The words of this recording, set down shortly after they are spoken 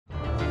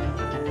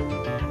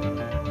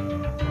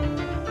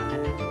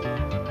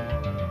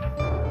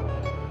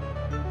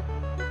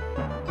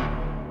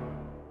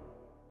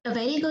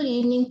very good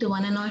evening to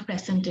one and all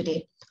present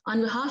today. On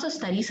behalf of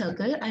Study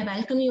Circle, I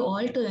welcome you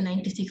all to the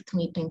 96th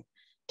meeting.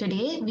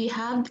 Today, we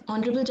have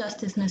Honorable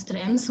Justice Mr.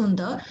 M.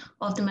 Sundar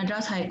of the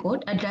Madras High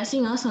Court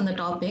addressing us on the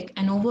topic,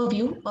 an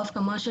overview of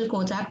Commercial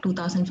Codes Act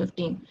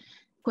 2015.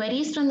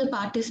 Queries from the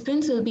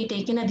participants will be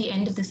taken at the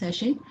end of the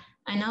session.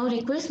 I now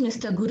request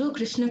Mr. Guru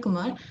Krishna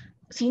Kumar,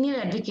 Senior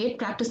Advocate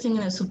practicing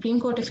in the Supreme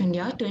Court of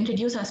India, to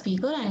introduce our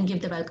speaker and give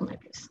the welcome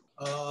address.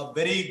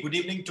 Very good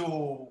evening to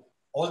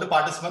all the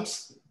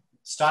participants,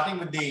 starting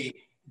with the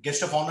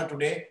guest of honor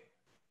today,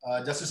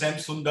 Justice M.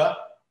 Sundar.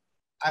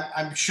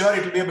 I'm sure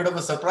it will be a bit of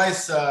a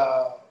surprise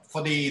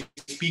for the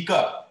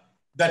speaker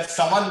that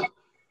someone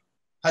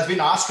has been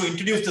asked to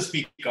introduce the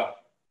speaker.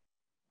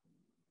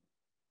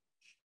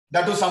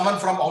 That was someone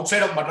from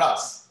outside of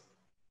Madras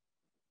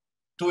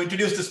to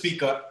introduce the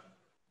speaker.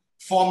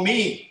 For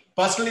me,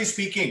 personally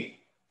speaking,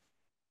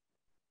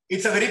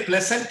 it's a very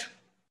pleasant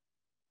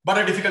but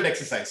a difficult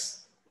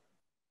exercise,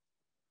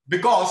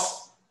 because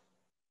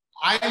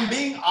I am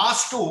being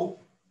asked to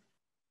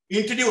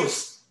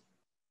introduce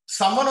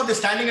someone of the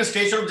standing and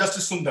stature of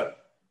Justice Sundar.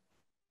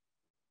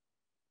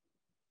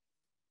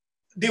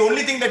 The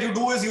only thing that you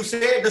do is you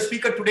say the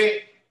speaker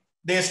today,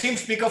 the esteemed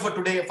speaker for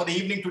today, for the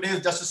evening today,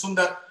 is Justice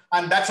Sundar,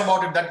 and that's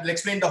about it. That will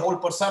explain the whole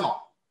persona.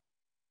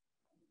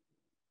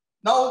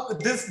 Now,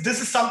 this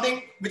is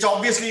something which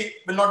obviously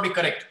will not be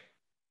correct.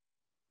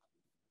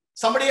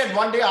 Somebody had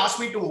one day asked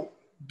me to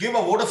give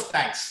a vote of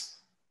thanks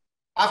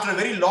after a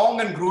very long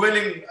and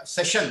grueling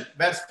session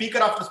where speaker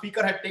after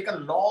speaker had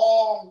taken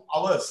long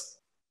hours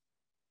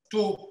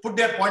to put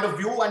their point of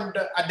view, and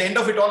at the end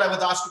of it all, I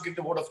was asked to give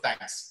the vote of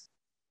thanks.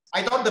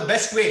 I thought the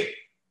best way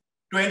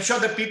to ensure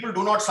that people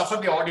do not suffer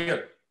the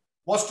ordeal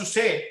was to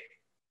say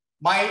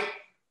my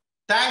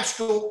thanks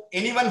to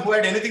anyone who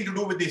had anything to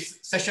do with this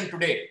session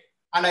today,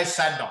 and I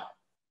sat down.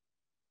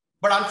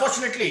 But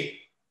unfortunately,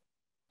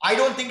 I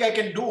don't think I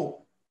can do,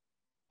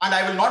 and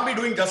I will not be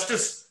doing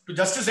justice to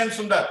Justice M.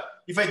 Sundar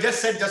if I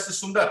just said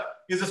Justice Sundar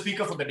is the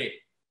speaker for the day.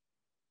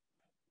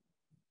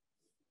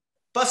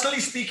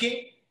 Personally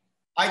speaking,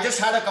 I just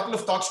had a couple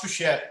of thoughts to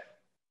share.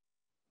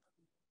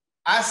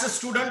 As a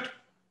student,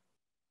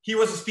 he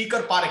was a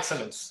speaker par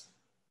excellence.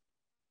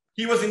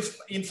 He was,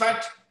 in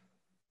fact,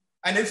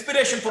 an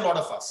inspiration for a lot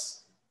of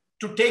us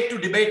to take to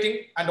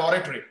debating and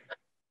oratory.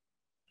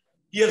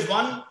 He has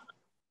won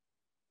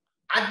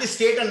at the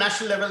state and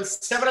national level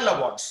several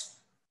awards.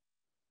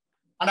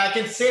 And I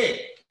can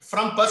say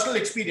from personal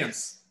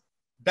experience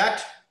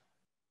that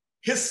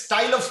his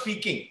style of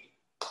speaking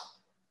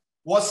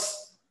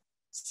was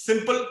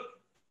simple,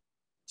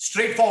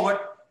 straightforward,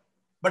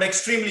 but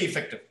extremely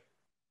effective.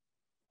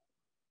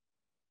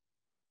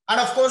 And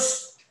of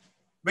course,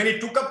 when he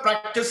took up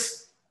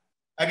practice,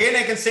 again,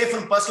 I can say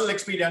from personal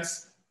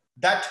experience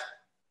that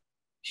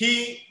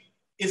he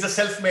is a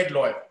self-made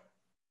lawyer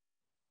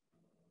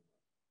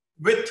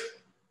with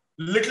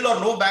little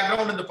or no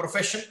background in the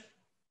profession.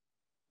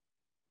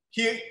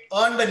 He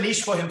earned the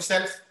niche for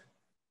himself.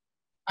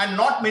 And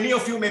not many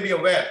of you may be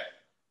aware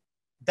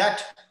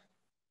that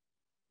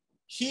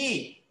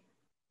he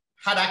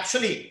had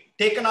actually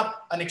taken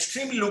up an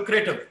extremely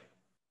lucrative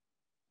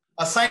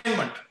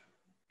assignment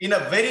in a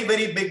very,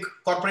 very big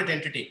corporate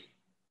entity.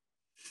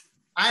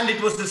 And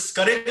it was this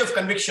courage of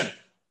conviction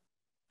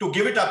to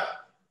give it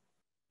up,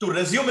 to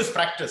resume his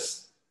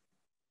practice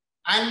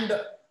and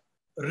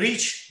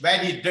reach where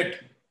he did,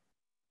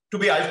 to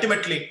be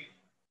ultimately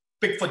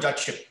picked for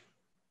judgeship.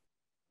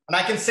 And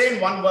I can say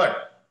in one word,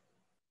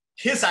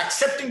 his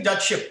accepting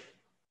judgeship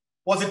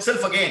was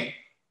itself again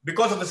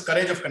because of his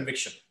courage of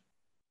conviction.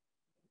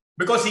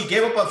 Because he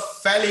gave up a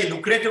fairly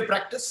lucrative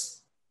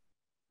practice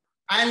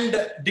and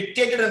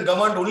dictated and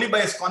governed only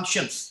by his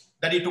conscience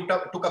that he took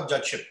up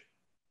judgeship.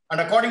 And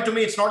according to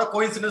me, it's not a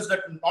coincidence that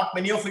not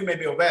many of you may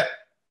be aware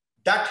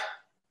that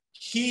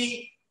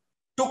he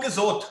took his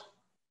oath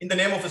in the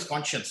name of his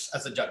conscience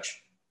as a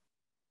judge,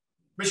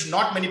 which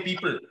not many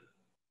people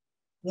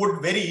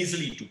would very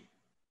easily do.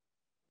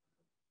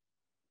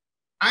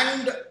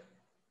 And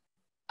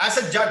as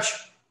a judge,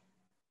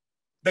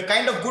 the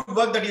kind of good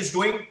work that he's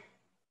doing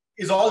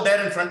is all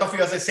there in front of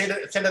you, as I said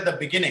at the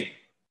beginning.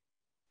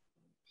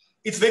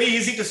 It's very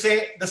easy to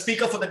say the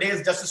speaker for the day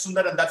is Justice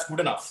Sundar, and that's good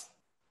enough.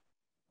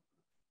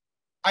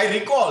 I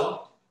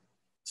recall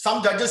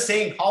some judges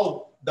saying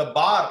how the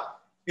bar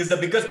is the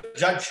biggest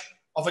judge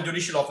of a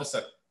judicial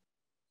officer.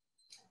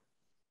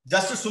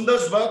 Justice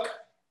Sundar's work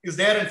is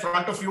there in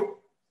front of you.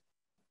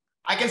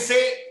 I can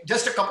say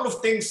just a couple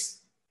of things.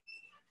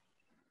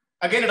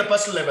 Again, at a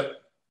personal level,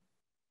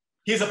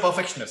 he's a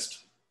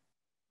perfectionist.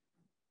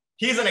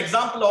 He is an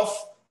example of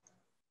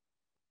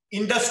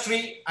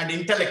industry and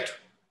intellect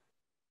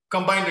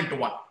combined into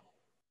one.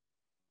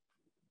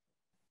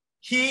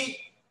 He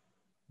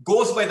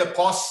goes by the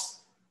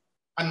cause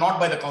and not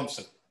by the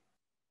counsel.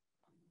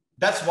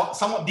 That's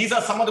what these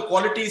are some of the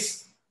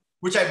qualities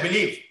which I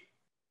believe,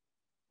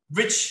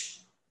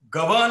 which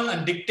govern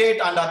and dictate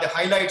and are the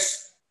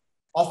highlights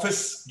of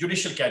his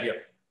judicial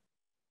career.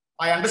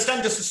 I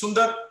understand Justice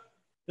Sundar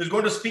is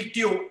going to speak to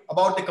you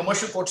about the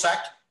Commercial Codes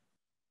Act.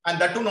 And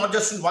that too, not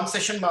just in one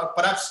session, but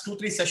perhaps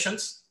 2-3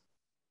 sessions.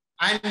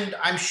 And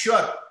I'm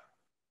sure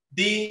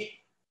the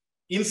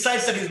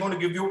insights that he's going to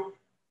give you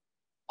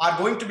are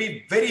going to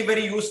be very,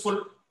 very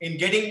useful in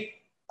getting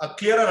a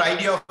clearer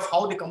idea of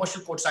how the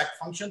Commercial Courts Act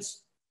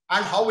functions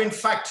and how, in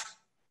fact,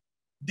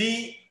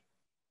 the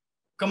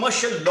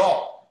commercial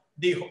law,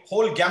 the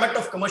whole gamut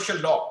of commercial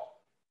law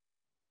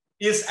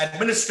is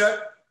administered,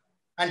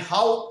 and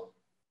how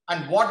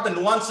and what the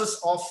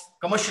nuances of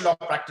commercial law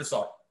practice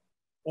are.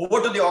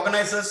 Over to the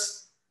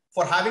organizers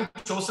for having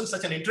chosen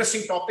such an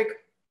interesting topic,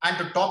 and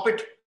to top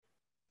it,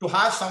 to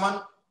have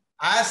someone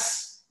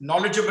as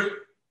knowledgeable,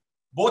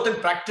 both in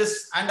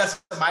practice and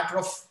as a matter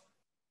of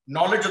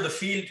knowledge of the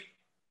field,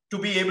 to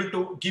be able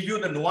to give you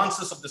the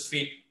nuances of this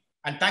field.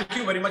 And thank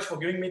you very much for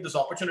giving me this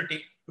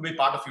opportunity to be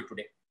part of you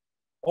today.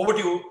 Over to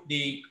you,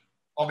 the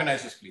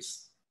organizers,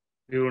 please.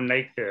 We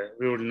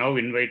would now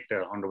invite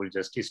Honorable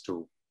Justice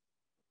to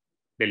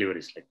deliver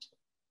his lecture.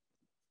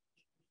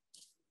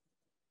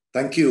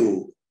 Thank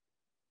you,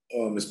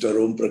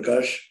 Mr. Om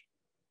Prakash.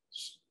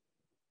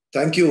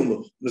 Thank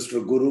you,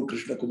 Mr. Guru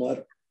Krishna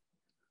Kumar.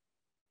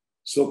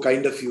 So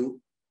kind of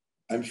you.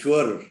 I'm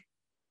sure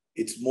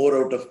it's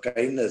more out of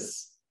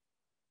kindness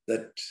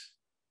that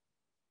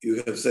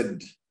you have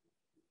said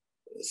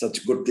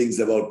such good things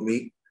about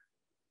me.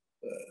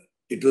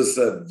 It was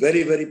a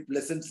very, very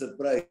pleasant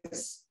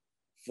surprise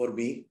for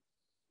me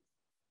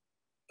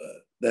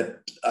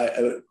that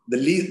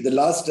the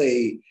last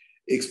I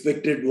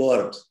expected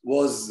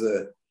was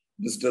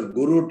Mr.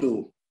 Guru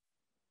to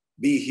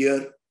be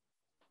here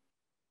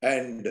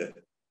and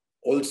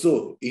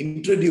also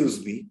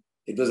introduce me.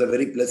 It was a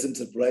very pleasant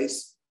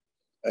surprise.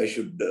 I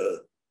should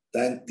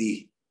thank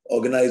the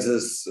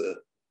organizers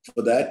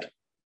for that.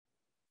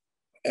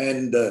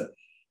 And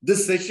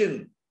this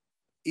session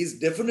is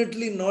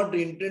definitely not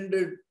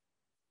intended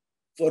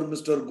for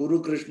Mr.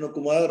 Guru Krishna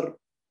Kumar,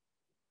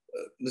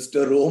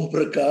 Mr. Om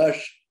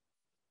Prakash,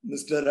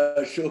 Mr.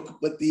 Ashok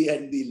Pati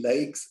and the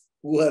likes,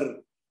 who are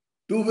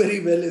too very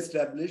well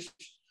established,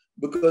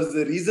 because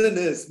the reason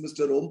is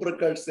Mr. Om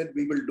Prakash said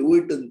we will do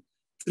it in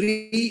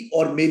 3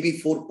 or maybe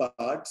 4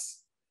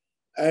 parts,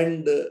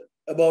 and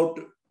about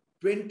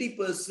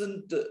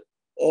 20%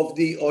 of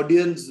the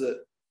audience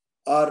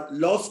are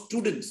law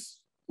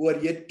students who are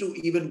yet to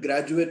even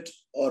graduate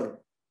or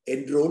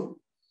enroll,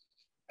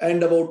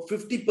 and about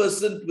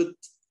 50% with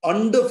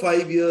under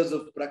 5 years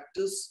of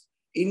practice,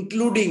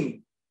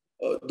 including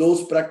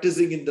those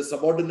practicing in the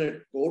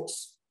subordinate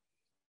courts,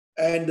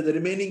 and the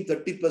remaining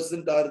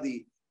 30% are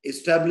the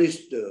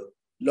established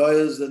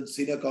lawyers and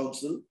senior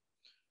counsel.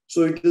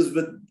 So it is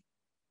with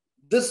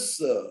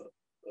this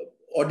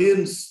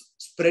audience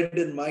spread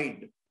in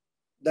mind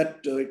that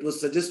it was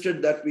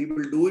suggested that we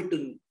will do it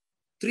in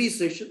 3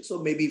 sessions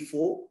or maybe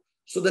 4,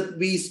 so that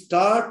we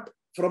start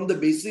from the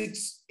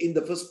basics in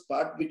the first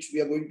part, which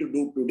we are going to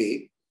do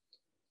today,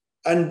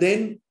 and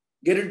then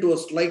get into a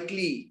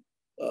slightly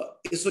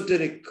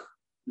esoteric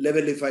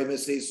level, if I may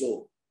say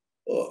so,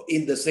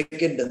 in the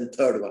second and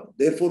third one.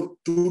 Therefore,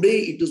 today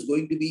it is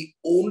going to be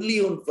only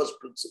on first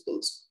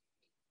principles,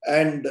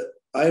 and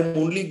I am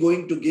only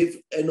going to give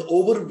an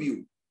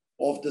overview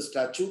of the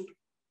statute,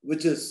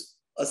 which is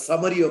a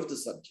summary of the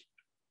subject.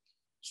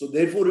 So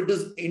therefore, it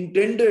is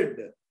intended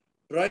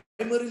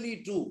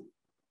primarily to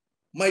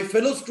my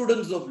fellow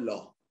students of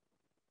law,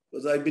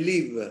 because I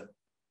believe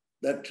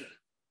that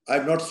I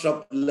have not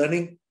stopped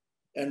learning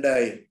and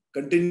I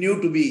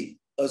continue to be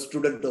a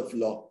student of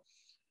law.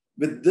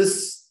 With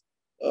this,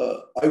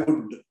 I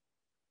would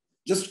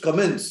just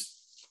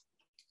commence,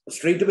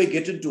 straight away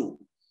get into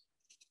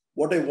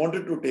what I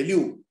wanted to tell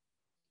you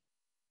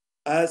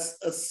as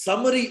a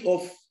summary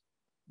of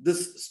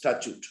this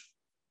statute.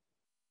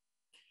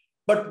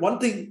 But one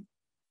thing,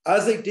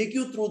 as I take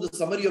you through the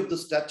summary of the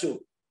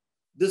statute,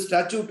 this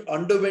statute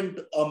underwent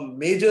a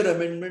major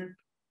amendment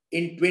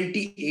in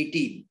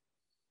 2018.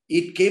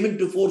 It came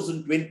into force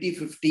in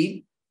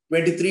 2015,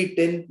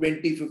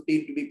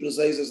 23/10/2015 to be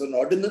precise, as an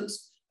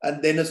ordinance,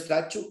 and then a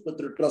statute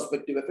with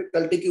retrospective effect.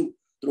 I'll take you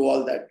through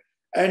all that.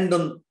 And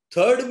on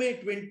 3rd May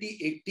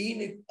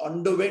 2018, it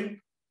underwent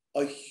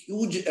a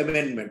huge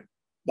amendment.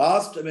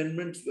 Vast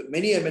amendments,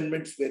 many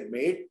amendments were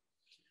made.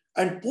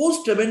 And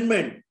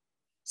post-amendment,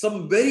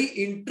 some very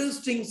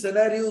interesting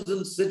scenarios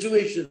and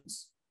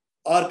situations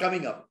are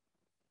coming up.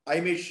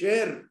 I may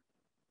share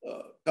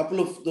a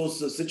couple of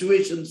those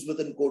situations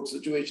within court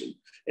situation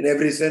in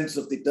every sense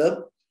of the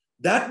term.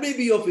 That may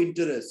be of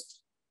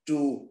interest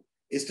to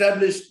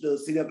established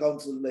senior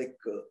counsel like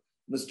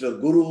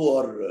Mr. Guru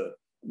or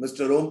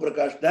Mr. Om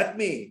Prakash. That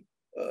may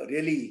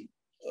really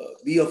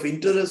be of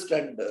interest,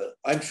 and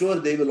I'm sure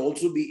they will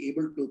also be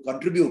able to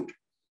contribute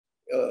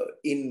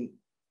in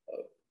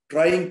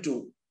trying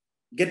to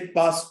get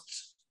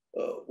past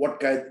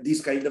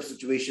these kind of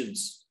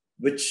situations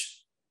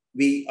which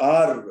we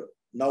are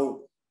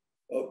now,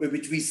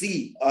 which we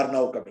see are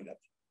now coming up.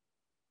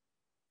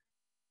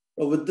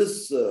 With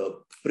this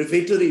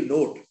prefatory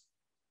note,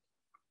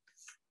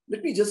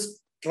 let me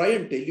just try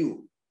and tell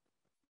you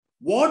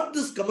what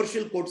this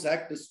Commercial Courts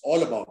Act is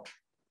all about.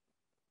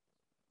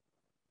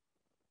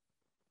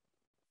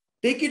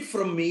 take it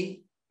from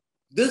me,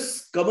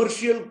 this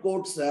Commercial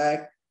Courts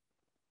Act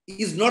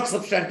is not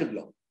substantive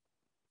law.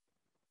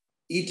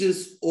 It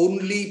is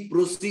only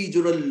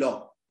procedural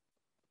law.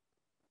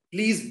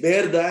 Please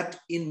bear that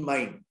in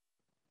mind.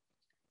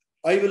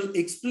 I will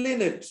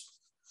explain it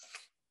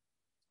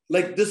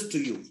like this to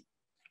you.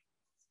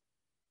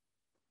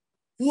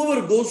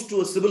 Whoever goes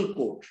to a civil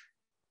court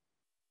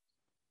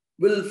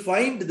will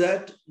find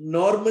that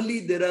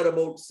normally there are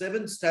about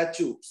 7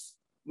 statutes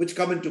which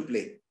come into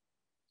play.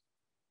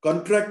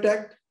 Contract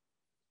Act,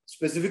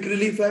 Specific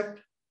Relief Act,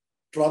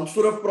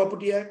 Transfer of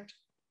Property Act,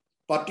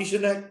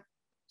 Partition Act,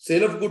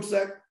 Sale of Goods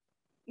Act,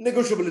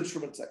 Negotiable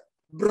Instruments Act,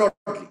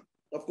 broadly,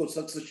 of course,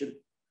 succession.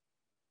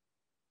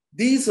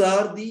 These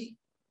are the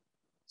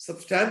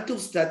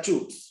substantive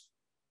statutes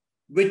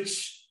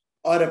which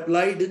are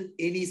applied in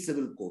any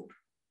civil court.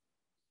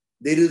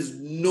 There is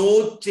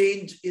no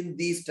change in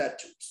these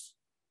statutes.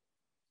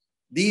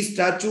 These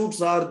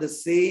statutes are the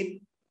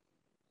same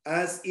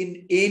as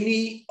in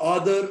any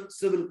other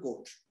civil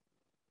court.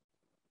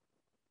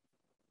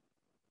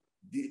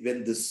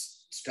 When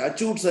these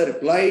statutes are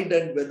applied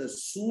and when a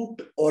suit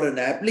or an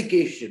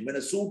application, when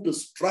a suit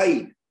is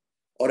tried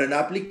or an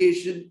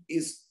application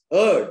is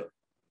heard,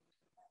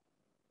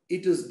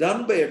 it is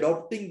done by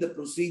adopting the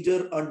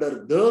procedure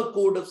under the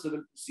Code of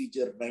Civil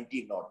Procedure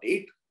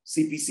 1908,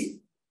 CPC.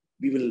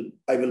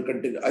 I will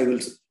continue.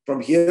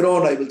 From here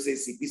on, I will say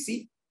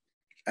CPC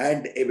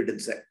and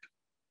Evidence Act.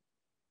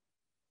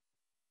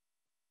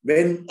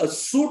 When a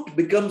suit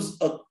becomes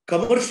a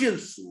commercial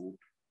suit,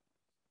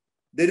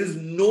 there is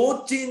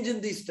no change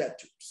in these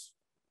statutes.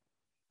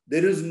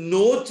 There is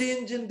no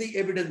change in the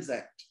Evidence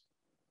Act.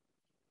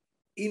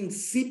 In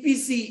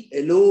CPC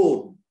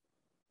alone,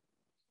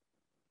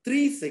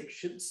 3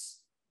 sections,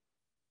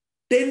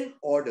 10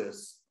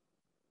 orders,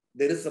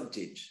 there is some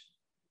change.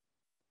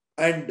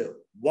 And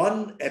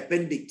 1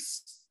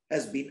 appendix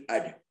has been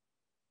added.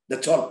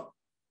 That's all.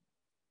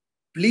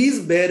 Please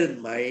bear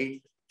in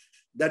mind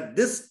that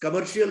this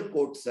Commercial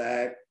Courts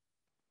Act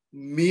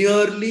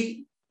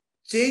merely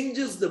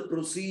changes the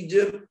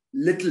procedure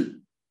little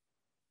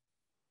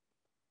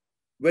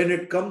when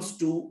it comes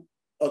to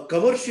a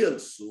commercial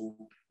suit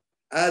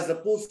as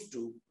opposed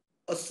to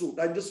a suit.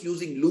 I'm just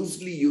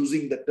loosely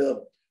using the term,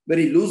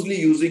 very loosely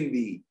using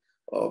the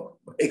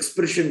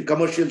expression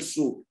commercial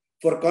suit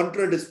for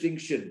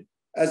contradistinction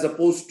as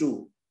opposed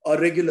to a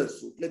regular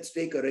suit. Let's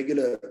take a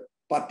regular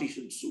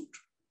partition suit,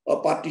 a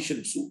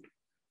partition suit,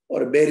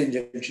 or a bare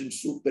injunction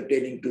suit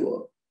pertaining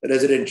to a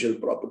residential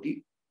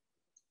property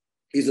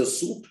is a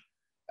suit,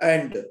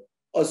 and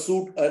a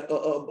suit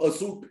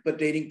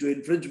pertaining to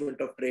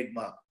infringement of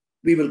trademark,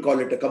 we will call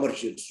it a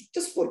commercial suit,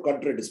 just for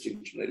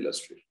contradistinction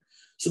illustration.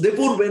 So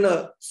therefore, when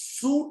a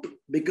suit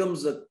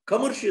becomes a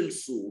commercial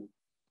suit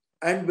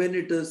and when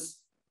it is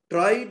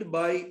tried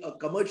by a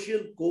commercial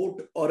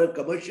court or a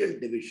commercial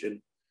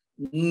division,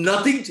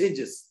 nothing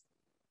changes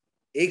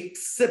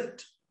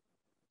except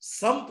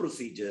some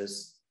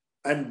procedures,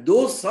 and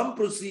those some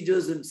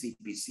procedures in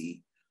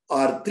CPC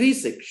are 3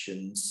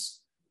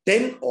 sections,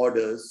 10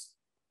 orders,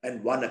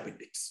 and 1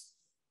 appendix.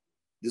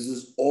 This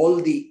is all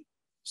the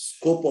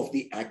scope of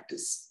the Act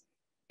is.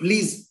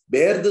 Please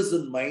bear this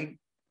in mind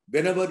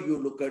whenever you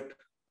look at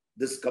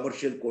this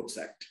Commercial Courts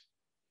Act.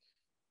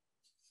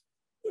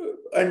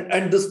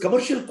 And this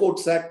Commercial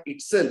Courts Act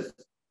itself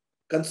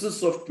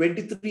consists of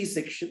 23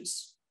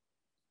 sections,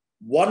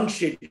 1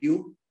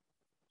 schedule,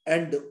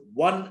 and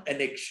 1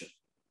 annexure.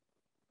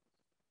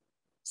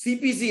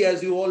 CPC,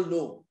 as you all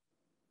know,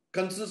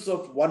 consists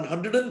of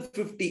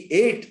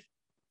 158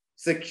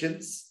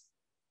 sections,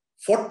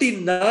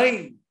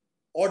 49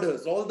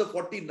 orders. All the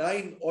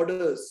 49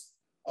 orders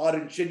are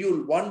in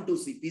Schedule 1 to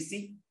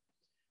CPC.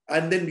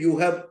 And then you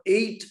have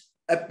 8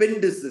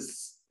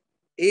 appendices,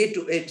 A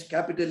to H,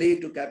 capital A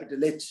to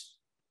capital H,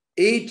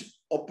 8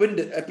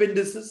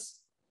 appendices.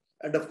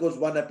 And of course,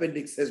 1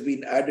 appendix has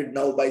been added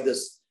now by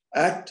this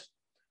Act.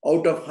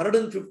 Out of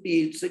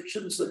 158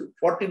 sections,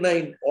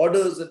 49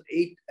 orders and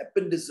 8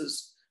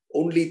 appendices,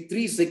 only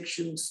 3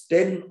 sections,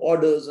 10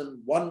 orders and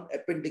 1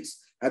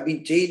 appendix have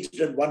been changed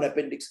and 1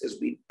 appendix has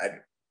been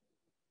added.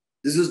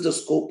 This is the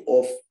scope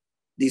of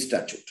the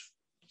statute.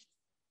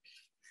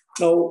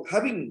 Now,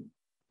 having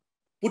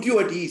put you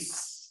at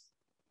ease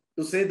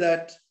to say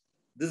that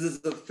this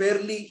is a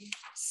fairly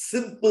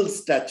simple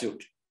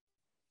statute,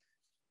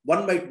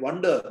 one might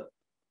wonder,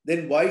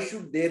 then why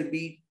should there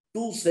be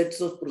 2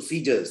 sets of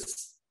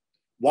procedures?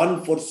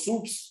 One for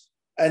suits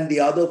and the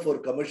other for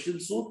commercial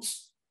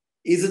suits?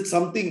 Is it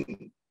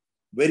something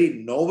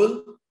very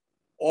novel,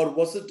 or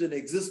was it in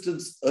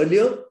existence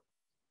earlier?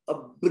 A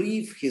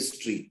brief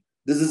history.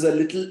 This is a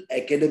little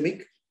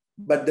academic,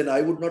 but then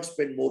I would not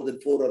spend more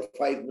than 4 or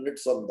 5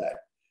 minutes on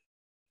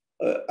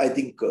that. I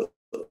think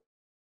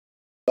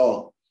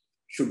law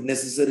should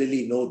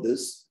necessarily know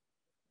this.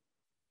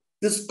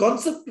 This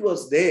concept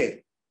was there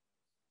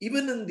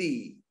even in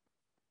the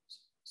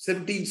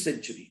 17th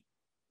century,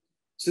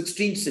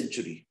 16th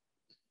century.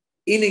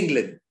 In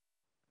England,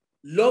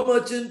 law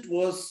merchant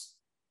was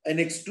an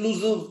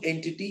exclusive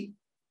entity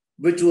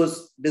which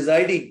was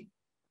deciding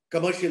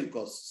commercial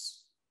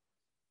costs.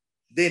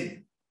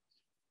 Then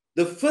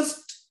the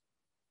first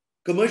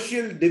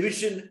commercial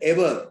division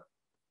ever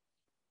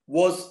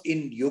was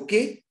in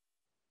UK,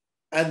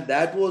 and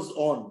that was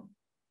on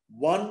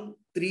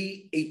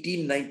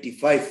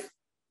 1/3/1895.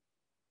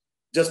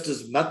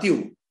 Justice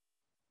Matthew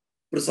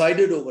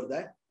presided over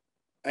that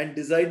and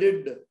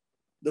decided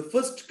the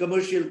first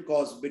commercial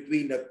cost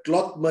between a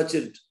cloth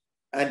merchant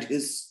and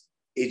his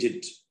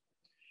agent.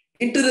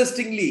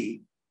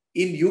 Interestingly,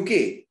 in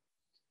UK,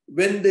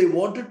 when they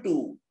wanted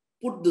to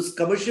put this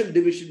commercial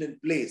division in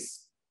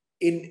place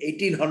in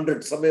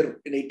 1800,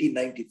 somewhere in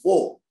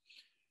 1894,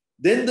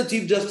 then the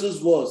Chief Justice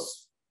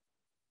was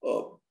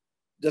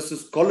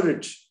Justice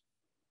Coleridge.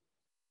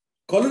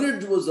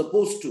 Coleridge was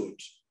opposed to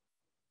it.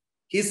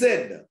 He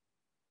said,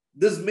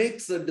 this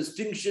makes a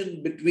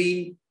distinction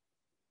between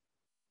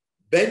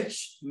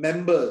bench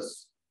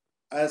members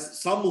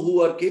as some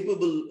who are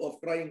capable of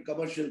trying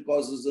commercial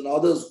causes and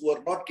others who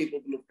are not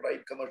capable of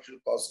trying commercial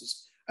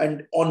causes.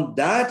 And on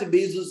that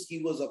basis,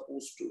 he was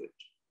opposed to it.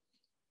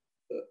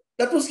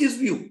 That was his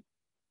view.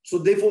 So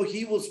therefore,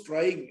 he was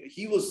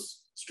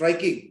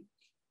striking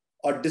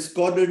a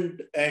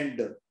discordant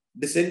and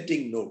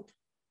dissenting note.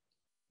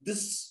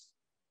 This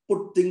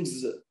put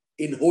things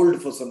in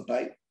hold for some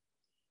time.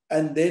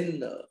 And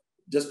then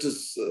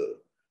Justice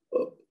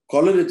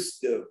Coleridge's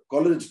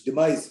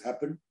demise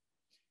happened.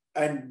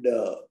 And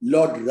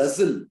Lord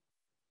Russell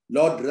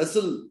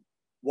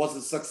was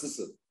his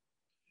successor.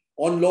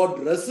 On Lord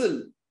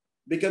Russell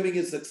becoming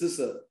his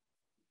successor,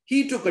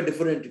 he took a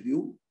different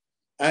view,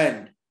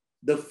 and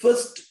the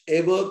first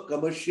ever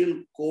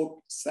commercial court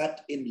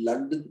sat in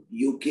London,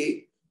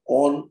 UK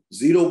on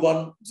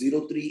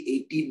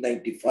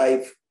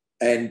 01/03/1895,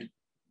 and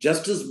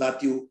Justice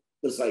Matthew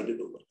presided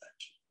over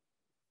that.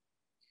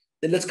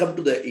 Then let's come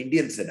to the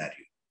Indian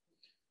scenario.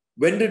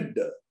 When did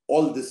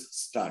all this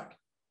start?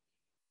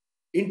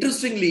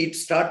 Interestingly, it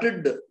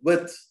started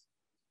with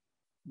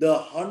the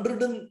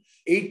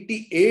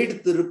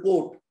 188th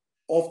report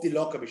of the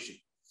Law Commission.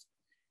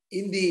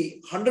 In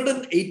the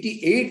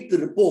 188th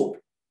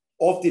report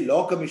of the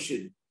Law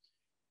Commission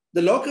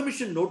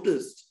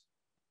noticed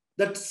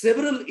that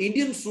several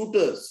Indian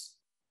suitors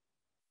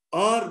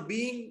are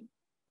being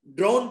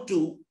drawn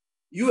to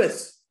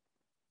US.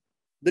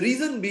 The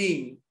reason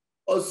being,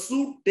 a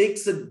suit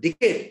takes a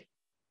decade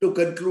to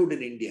conclude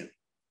in India.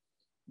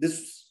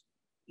 This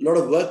lot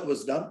of work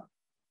was done,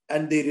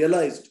 and they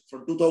realized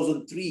from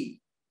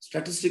 2003,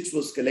 statistics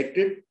was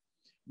collected.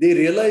 They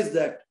realized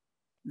that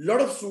a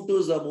lot of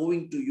suitors are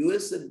moving to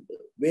US, and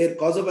where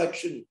cause of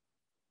action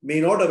may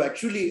not have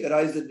actually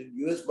arisen in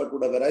US, but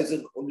would have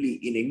arisen only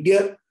in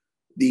India,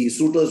 the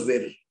suitors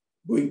were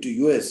going to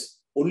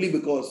US only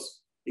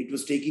because it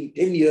was taking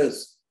 10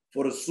 years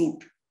for a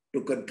suit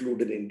to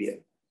conclude in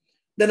India.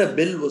 Then a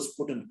bill was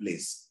put in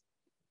place.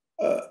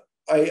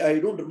 I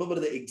don't remember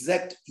the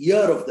exact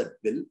year of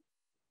that bill,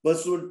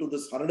 pursuant to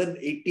this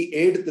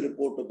 188th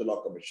report of the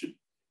Law Commission.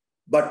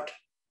 But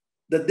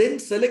the then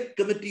select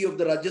committee of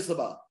the Rajya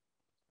Sabha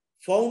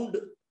found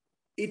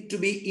it to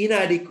be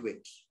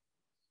inadequate.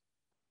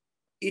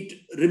 It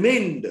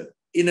remained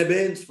in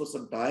abeyance for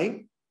some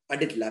time,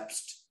 and it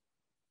lapsed.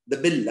 The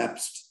bill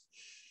lapsed.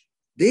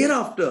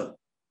 Thereafter,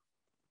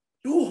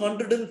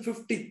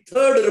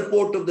 253rd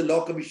report of the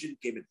Law Commission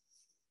came in.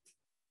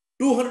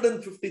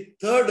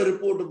 253rd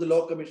report of the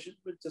Law Commission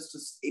with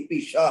Justice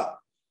A.P. Shah,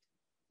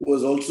 who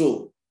was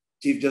also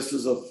Chief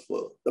Justice of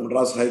the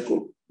Madras High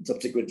Court,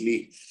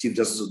 subsequently Chief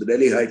Justice of the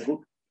Delhi High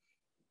Court.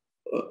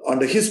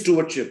 Under his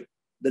stewardship,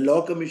 the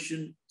Law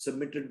Commission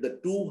submitted the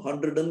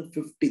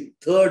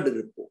 253rd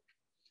report.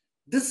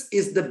 This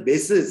is the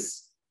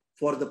basis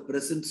for the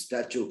present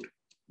statute,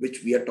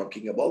 which we are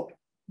talking about,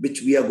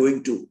 which we are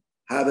going to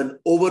have an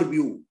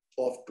overview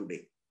of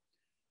today.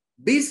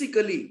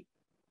 Basically,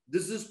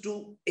 this is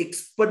to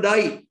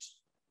expedite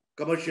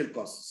commercial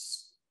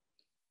costs,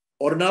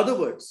 or in other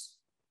words,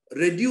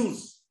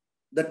 reduce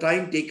the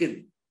time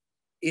taken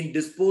in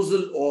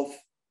disposal of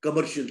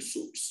commercial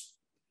suits.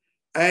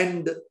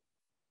 And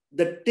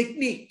the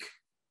technique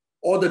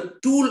or the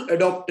tool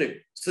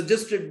adopted,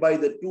 suggested by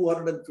the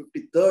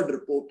 253rd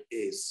report,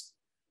 is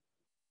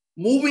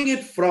moving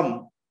it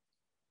from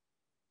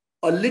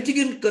a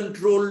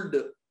litigant-controlled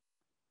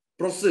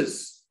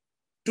process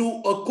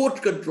to a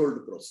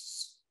court-controlled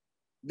process.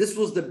 This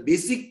was the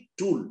basic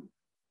tool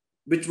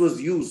which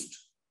was used.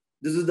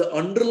 This is the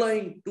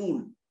underlying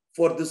tool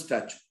for this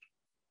statute.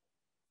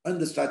 And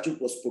the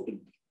statute was put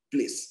in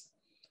place.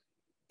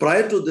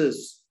 Prior to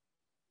this,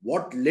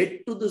 what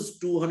led to this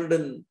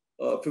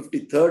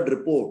 253rd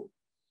report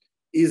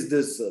is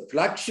this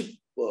flagship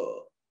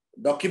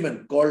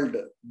document called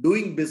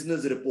Doing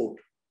Business Report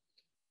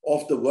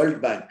of the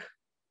World Bank.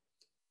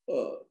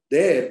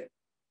 There,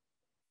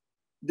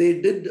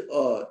 they did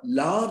a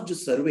large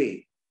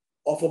survey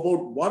of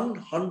about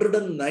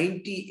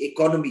 190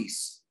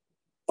 economies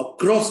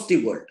across the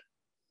world.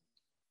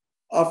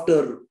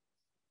 After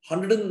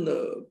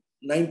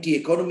 190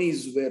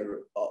 economies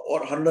were, or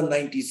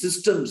 190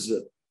 systems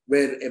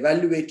were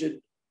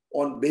evaluated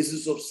on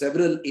basis of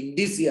several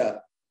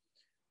indicia,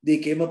 they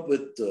came up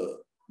with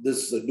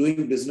this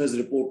Doing Business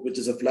report, which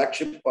is a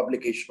flagship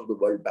publication of the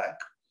World Bank.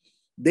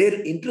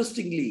 There,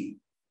 interestingly,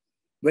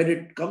 when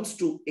it comes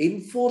to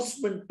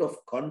enforcement of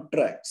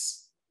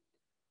contracts,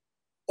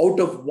 out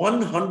of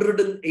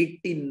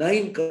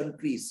 189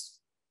 countries,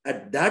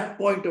 at that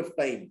point of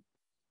time,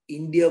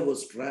 India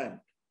was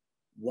ranked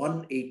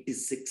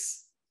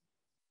 186.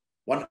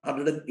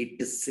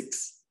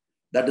 186.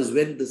 That is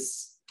when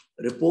this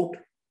report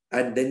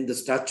and then the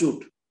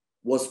statute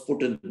was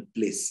put in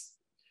place.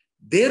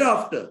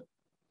 Thereafter,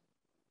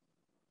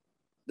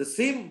 the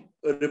same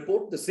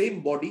report, the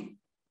same body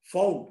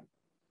found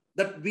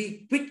that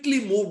we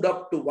quickly moved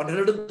up to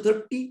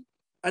 130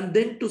 and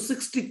then to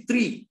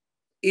 63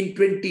 in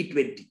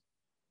 2020.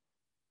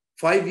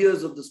 5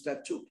 years of the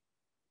statute.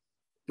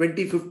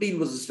 2015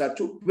 was the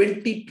statute.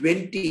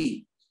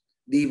 2020,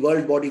 the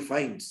world body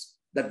finds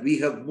that we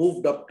have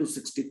moved up to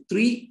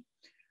 63.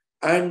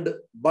 And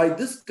by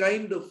this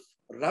kind of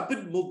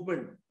rapid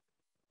movement,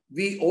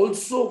 we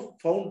also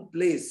found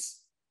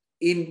place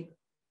in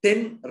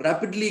 10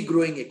 rapidly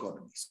growing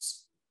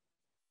economies.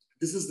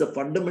 This is the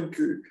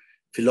fundamental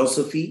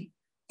philosophy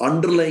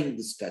underlying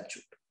the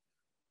statute.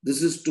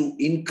 This is to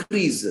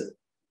increase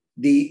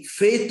the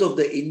faith of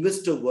the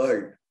investor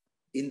world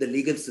in the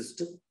legal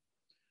system,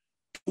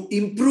 to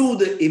improve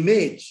the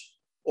image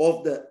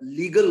of the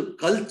legal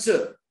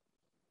culture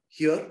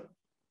here,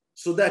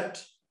 so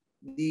that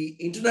the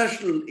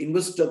international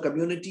investor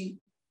community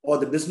or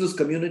the business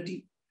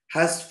community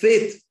has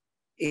faith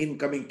in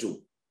coming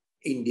to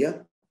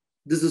India.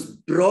 This is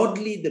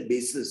broadly the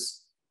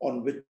basis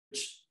on which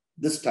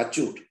the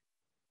statute,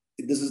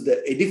 this is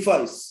the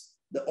edifice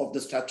of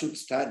the statute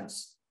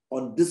stands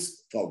on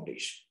this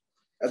foundation.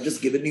 I've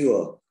just given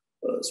you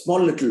a small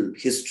little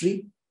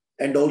history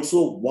and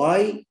also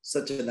why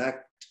such an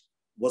act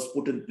was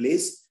put in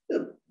place. There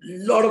are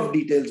a lot of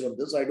details on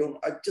this.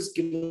 I've just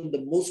given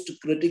the most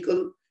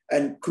critical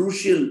and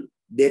crucial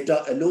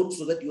data alone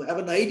so that you have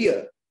an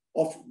idea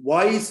of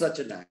why such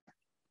an act.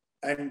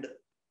 And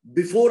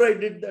before I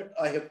did that,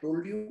 I have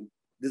told you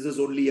this is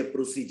only a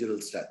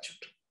procedural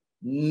statute.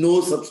 No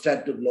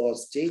substantive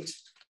laws changed.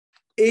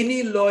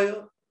 Any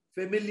lawyer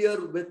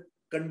familiar with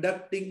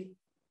conducting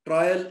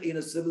trial in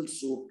a civil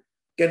suit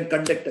can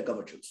conduct a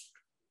commercial suit.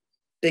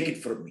 Take it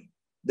from me.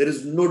 There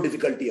is no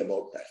difficulty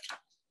about that.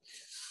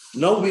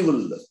 Now we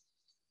will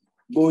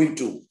go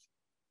into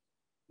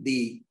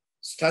the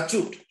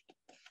statute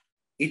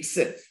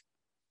itself.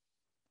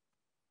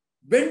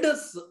 When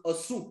does a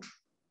suit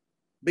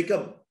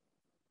become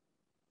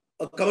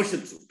a commercial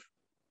suit?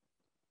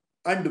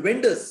 And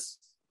when does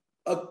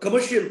a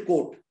commercial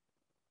court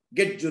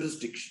get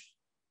jurisdiction?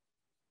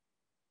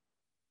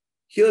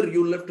 Here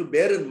you'll have to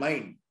bear in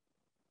mind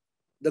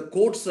the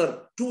courts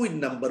are two in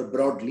number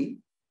broadly.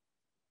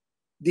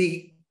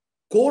 The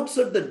courts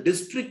at the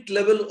district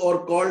level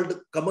are called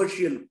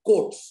commercial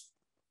courts,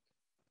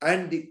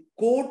 and the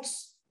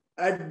courts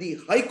at the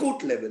high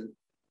court level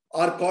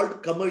are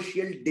called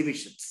commercial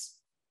divisions.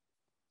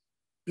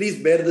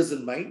 Please bear this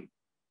in mind.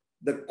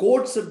 The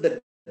courts at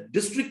the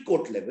district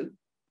court level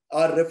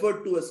are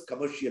referred to as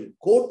commercial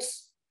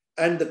courts,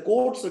 and the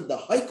courts at the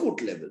high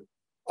court level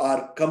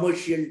are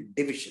commercial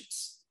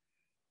divisions.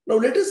 Now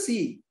let us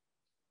see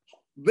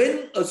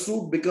when a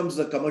suit becomes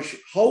a commercial,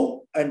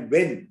 how and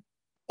when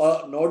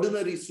an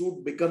ordinary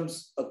suit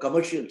becomes a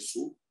commercial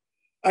suit,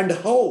 and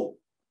how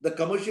the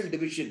commercial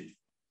division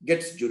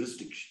gets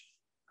jurisdiction.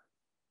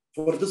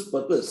 For this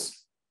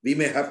purpose, we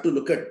may have to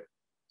look at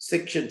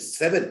Section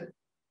 7.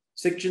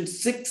 Section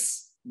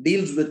 6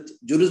 deals with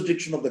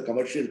jurisdiction of the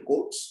commercial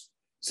courts.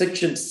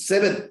 Section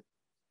 7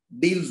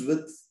 deals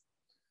with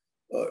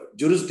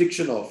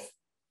jurisdiction of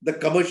the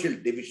commercial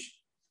division.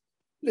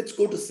 Let's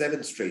go to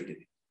 7 straight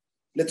away.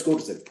 Let's go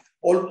to 7.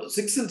 All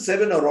 6 and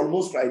 7 are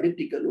almost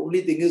identical.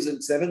 Only thing is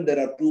in 7 there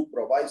are 2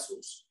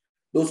 provisos.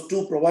 Those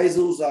 2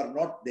 provisos are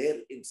not there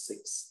in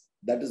 6.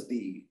 That is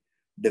the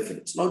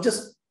difference. Now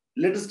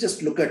let us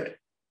just look at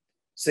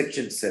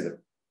Section 7.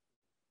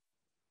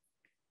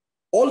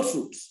 All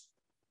suits.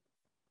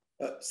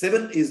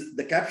 7 is,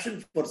 the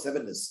caption for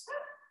 7 is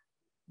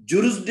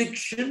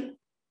jurisdiction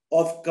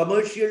of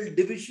commercial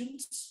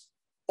divisions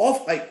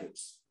of high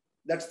courts.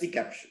 That's the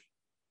caption.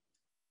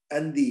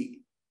 And the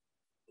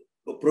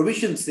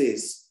provision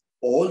says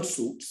all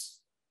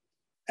suits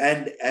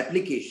and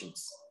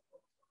applications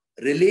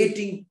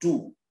relating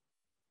to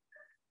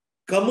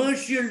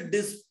commercial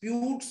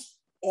disputes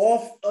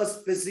of a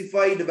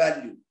specified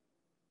value.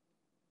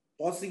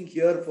 Pausing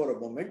here for a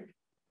moment.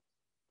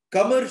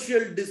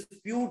 Commercial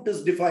dispute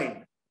is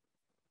defined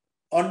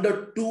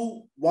under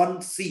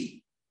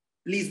 2(1)(c).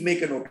 Please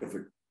make a note of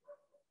it.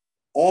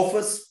 Of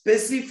a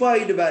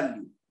specified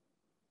value.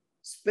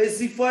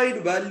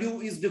 Specified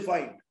value is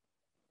defined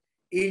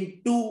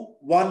in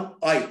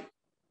 2(1)(i).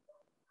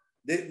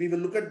 We will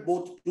look at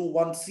both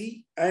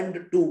 2(1)(c) and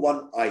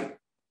 2(1)(i).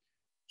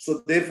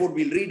 So therefore,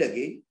 we'll read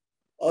again.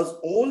 As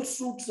all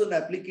suits and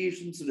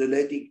applications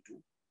relating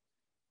to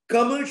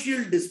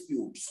commercial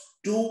disputes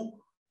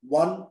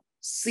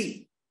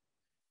 2(1)(c)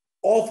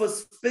 of a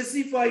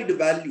specified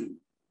value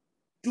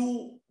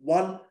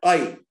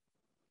 21I,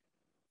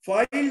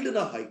 filed in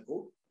a High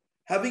Court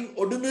having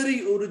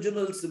ordinary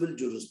original civil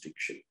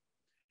jurisdiction,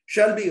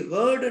 shall be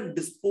heard and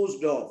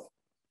disposed of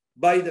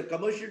by the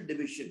commercial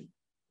division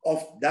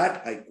of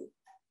that High Court.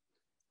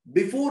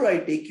 Before I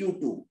take you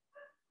to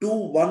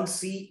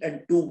 21C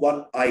and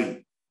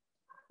 21I,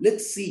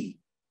 let's see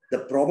the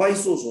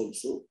provisos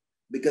also,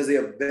 because they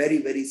are very,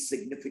 very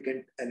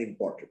significant and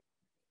important.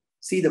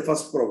 See the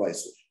first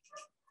proviso.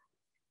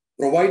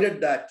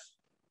 Provided that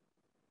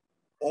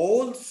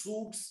all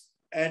suits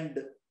and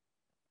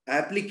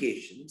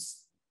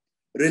applications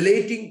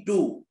relating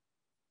to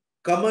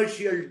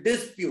commercial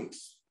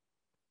disputes,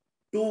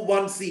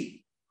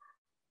 21C,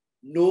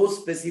 no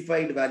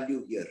specified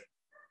value here.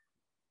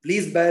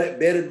 Please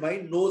bear in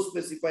mind, no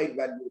specified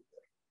value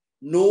here.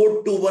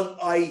 No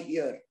 21I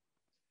here.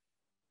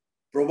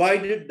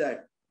 Provided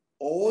that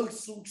all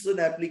suits and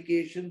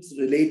applications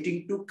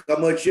relating to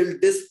commercial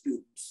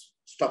disputes,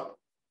 stop,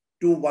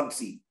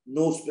 21C,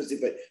 no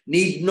specified,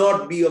 need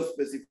not be of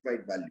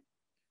specified value.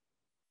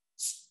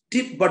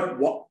 But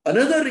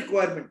another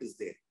requirement is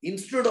there.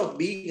 Instead of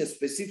being a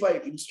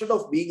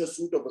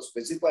suit of a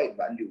specified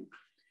value,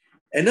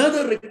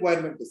 another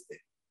requirement is there.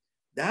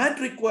 That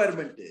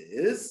requirement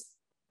is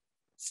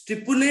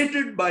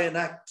stipulated by an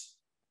act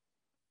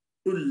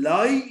to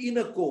lie in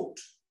a court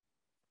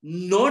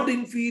not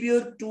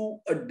inferior to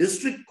a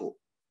district court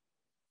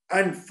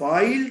and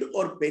filed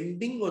or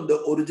pending on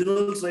the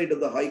original side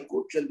of the High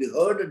Court shall be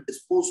heard and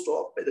disposed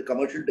of by the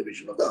commercial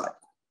division of the High Court.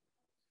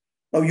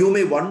 Now you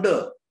may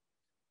wonder,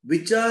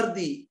 which are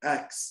the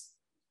acts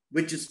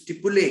which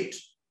stipulate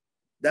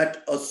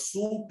that a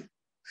suit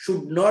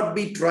should not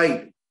be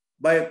tried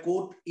by a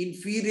court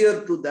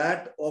inferior to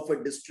that of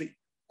a district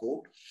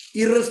court,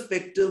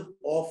 irrespective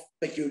of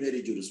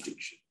pecuniary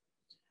jurisdiction?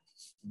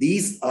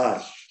 These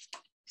are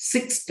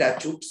 6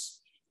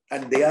 statutes,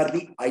 and they are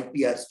the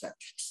IPR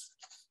statutes.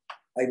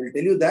 I will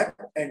tell you that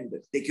and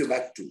take you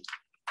back to,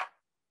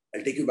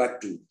 I'll take you back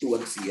to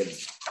 21C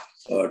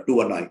and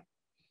 21I.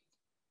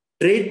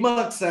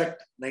 Trademarks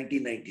Act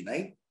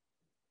 1999,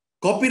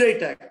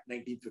 Copyright Act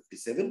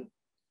 1957,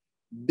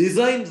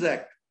 Designs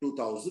Act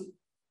 2000,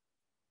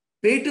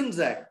 Patents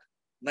Act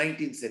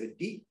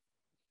 1970,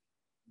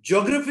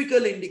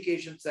 Geographical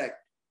Indications Act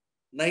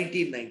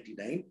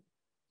 1999,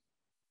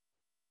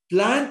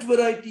 Plant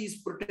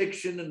Varieties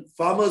Protection and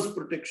Farmers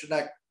Protection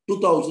Act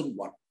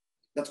 2001.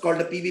 That's called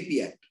the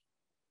PVP Act.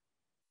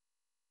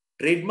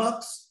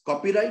 Trademarks,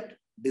 copyright,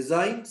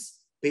 designs,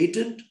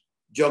 patent,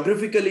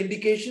 geographical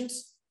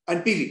indications,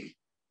 and PVP.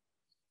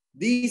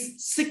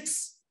 These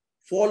 6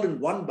 fall in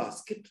one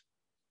basket.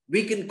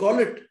 We can call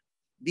it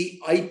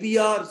the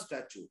IPR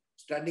statute,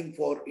 standing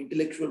for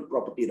Intellectual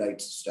Property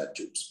Rights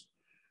Statutes.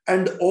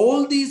 And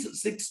all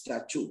these 6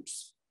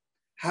 statutes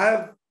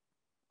have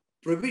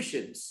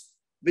provisions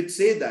which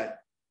say that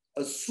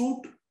a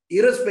suit,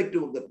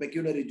 irrespective of the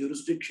pecuniary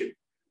jurisdiction,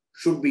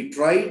 should be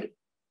tried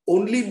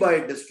only by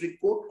a district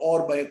court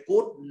or by a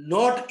court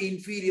not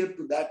inferior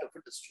to that of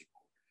a district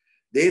court.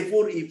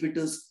 Therefore, if it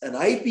is an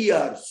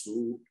IPR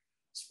suit,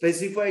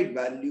 specified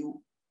value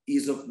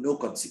is of no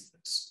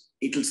consequence.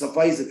 It will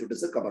suffice if it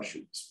is a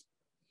commercial dispute.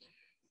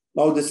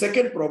 Now, the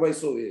second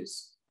proviso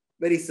is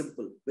very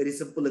simple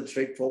and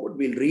straightforward.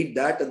 We'll read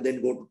that and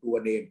then go to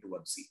 21A and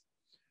 21C.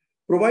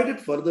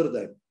 Provided further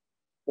that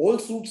all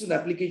suits and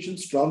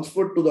applications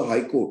transferred to the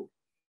High Court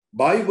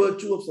by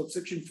virtue of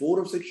subsection 4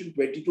 of section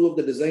 22 of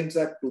the Designs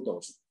Act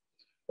 2000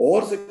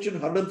 or section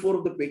 104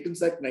 of the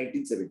Patents Act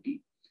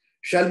 1970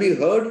 shall be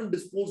heard and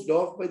disposed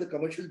of by the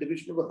commercial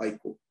division of the High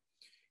Court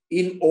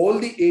in all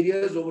the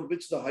areas over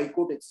which the High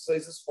Court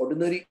exercises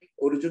ordinary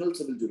original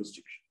civil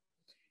jurisdiction.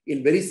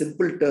 In very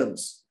simple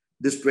terms,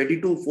 this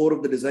 22(4)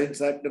 of the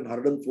Designs Act and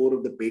 104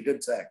 of the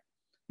Patents Act,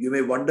 you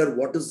may wonder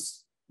what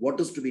is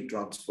to be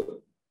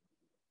transferred.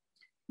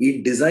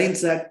 In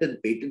Designs Act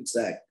and Patents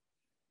Act,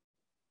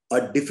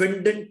 a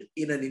defendant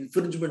in an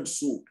infringement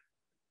suit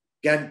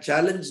can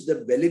challenge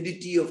the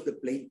validity of the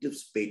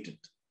plaintiff's patent.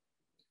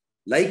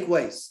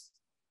 Likewise,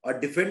 a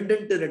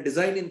defendant in a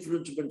design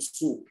infringement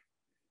suit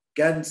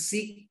can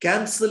seek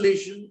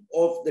cancellation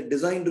of the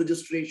design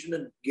registration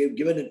and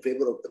given in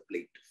favor of the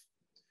plaintiff.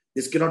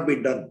 This cannot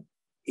be done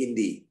in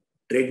the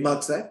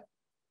Trademarks Act.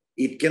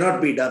 It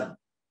cannot be done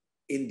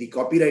in the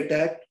Copyright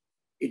Act.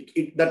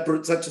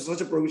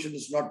 Such a provision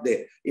is not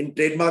there. In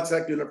Trademarks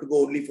Act, you'll have to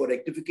go only for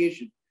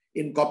rectification.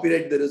 In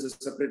copyright, there is a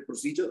separate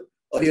procedure.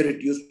 Earlier,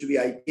 it used to be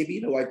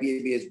IPAB. Now,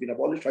 IPAB has been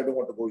abolished. I don't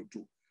want to go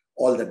into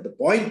all that. The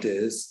point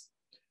is,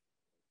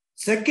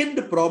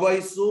 second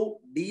proviso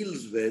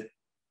deals with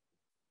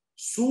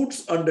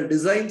suits under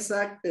Designs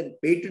Act and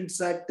Patents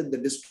Act in the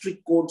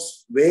district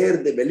courts where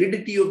the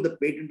validity of the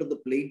patent of the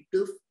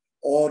plaintiff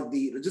or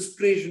the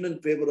registration in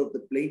favor of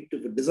the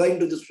plaintiff, a design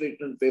registration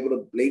in favor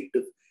of the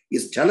plaintiff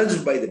is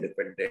challenged by the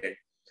defendant.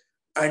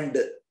 And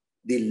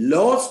the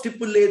law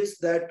stipulates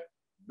that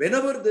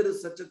whenever there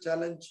is such a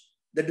challenge,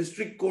 the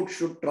district court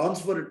should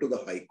transfer it to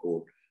the High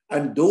Court,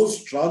 and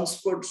those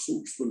transferred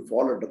suits will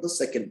fall under the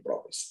second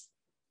proviso.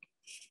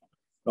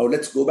 Now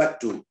let's go back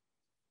to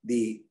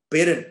the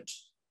parent,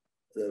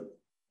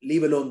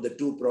 leave alone the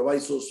two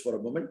provisos for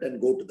a moment and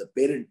go to the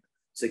parent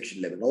section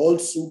 11. All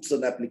suits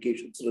and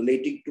applications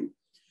relating to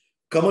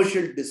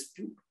commercial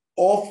dispute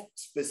of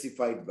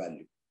specified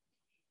value.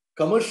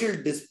 Commercial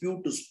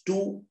dispute is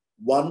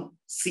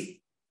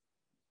 2(1)(c).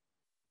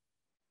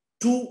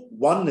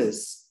 2(1)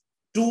 is,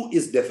 2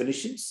 is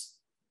definitions.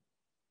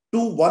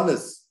 2(1)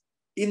 is,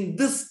 in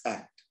this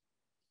act,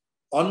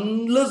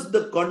 unless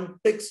the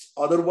context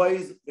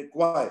otherwise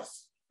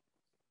requires.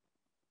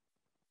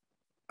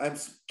 I'm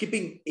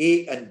skipping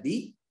A and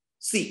B.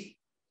 C.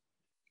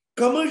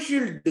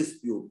 Commercial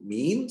dispute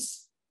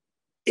means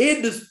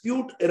a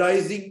dispute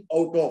arising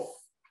out of.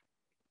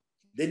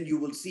 Then you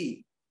will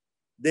see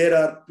there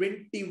are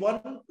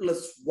 21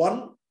 plus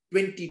 1,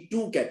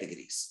 22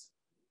 categories.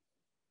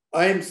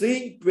 I am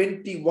saying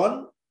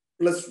 21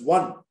 plus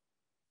 1,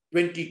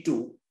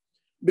 22,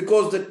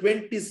 because the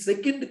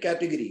 22nd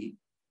category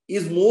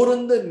is more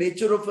in the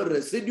nature of a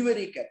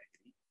residuary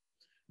category,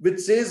 which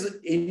says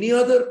any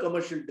other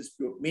commercial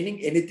dispute,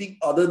 meaning anything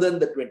other than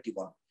the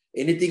 21,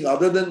 anything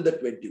other than the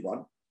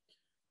 21,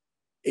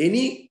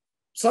 any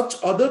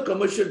such other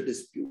commercial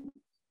dispute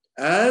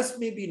as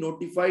may be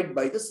notified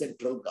by the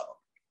central government.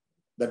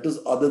 That is,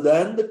 other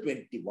than the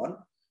 21,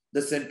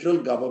 the central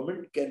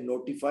government can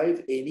notify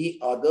any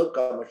other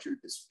commercial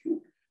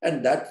dispute,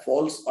 and that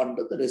falls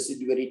under the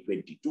residuary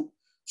 22.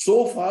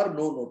 So far,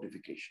 no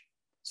notification.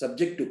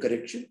 Subject to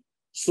correction,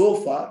 so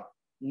far,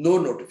 no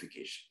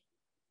notification.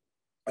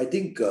 I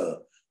think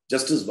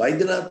Justice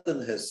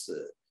Vaidyanathan has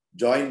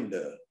joined.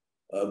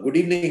 Good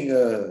evening,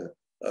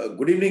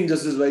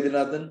 Justice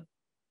Vaidyanathan.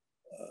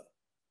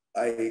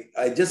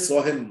 I just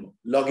saw him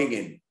logging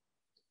in.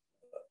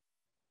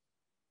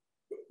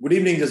 Good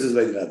evening, Justice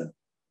Vaidyanathan.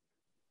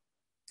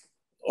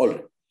 All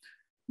right.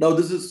 Now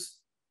this is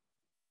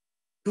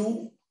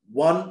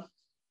 2(1)(c).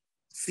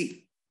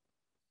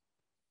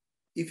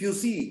 If you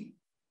see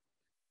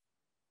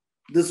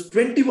this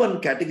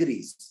 21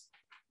 categories,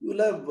 you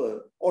will have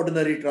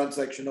ordinary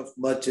transaction of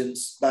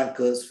merchants,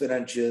 bankers,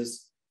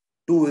 financiers.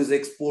 2 is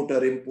export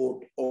or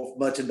import of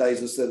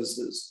merchandise or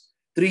services.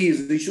 3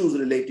 is issues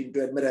relating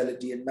to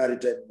admiralty and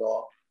maritime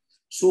law,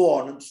 so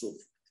on and so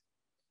forth.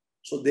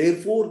 So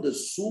therefore, the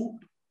suit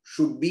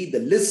should be, the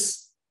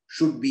list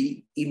should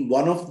be in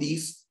one of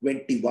these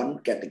 21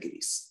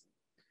 categories.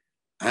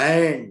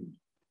 And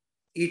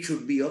it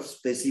should be of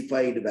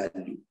specified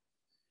value.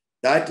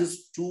 That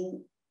is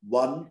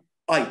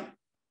 2(1)(i).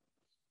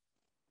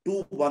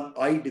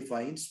 2(1)(i)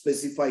 defines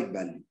specified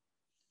value.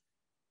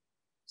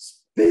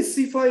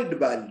 Specified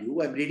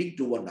value, I'm reading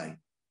 2(1)(i).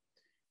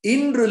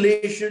 In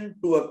relation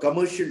to a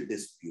commercial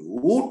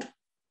dispute,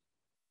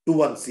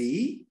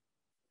 2(1)(c)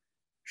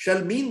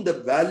 shall mean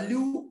the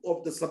value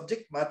of the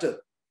subject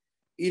matter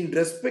in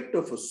respect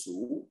of a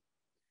suit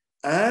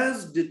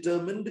as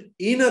determined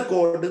in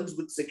accordance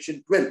with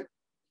section 12,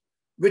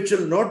 which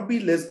shall not be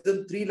less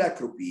than 3 lakh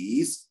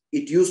rupees.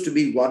 It used to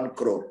be 1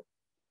 crore.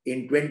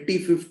 In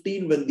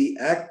 2015, when the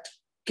act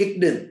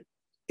kicked in,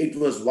 it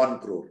was 1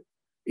 crore.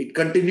 It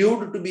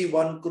continued to be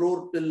 1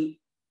 crore till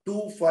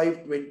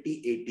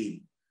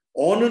 2/5/2018.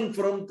 On and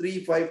from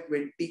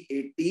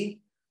 3/5/2018,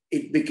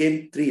 it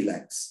became 3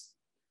 lakhs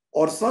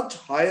or such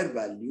higher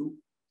value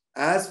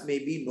as may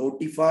be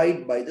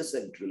notified by the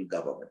central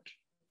government.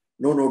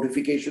 No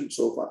notification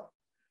so far.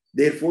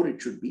 Therefore,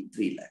 it should be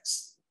 3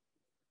 lakhs.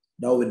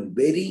 Now, in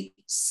very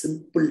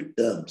simple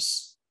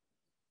terms,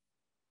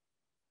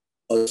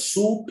 a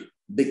suit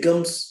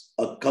becomes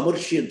a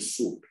commercial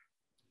suit,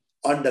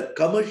 and a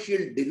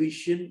commercial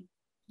division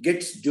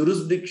gets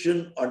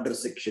jurisdiction under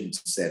section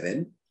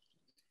 7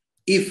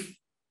 if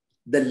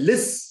the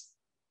list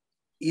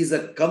is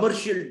a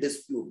commercial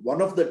dispute,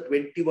 one of the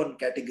 21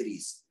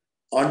 categories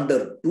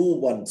under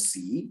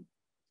 2(1)(c),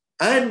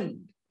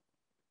 and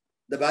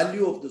the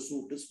value of the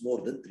suit is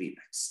more than 3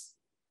 lakhs.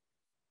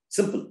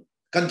 Simple,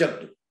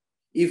 conjunctive.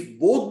 If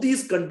both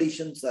these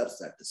conditions are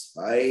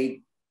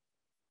satisfied,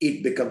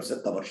 it becomes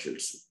a commercial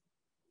suit.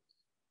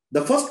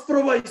 The first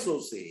proviso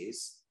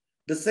says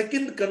the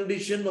second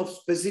condition of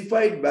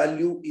specified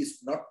value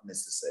is not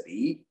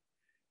necessary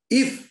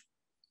if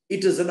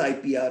it is an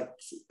IPR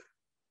suit.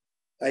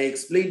 I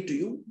explained to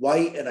you why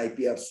an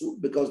IPR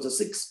suit, because the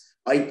 6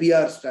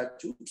 IPR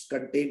statutes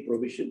contain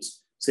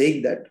provisions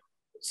saying that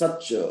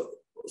such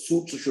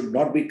suits should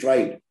not be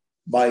tried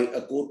by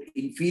a court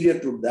inferior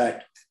to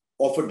that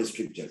of a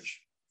district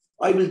judge.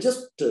 I will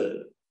just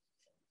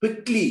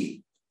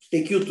quickly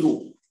take you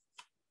through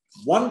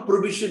one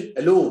provision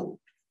alone,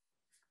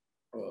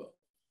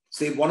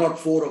 say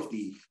 104 of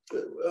the,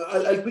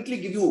 I'll quickly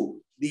give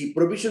you the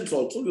provisions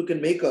also. You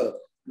can make a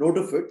note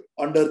of it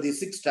under the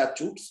 6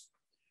 statutes.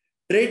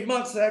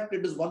 Trademarks Act,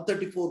 it is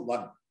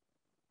 134(1).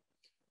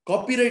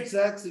 Copyrights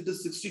Act, it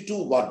is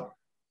 62(1).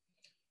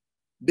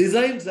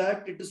 Designs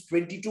Act, it is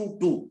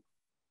 22(2).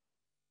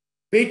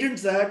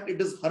 Patents Act, it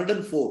is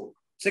 104,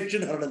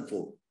 section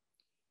 104.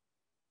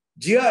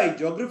 GI,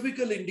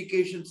 Geographical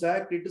Indications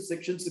Act, it is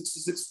section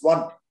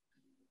 66(1).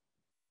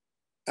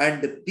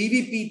 And the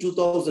PVP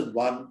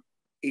 2001,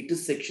 it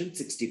is section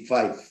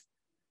 65.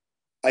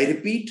 I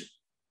repeat,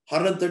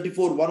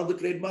 134(1) of the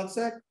Trademarks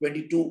Act,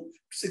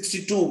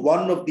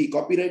 2262(1) of the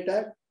Copyright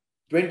Act,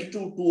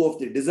 22(2) of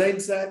the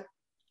Designs Act,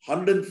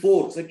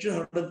 104, Section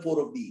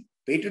 104 of the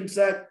Patents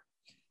Act,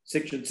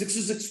 Section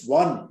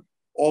 66(1)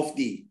 of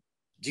the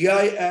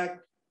GI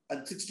Act,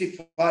 and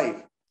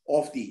 65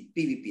 of the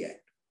PVP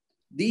Act.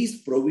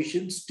 These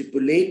provisions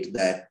stipulate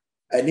that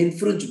an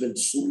infringement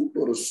suit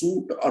or a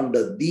suit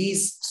under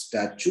these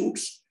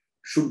statutes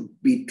should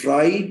be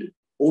tried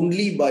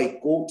only by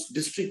courts,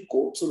 district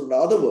courts, or in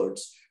other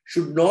words,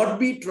 should not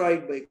be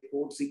tried by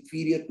courts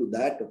inferior to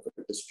that of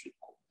a district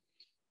court.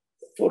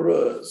 For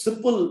a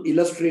simple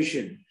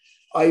illustration,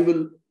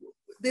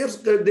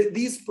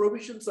 these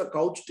provisions are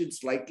couched in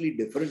slightly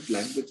different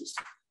languages,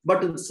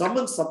 but in sum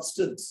and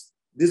substance,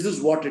 this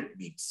is what it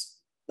means.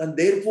 And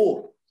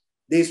therefore,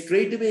 they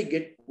straightaway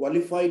get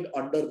qualified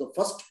under the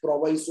first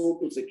proviso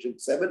to Section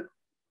 7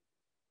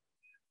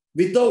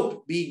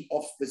 without being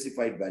of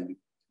specified value.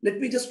 Let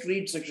me just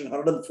read Section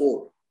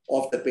 104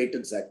 of the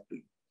Patents Act to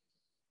you.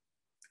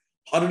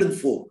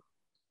 104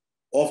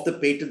 of the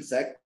Patents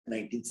Act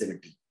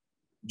 1970.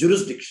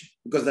 Jurisdiction,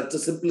 because that's the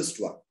simplest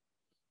one.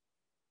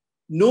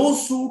 No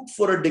suit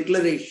for a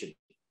declaration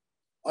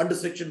under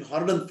Section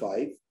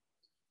 105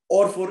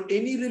 or for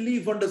any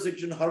relief under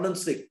Section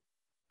 106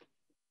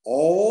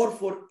 or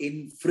for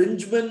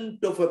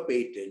infringement of a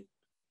patent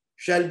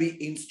shall be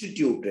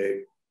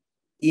instituted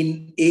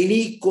in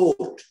any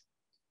court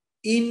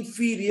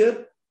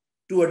inferior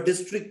to a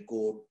district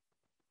court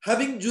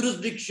having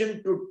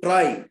jurisdiction to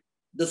try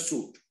the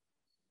suit,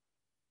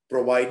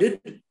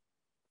 provided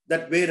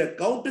that where a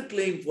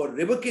counterclaim for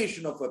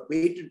revocation of a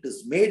patent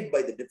is made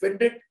by the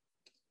defendant,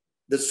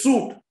 the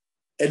suit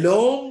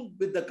along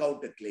with the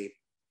counterclaim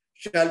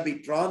shall be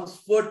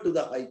transferred to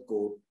the High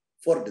Court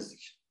for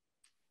decision.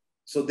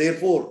 So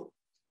therefore,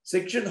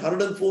 Section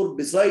 104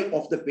 beside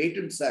of the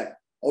Patents Act,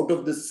 out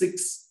of the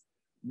 6,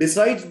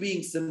 besides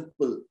being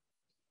simple,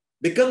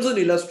 becomes an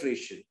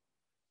illustration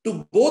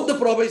to both the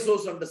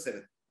provisos under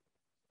 7.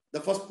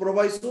 The first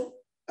proviso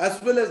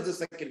as well as the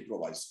second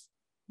proviso,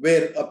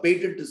 where a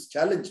patent is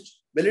challenged,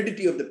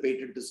 validity of the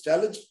patent is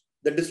challenged,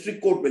 the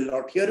district court will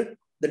not hear it,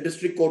 the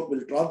district court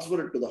will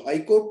transfer it to the High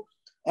Court,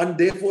 and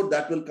therefore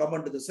that will come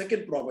under the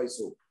second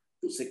proviso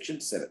to Section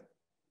 7.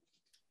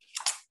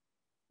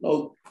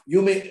 Now,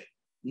 you may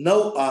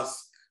now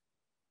ask,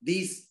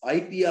 these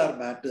IPR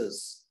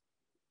matters,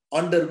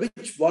 under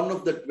which one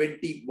of the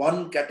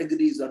 21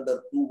 categories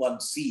under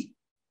 21C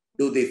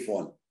do they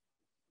fall?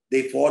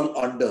 They fall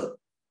under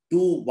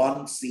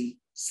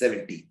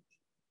 21C17.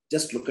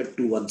 Just look at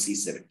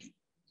 21C17.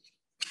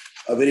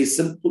 A very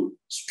simple,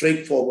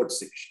 straightforward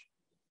section.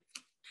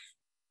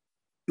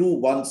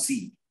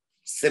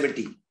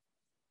 21C17.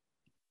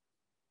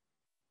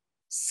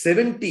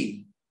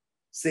 17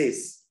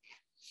 says,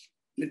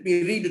 let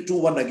me read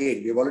 2.1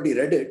 again. We have already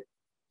read it.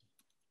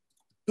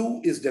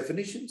 2 is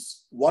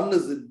definitions. 1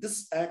 is in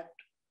this act,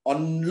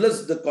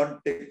 unless the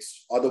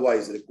context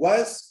otherwise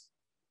requires.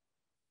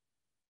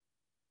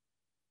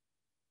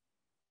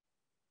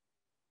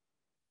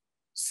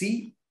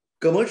 C,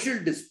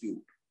 commercial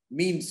dispute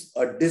means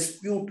a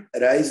dispute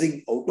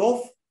arising out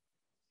of,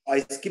 I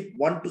skip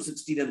 1 to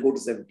 16 and go to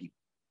 17.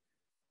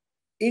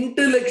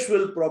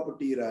 Intellectual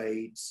property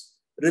rights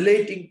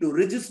relating to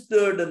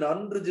registered and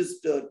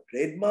unregistered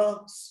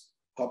trademarks,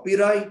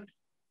 copyright,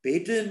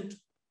 patent,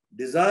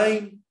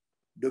 design,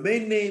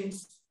 domain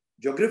names,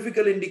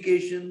 geographical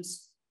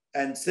indications,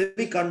 and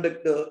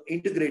semiconductor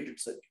integrated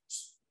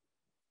circuits.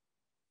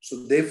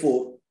 So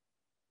therefore,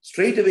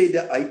 straight away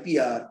the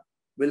IPR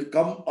will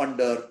come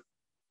under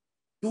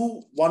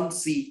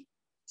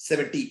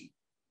 21C17.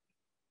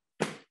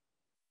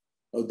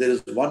 Now there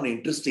is one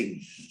interesting,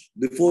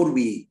 before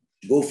we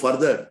go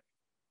further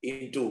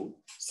into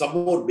some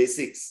more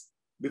basics,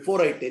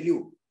 before I tell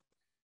you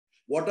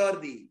what are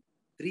the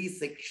 3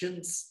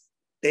 sections,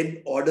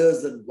 10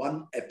 orders and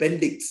 1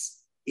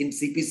 appendix in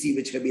CPC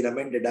which have been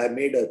amended. I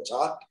made a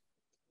chart.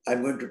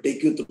 I'm going to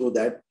take you through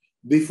that.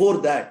 Before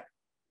that,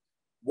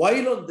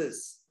 while on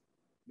this,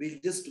 we'll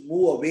just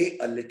move away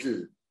a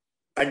little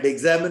and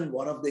examine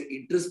one of the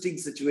interesting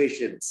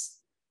situations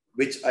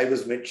which I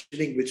was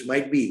mentioning, which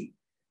might be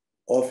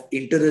of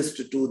interest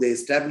to the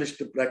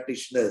established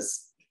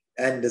practitioners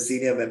and the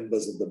senior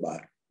members of the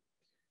bar.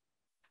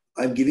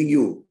 I'm giving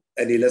you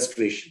an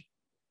illustration.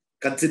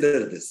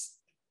 Consider this.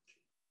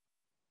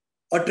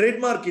 A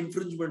trademark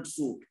infringement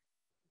suit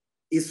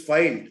is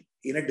filed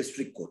in a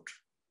district court.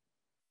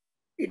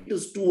 It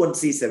is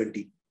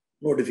 21C17.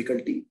 No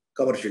difficulty,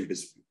 commercial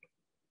dispute.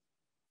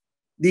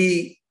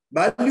 The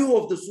value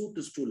of the suit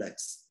is 2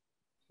 lakhs.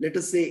 Let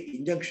us say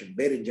injunction,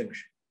 bare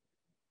injunction,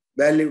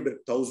 valued at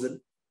 1,000,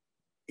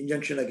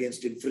 injunction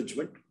against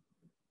infringement,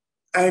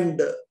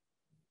 and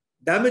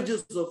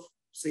damages of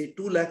say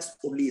 2 lakhs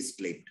only is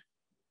claimed.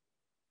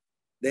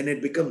 Then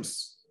it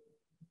becomes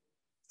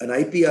an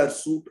IPR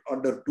suit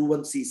under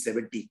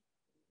 21C17.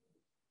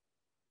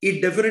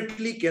 It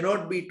definitely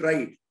cannot be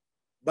tried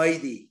by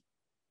the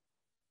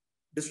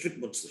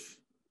district munsif.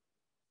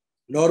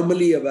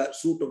 Normally, a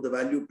suit of the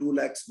value 2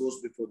 lakhs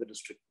goes before the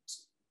district court.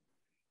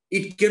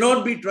 It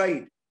cannot be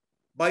tried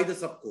by the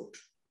subcourt,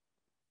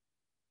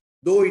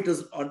 though it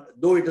is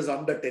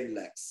under 10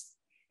 lakhs.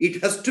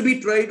 It has to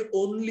be tried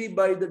only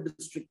by the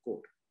district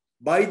court,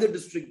 by the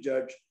district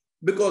judge,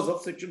 because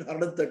of section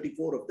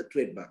 134 of the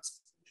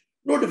trademarks.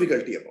 No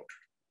difficulty about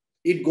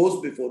it. It goes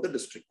before the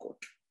district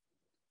court.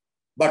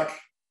 But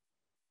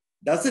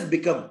does it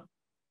become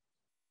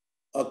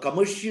a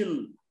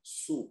commercial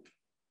suit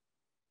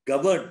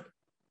governed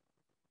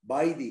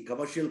by the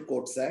Commercial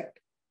Courts Act?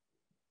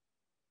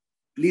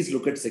 Please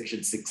look at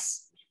section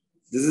 6.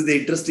 This is the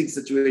interesting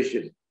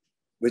situation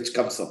which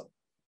comes up.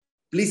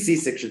 Please see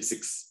section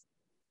 6.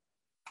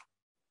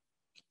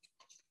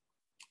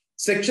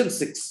 Section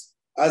 6,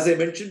 as I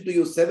mentioned to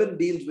you, 7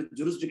 deals with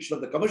jurisdiction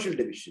of the commercial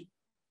division,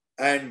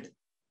 and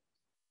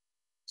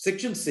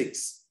section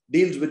 6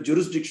 deals with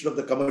jurisdiction of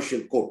the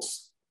commercial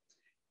courts.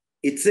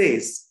 It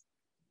says,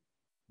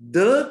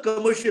 the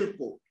commercial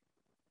court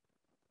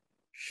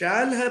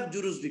shall have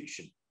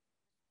jurisdiction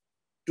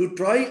to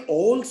try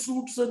all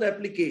suits and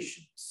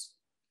applications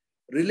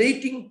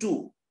relating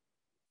to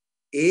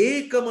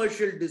a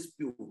commercial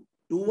dispute,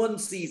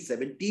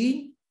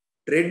 21C17,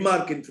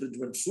 trademark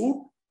infringement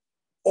suit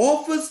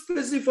of a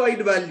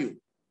specified value.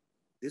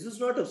 This is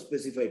not a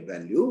specified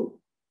value.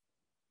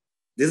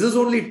 This is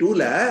only 2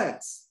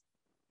 lakhs.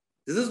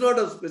 This is not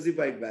a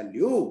specified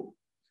value.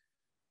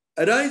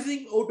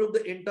 Arising out of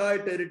the entire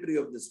territory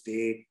of the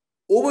state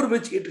over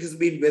which it has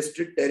been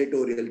vested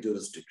territorial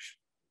jurisdiction.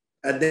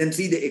 And then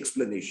see the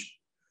explanation.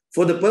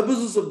 For the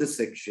purposes of this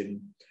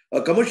section,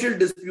 a commercial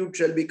dispute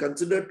shall be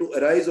considered to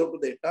arise out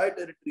of the entire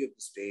territory of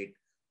the state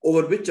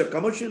over which a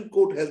commercial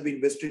court has been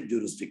vested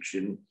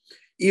jurisdiction,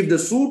 if the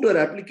suit or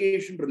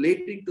application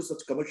relating to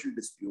such commercial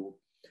dispute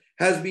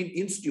has been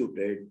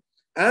instituted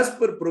as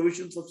per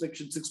provisions of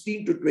section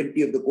 16 to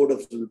 20 of the Code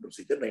of Civil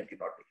Procedure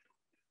 1908.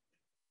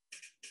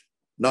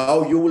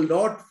 Now, you will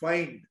not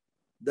find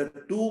the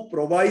 2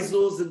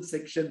 provisos in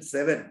section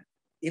 7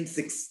 in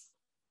 6.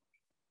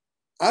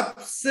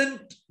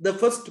 Absent the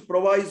first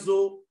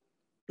proviso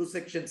to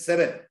section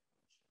 7,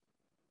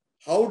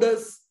 how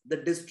does the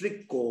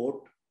district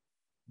court,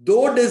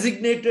 though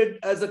designated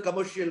as a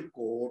commercial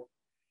court,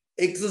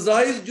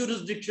 exercise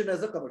jurisdiction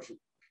as a commercial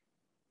court?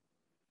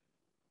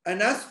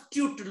 An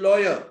astute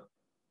lawyer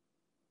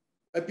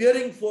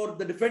appearing for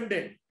the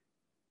defendant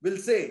will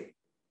say,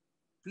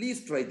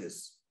 please try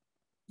this.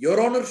 Your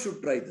Honor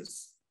should try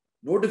this.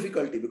 No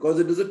difficulty, because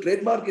it is a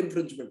trademark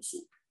infringement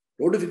suit.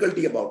 No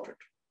difficulty about it.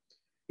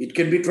 It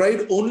can be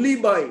tried only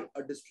by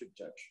a district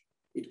judge.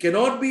 It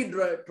cannot be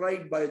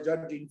tried by a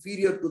judge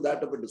inferior to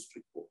that of a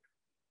district court.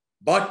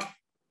 But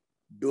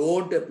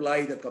don't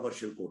apply the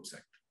Commercial Courts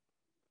Act.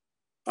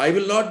 I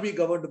will not be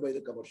governed by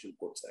the Commercial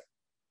Courts Act.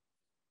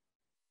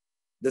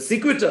 The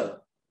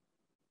sequitur,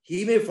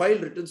 he may file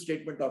written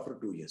statement after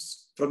 2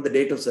 years from the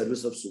date of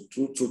service of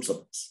suit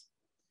summons.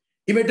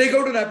 He may take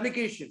out an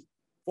application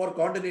for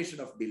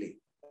condonation of delay.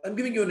 I'm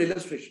giving you an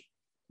illustration.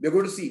 We're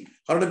going to see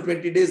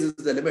 120 days is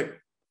the limit.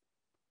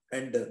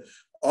 And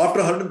after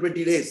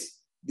 120 days,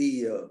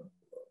 the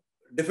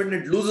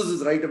defendant loses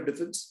his right of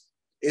defense.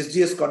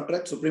 SGS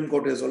contract, Supreme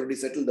Court has already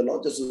settled the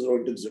law, Justice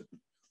Rohinton's written.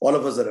 All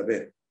of us are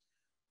aware.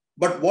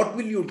 But what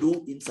will you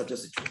do in such a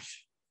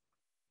situation?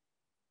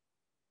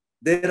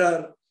 There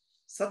are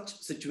such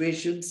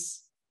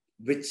situations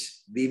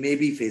which we may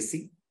be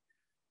facing.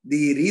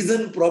 The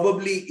reason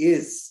probably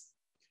is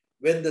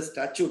when the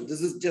statute,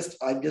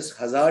 I'm just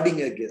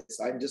hazarding a guess.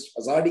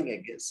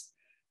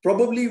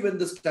 Probably when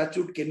the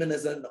statute came in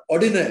as an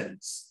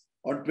ordinance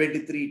on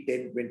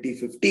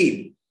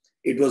 23/10/2015,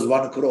 it was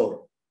 1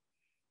 crore.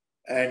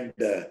 And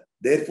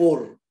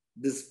therefore,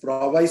 this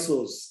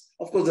provisos,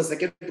 of course, the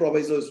second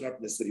proviso is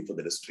not necessary for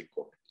the district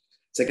court.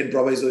 Second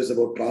proviso is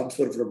about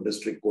transfer from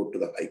district court to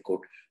the High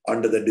Court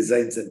under the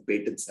Designs and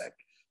Patents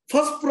Act.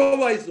 First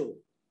proviso,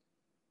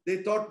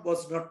 they thought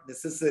was not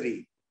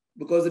necessary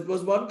because it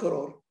was 1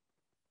 crore.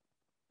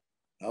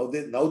 Now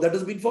that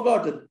has been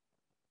forgotten.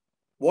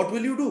 What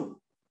will you do?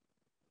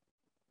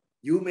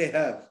 You may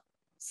have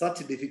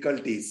such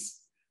difficulties.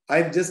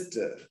 I'm just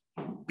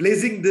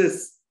placing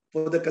this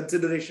for the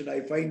consideration.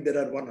 I find there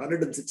are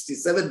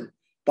 167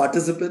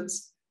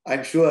 participants.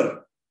 I'm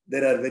sure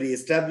there are very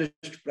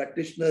established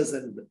practitioners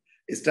and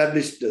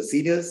established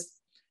seniors.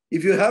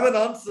 If you have an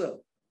answer,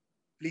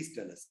 please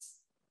tell us.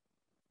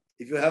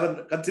 If you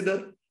haven't,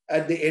 consider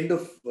at the end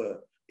of,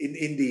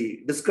 in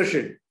the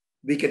discussion,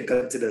 we can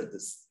consider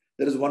this.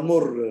 There is one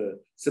more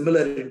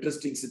similar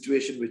interesting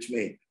situation which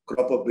may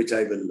crop up, which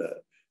I will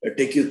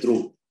take you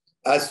through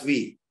as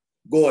we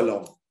go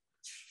along.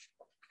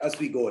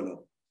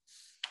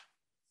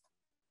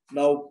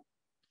 Now,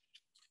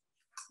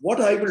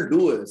 what I will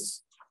do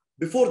is,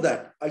 before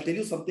that, I'll tell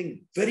you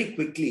something very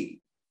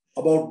quickly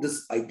about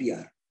this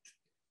IPR.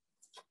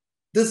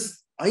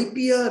 This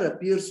IPR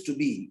appears to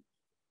be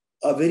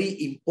a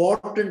very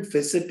important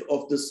facet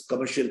of this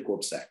Commercial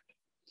Courts Act.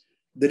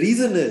 The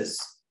reason is,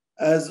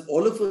 as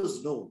all of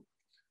us know,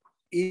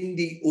 in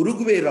the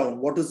Uruguay round,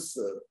 what is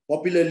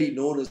popularly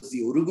known as the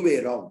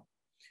Uruguay round,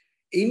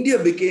 India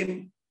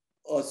became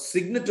a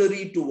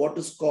signatory to what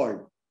is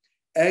called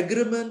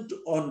Agreement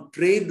on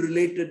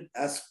Trade-Related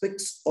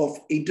Aspects of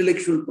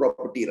Intellectual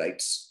Property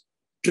Rights,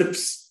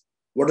 TRIPS,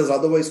 what is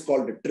otherwise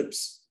called a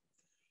TRIPS.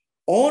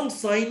 On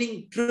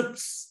signing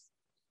TRIPS,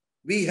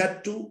 we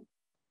had to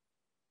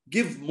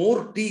give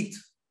more teeth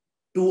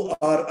to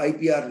our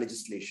IPR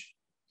legislation.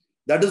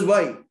 That is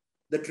why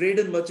the Trade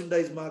and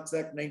Merchandise Marks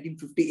Act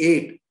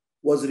 1958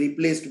 was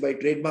replaced by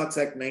Trademarks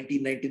Act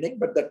 1999,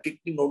 but that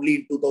kicked in only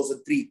in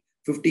 2003,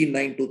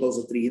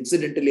 15/9/2003.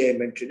 Incidentally, I am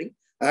mentioning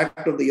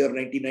Act of the year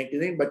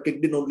 1999, but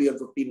kicked in only on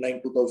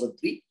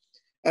 15/9/2003.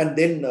 And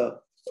then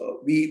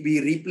we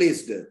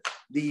replaced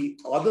the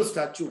other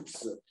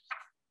statutes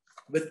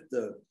with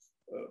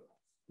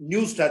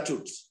new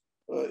statutes,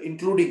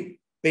 including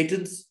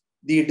patents.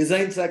 The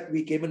Designs Act,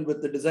 we came in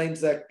with the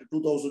Designs Act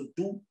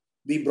 2002.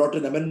 We brought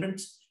in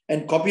amendments,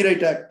 and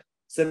Copyright Act,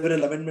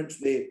 several amendments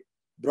were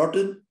brought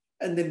in.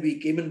 And then we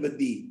came in with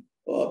the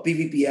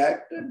PVP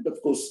Act, and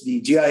of course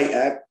the GI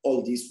Act,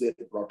 all these were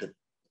brought in.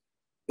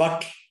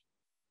 But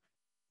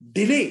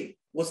delay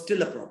was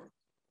still a problem.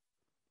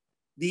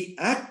 The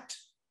act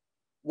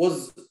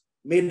was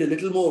made a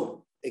little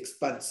more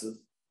expansive,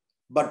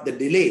 but the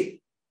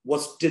delay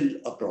was still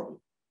a problem.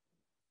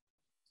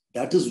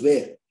 That is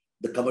where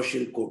the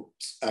Commercial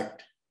Codes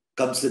Act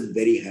comes in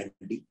very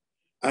handy,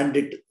 and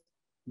it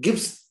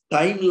gives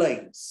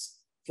timelines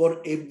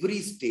for every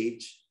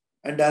stage.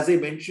 And as I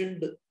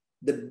mentioned,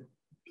 the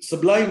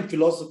sublime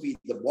philosophy,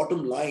 the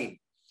bottom line,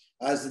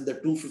 as in the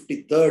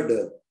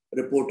 253rd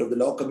report of the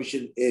Law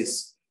Commission,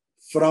 is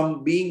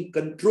from being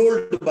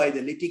controlled by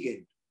the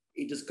litigant,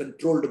 it is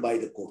controlled by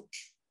the court,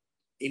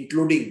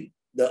 including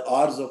the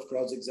hours of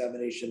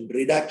cross-examination,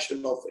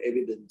 redaction of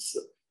evidence,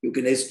 you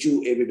can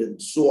eschew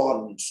evidence, so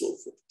on and so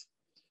forth.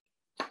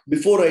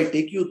 Before I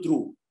take you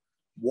through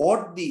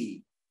what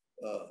the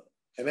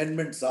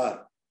amendments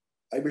are,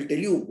 I will tell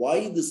you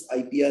why this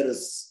IPR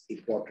is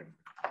important,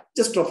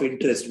 just of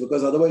interest,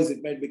 because otherwise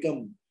it might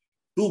become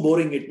too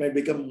boring. It might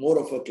become more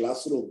of a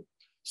classroom.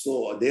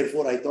 So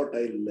therefore, I thought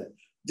I'll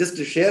just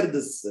share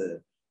this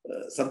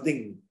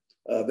something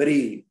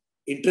very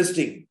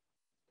interesting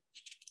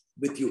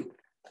with you.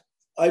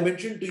 I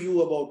mentioned to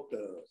you about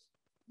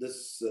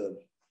this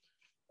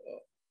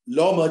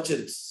law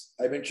merchants.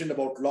 I mentioned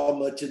about law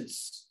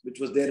merchants, which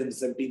was there in the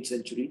 17th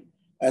century.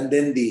 And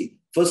then the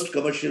first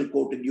commercial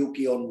court in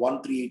UK on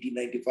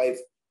 1/3/1895,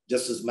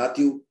 Justice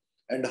Matthew,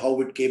 and how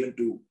it came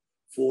into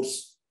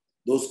force,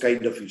 those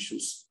kind of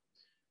issues.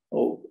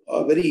 Oh,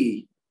 a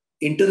very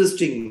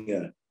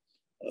interesting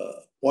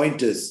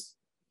point is,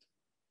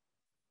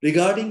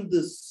 regarding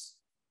this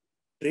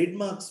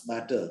trademarks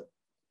matter,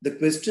 the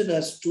question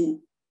as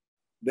to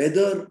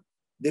whether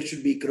there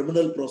should be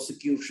criminal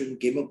prosecution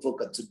came up for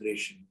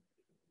consideration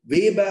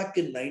way back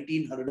in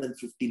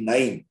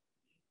 1959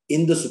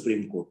 in the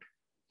Supreme Court.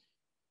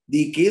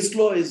 The case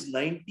law is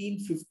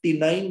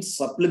 1959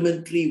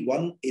 Supplementary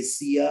 1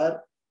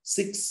 SCR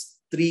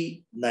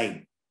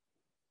 639.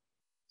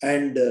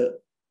 And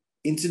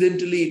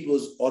incidentally, it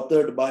was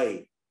authored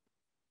by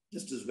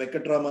Justice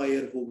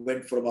Venkatramaiah, who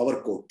went from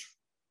our court.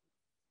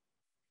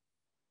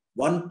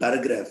 One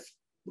paragraph,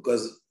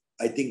 because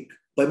I think,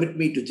 permit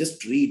me to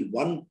just read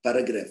one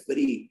paragraph,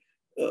 very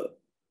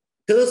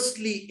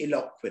tersely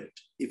eloquent,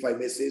 if I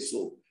may say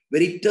so,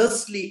 very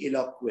tersely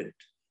eloquent.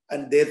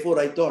 And therefore,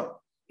 I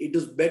thought it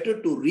is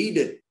better to read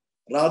it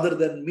rather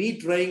than me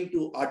trying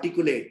to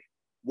articulate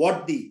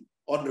what the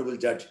Honorable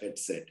Judge had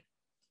said.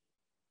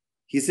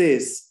 He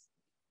says,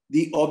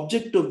 the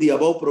object of the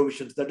above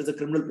provisions, that is a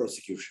criminal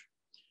prosecution,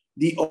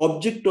 the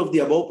object of the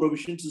above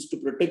provisions is to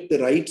protect the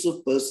rights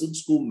of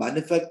persons who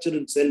manufacture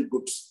and sell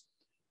goods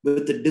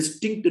with the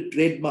distinct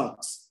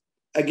trademarks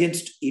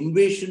against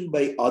invasion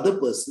by other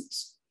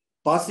persons,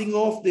 passing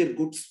off their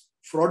goods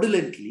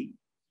fraudulently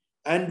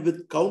and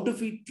with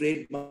counterfeit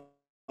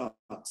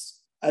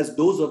trademarks as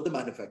those of the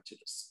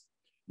manufacturers.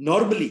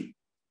 Normally,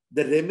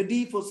 the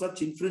remedy for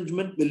such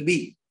infringement will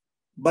be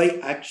by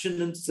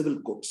action in civil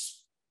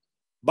courts.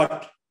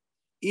 But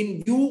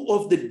in view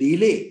of the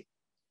delay,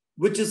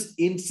 which is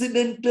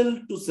incidental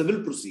to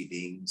civil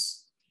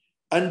proceedings,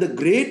 and the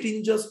great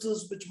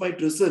injustice which might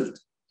result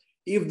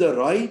if the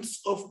rights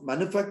of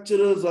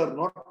manufacturers are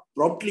not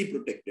promptly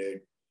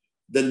protected,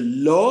 the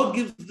law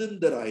gives them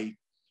the right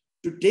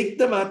to take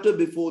the matter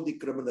before the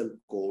criminal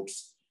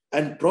courts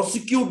and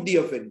prosecute the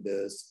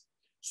offenders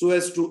so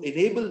as to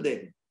enable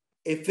them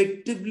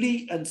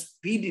effectively and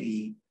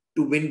speedily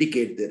to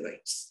vindicate their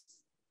rights.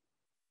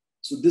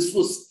 So this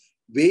was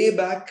way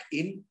back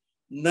in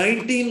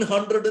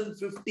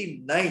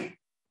 1959.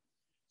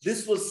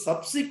 This was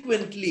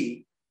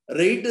subsequently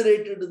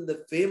reiterated in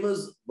the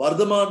famous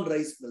Vardhaman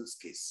Rice Mills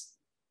case,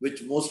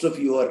 which most of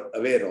you are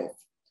aware of,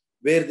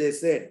 where they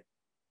said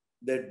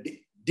that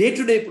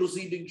day-to-day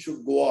proceedings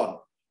should go on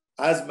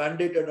as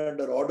mandated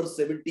under Order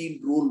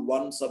 17, Rule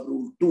 1,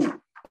 Sub-Rule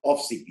 2 of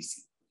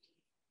CPC.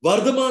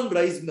 Vardhaman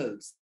Rice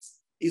Mills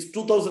is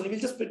 2000. We'll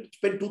just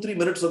spend 2-3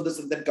 minutes on this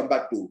and then come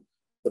back to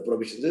the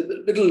provisions. A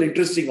little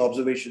interesting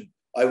observation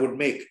I would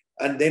make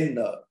and then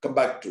come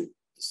back to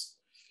this.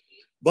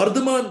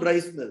 Bardhaman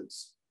Rice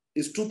Mills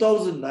is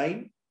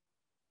 2009,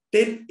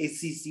 10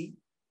 SCC,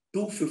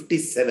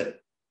 257.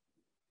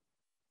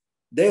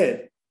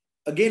 There,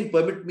 again,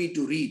 permit me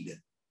to read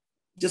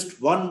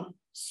just one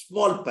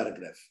small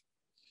paragraph.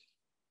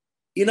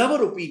 In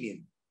our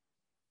opinion,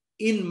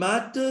 in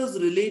matters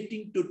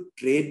relating to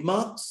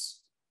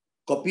trademarks,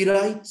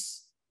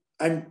 copyrights,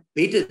 and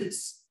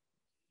patents,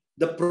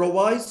 the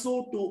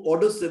proviso to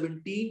Order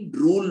 17,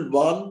 Rule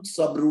 1,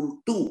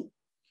 Sub-Rule 2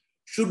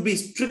 should be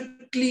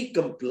strictly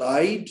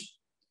complied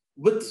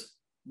with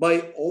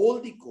by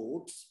all the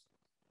courts,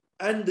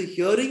 and the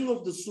hearing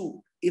of the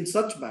suit in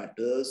such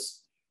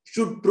matters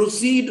should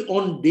proceed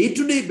on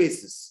day-to-day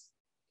basis,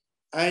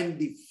 and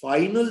the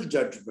final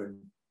judgment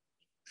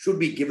should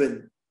be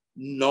given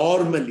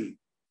normally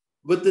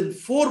within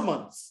 4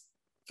 months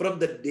from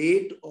the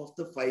date of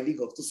the filing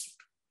of the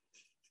suit.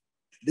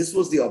 This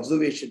was the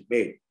observation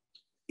made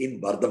in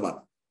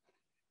Bardhaman.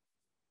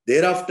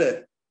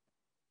 Thereafter,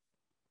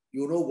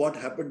 you know what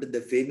happened in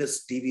the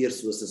famous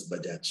TVS versus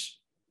Bajaj.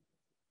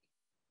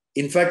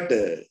 In fact,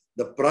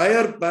 the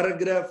prior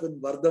paragraph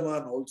in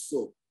Bardhaman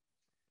also,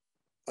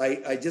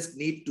 I just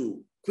need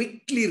to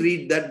quickly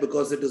read that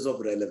because it is of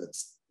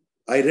relevance.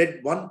 I read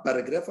one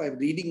paragraph. I'm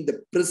reading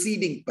the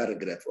preceding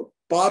paragraph, or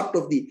part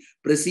of the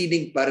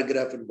preceding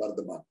paragraph in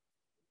Bardhaman.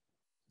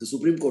 The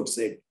Supreme Court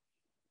said,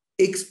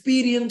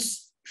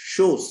 experience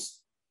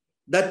shows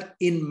that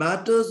in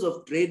matters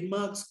of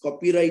trademarks,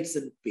 copyrights,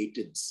 and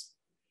patents,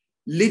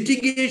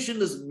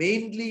 litigation is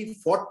mainly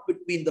fought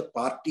between the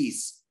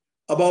parties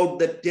about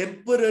the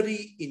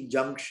temporary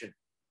injunction.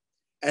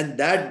 And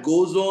that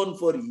goes on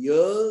for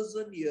years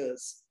and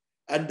years.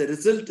 And the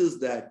result is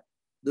that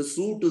the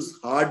suit is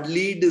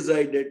hardly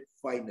decided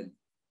finally.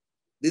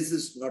 This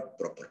is not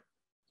proper.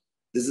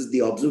 This is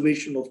the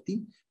observation of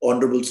the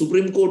Honorable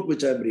Supreme Court,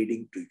 which I'm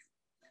reading to you.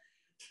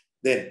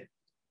 Then,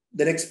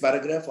 the next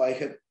paragraph I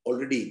have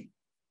already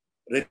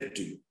read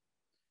to you.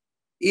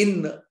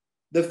 In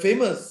the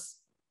famous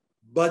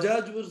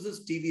Bajaj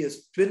versus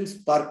TVS Twin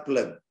Spark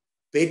Plug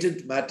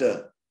patent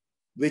matter,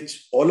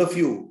 which all of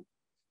you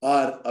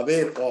are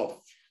aware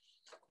of,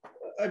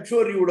 I'm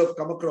sure you would have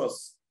come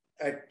across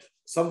at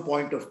some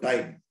point of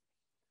time.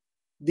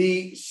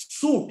 The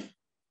suit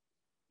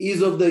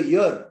is of the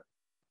year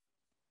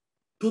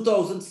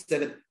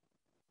 2007,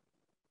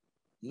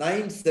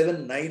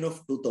 979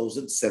 of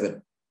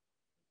 2007.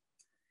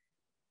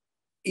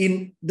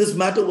 In this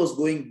matter was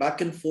going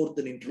back and forth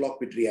in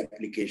interlocutory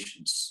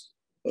applications,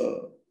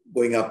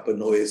 going up in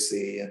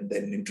OSA and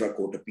then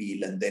intra-court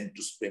appeal and then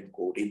to Supreme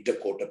Court,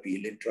 inter-court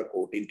appeal,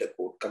 intra-court,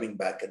 inter-court, coming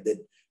back and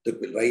then the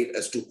right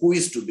as to who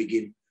is to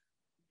begin.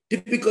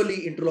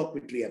 Typically,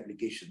 interlocutory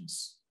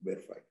applications were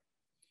filed.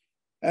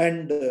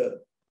 And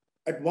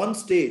at one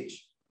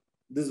stage,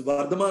 this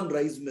Bardhaman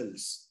Rice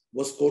Mills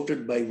was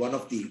quoted by one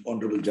of the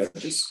honorable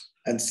judges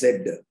and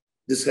said,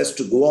 this has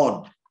to go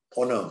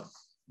on a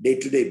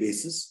day-to-day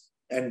basis,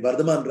 and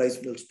Bardhaman Rice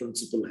Mills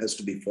principle has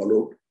to be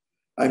followed.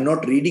 I'm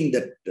not reading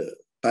that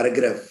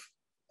paragraph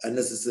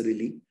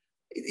unnecessarily.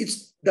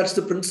 That's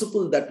the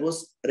principle that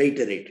was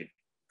reiterated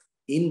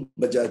in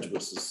Bajaj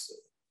versus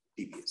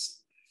TVS.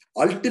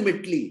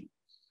 Ultimately,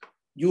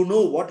 you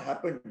know what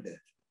happened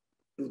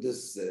to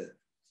this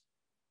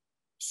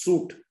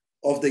suit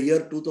of the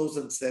year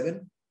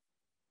 2007,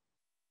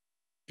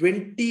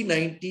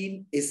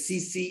 2019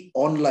 SCC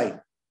online,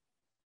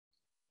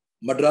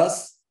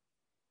 Madras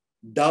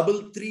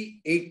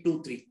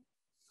 33823.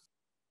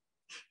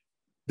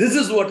 This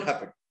is what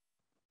happened.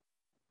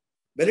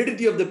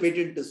 Validity of the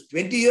patent is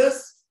 20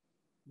 years.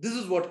 This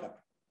is what happened.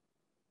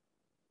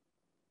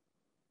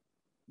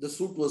 The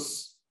suit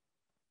was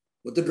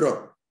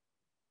withdrawn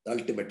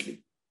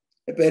ultimately.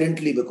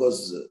 Apparently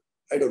because,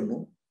 I don't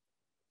know,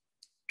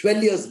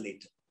 12 years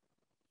later.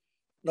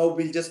 Now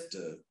we'll just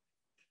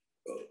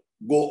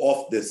go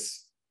off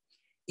this.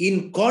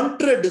 In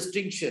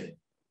contradistinction,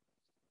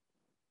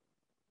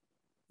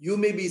 you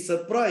may be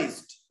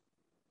surprised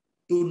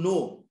to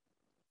know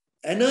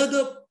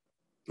another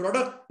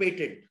product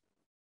patent,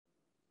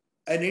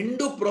 an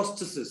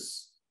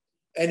endoprosthesis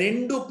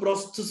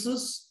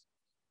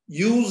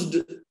used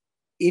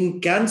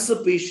in cancer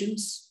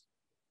patients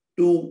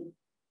to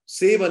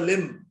save a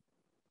limb.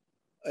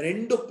 An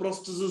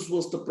endoprosthesis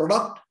was the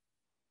product.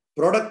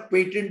 Product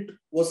patent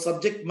was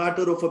subject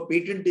matter of a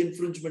patent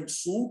infringement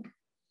suit.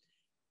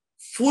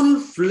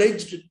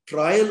 Full-fledged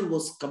trial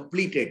was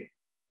completed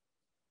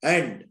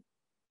and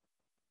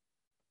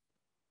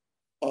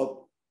a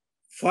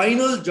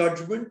final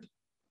judgment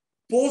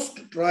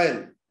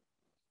post-trial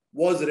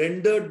was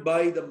rendered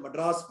by the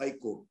Madras High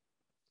Court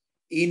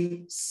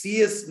in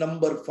CS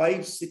number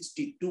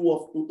 562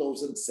 of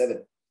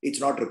 2007. It's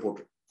not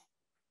reported.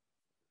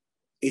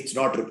 It's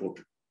not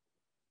reported.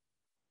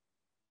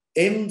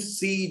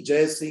 M.C.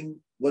 Jayasingh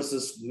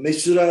versus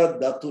Mishra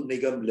Dhatu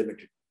Nigam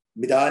Limited,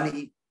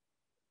 Midani,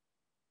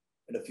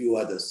 and a few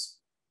others.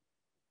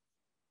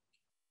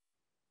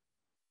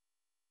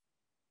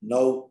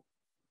 Now,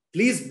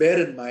 please bear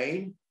in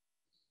mind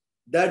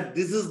that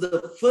this is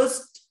the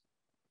first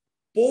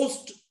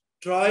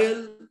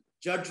post-trial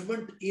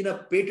judgment in a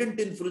patent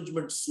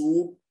infringement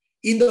suit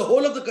in the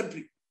whole of the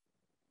country.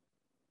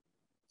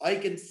 I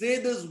can say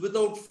this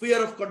without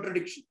fear of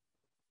contradiction.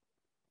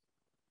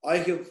 I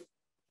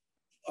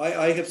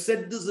have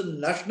said this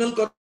in national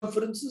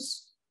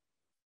conferences.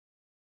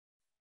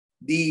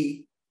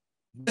 The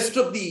best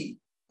of the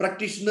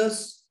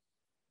practitioners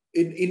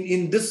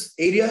in this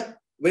area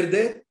were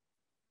there.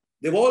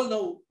 They've all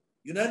now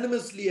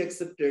unanimously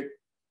accepted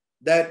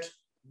that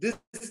this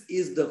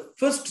is the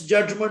first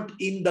judgment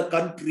in the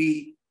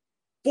country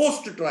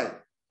post-trial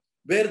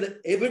where the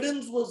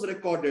evidence was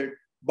recorded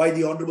by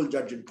the Honorable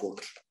Judge in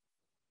court.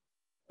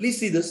 Please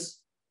see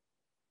this.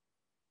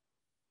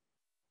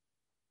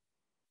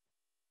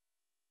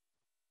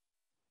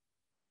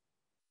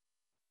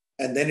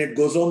 And then it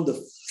goes on,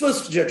 the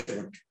first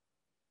judgment.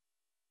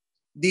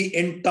 The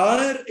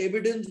entire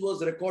evidence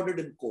was recorded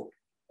in court.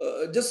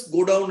 Just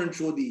go down and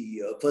show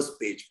the first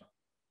page.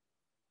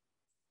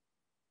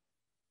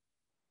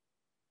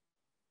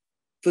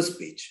 First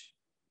page.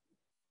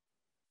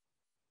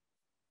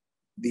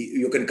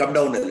 You can come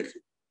down a little.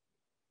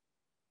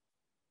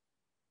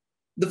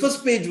 The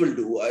first page will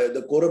do,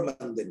 the quorum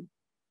and then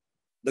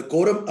the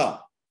quorum,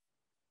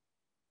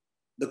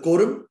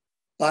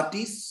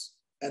 parties,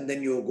 and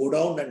then you go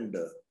down and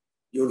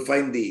you will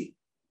find the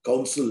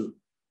council.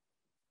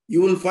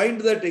 You will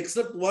find that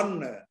except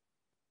one,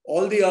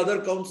 all the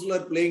other council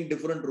are playing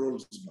different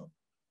roles now.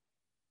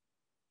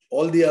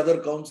 All the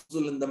other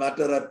council in the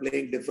matter are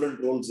playing different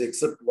roles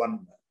except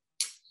one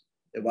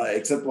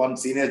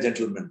senior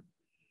gentleman.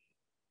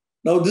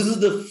 Now, this is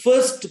the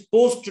first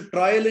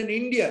post-trial in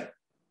India.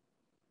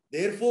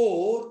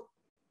 Therefore,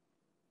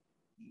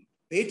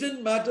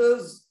 patent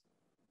matters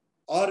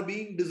are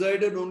being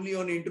decided only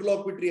on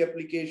interlocutory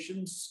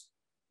applications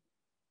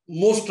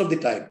most of the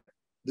time.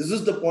 This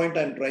is the point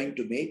I'm trying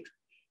to make.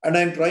 And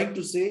I'm trying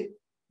to say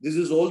this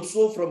is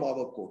also from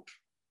our court.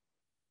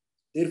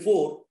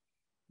 Therefore,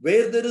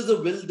 where there is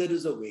a will, there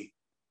is a way.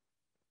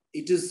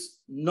 It is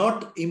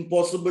not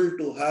impossible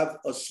to have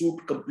a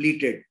suit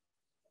completed.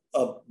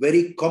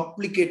 Very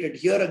complicated.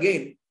 Here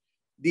again,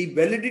 the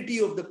validity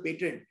of the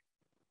patent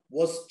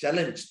was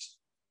challenged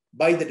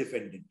by the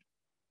defendant.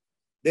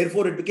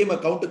 Therefore, it became a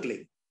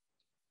counterclaim.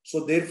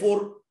 So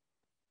therefore,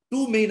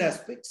 two main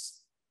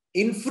aspects,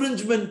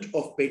 infringement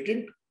of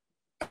patent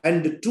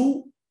and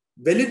two,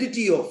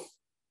 validity of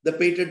the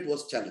patent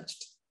was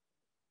challenged.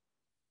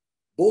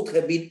 Both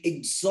have been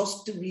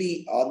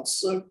exhaustively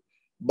answered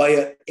by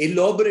an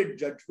elaborate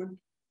judgment,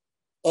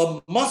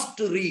 a must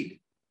read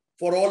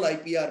for all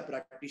IPR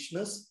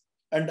practitioners.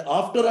 And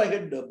after I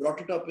had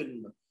brought it up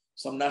in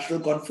some national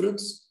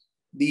conference,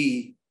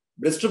 the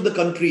rest of the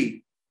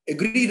country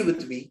agreed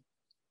with me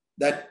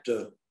that,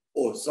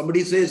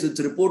 somebody says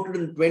it's reported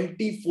in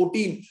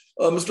 2014.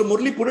 Mr.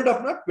 Murli, put it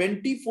up now,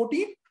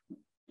 2014?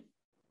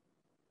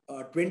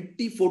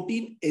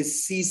 2014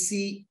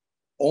 SCC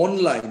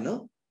online,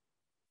 no?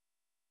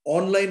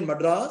 Online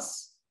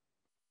Madras.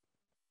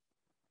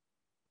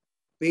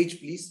 Page,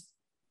 please.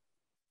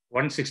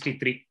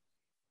 163.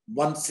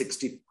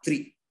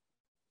 163.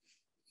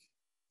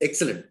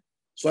 Excellent.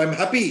 So I'm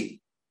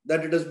happy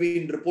that it has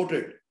been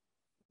reported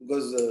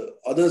because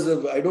others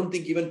have, I don't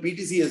think even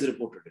PTC has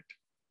reported it.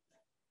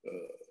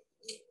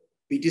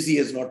 PTC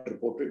has not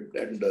reported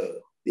and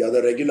the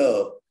other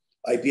regular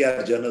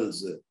IPR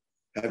journals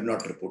have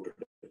not reported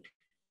it.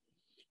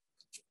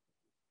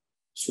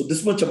 So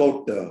this much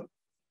about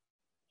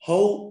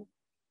how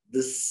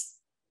this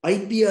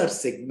IPR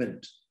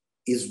segment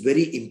is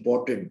very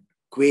important,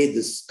 qua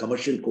this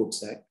Commercial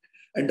Courts Act,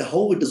 and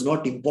how it is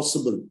not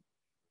impossible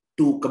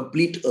to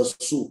complete a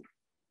suit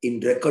in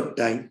record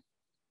time.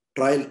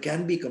 Trial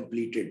can be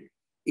completed.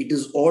 It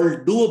is all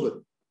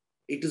doable.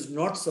 It is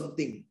not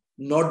something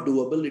not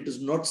doable. It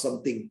is not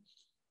something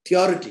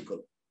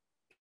theoretical.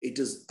 It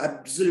is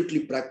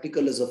absolutely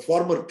practical. As a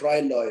former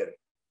trial lawyer,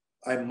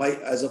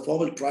 as a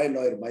former trial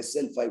lawyer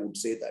myself, I would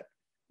say that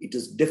it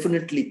is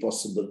definitely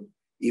possible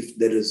if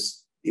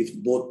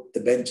both the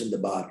bench and the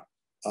bar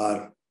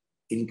are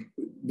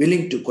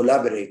willing to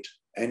collaborate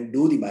and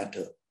do the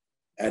matter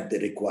at the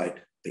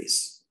required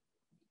pace.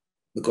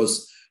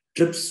 Because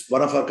TRIPS,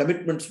 one of our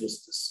commitments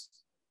was this.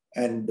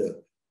 And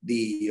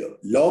the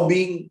law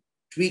being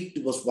tweaked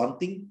was one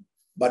thing,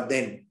 but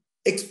then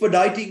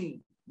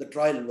expediting the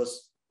trial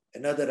was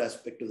another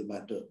aspect of the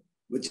matter,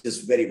 which is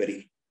very,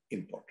 very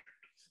important.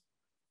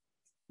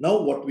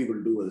 Now what we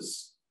will do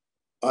is,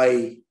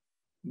 I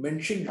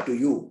mentioned to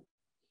you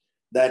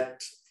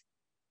that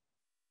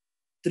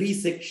 3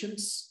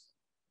 sections,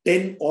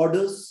 10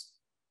 orders,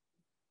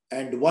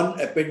 and 1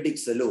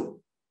 appendix alone.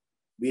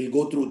 We'll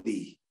go through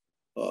the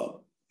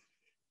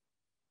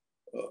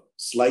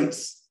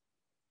slides.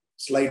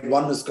 Slide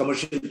 1 is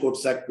Commercial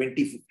Courts Act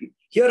 2015.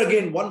 Here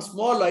again, one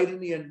small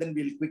irony, and then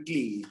we'll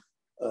quickly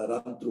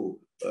run through.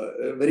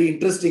 Very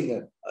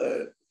interesting.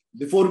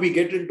 Before we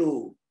get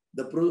into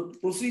the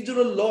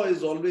procedural law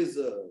is always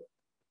a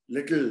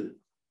little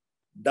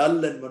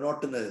dull and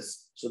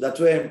monotonous. So that's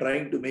why I'm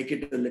trying to make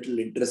it a little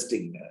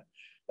interesting.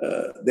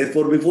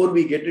 Therefore, before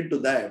we get into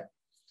that,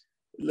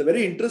 the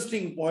very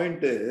interesting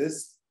point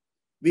is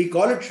we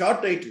call it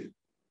short title.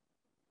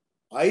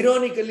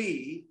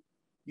 Ironically,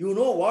 you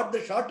know what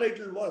the short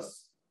title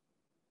was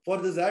for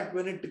this act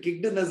when it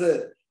kicked in as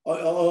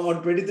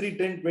on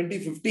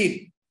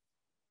 23/10/2015.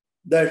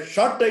 The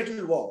short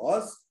title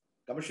was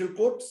Commercial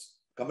Courts,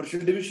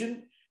 Commercial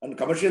Division and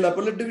Commercial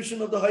Appellate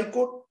Division of the High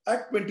Court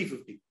Act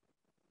 2015.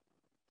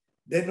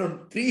 Then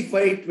on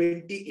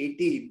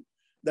 3/5/2018,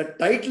 the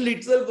title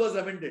itself was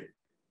amended.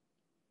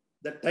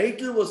 The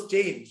title was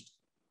changed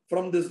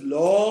from this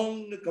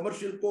long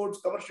Commercial Courts,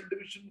 Commercial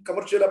Division,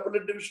 Commercial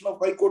Appellate Division of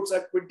High Courts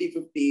Act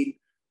 2015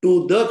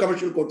 to the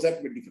Commercial Courts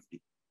Act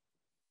 2015.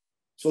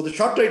 So the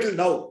short title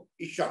now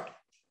is short.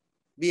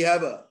 We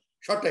have a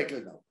short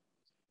title now.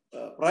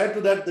 Prior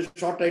to that, the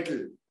short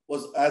title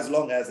was as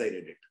long as I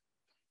read it.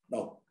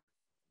 Now,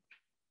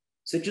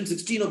 Section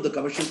 16 of the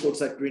Commercial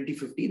Courts Act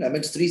 2015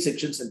 amends 3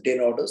 sections and 10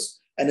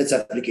 orders and its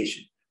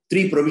application.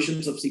 3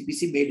 provisions of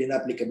CPC made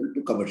inapplicable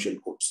to commercial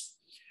courts.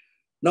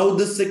 Now,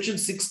 this Section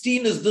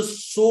 16 is the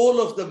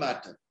soul of the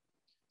matter.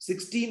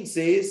 16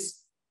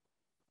 says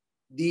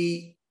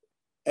the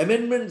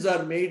amendments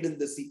are made in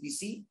the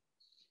CPC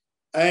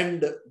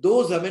and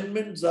those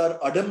amendments are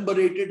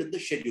adumbrated in the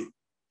schedule.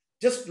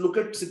 Just look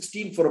at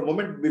 16 for a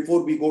moment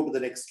before we go to the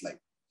next slide.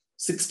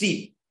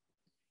 16.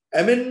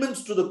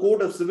 Amendments to the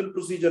Code of Civil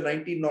Procedure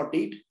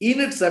 1908 in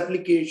its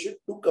application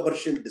to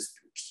commercial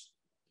disputes.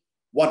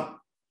 1.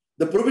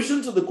 The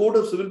provisions of the Code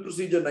of Civil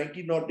Procedure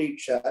 1908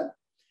 shall,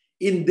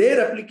 in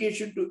their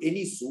application to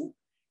any suit,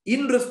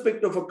 in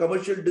respect of a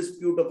commercial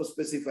dispute of a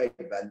specified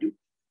value,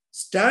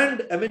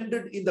 stand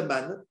amended in the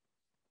manner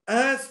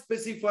as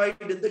specified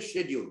in the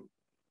schedule.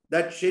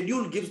 That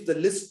schedule gives the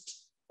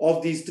list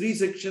of these 3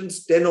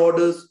 sections, 10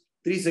 orders,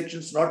 3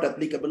 sections not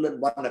applicable,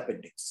 and 1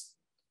 appendix.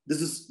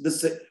 This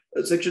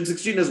section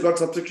 16 has got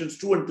subsections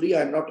 2 and 3.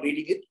 I am not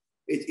reading it.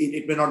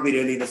 It may not be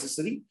really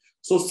necessary.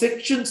 So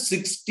section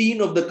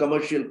 16 of the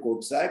Commercial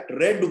Courts Act,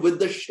 read with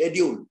the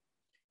schedule,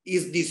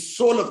 is the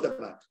soul of the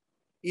matter,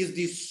 is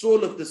the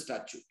soul of the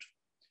statute.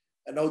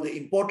 And now the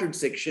important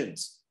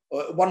sections.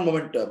 One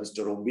moment,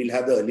 Mr. Rom. We'll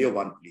have the earlier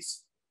one,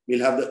 please.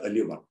 We'll have the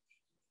earlier one.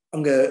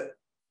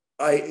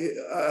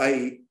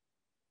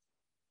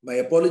 My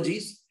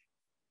apologies.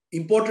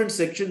 Important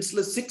sections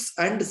 6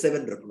 and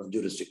 7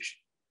 jurisdiction.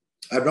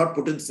 I have not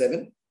put in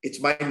 7.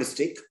 It's my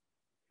mistake.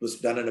 It was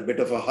done in a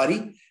bit of a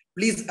hurry.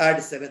 Please add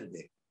 7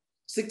 there.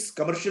 6,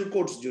 commercial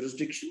courts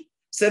jurisdiction.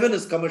 7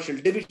 is commercial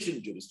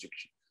division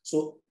jurisdiction.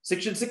 So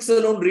section 6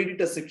 alone, read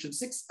it as section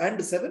 6 and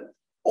 7.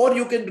 Or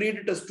you can read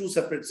it as 2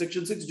 separate.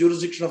 Section 6,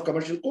 jurisdiction of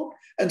commercial court.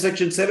 And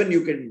section 7,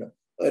 you can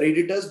read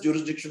it as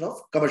jurisdiction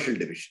of commercial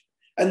division.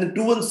 And the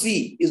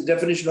 2(1)(c) is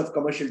definition of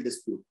commercial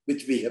dispute,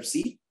 which we have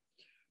seen.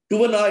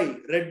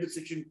 2(1)(i), read with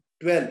section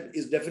 12,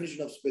 is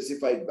definition of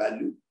specified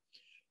value.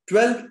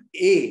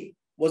 12(a)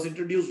 was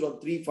introduced on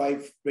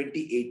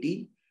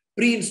 3/5/2018,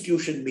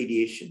 pre-institution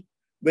mediation,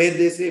 where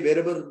they say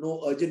wherever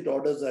no urgent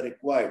orders are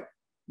required,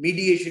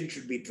 mediation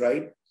should be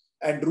tried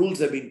and rules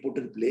have been put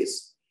in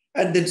place.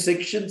 And then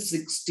section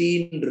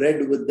 16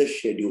 read with the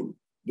schedule,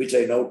 which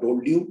I now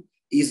told you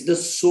is the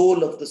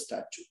soul of the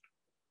statute.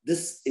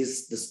 This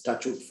is the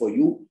statute for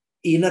you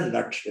in a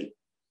nutshell.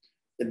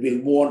 Then we'll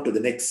move on to the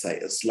next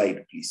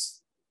slide,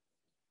 please.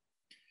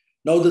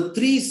 Now, the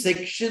 3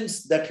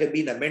 sections that have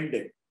been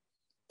amended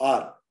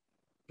are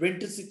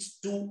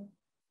 26(2),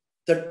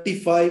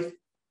 35,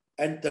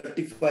 and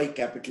 35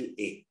 capital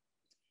A.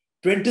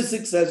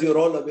 26, as you're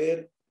all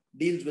aware,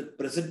 deals with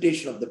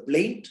presentation of the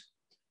plaint.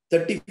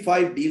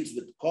 35 deals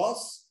with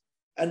cause,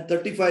 and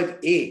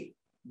 35A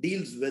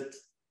deals with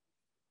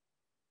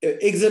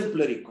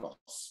exemplary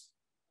cause,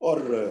 or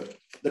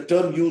the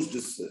term used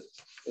is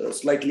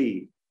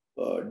slightly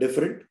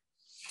different.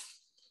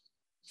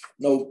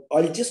 Now,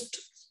 I'll just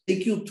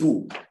take you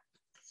through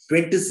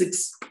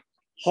 26,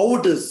 how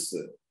it is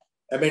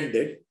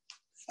amended.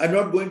 I'm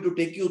not going to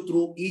take you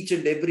through each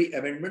and every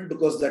amendment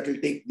because that will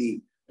take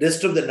the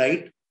rest of the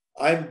night.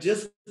 I'm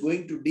just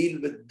going to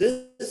deal with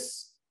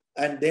this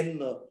and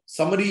then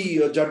summary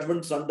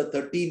judgments under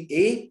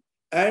 13A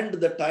and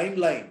the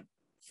timeline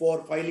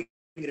for filing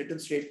written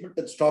statement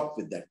and stop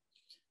with that.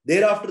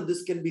 Thereafter,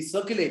 this can be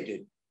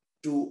circulated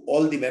to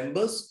all the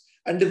members.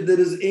 And if there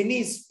is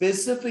any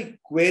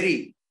specific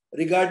query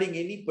regarding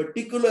any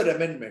particular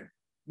amendment,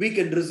 we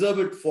can reserve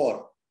it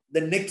for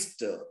the next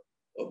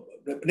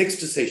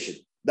session.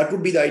 That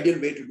would be the ideal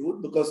way to do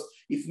it, because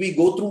if we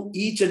go through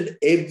each and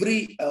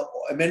every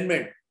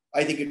amendment,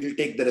 I think it will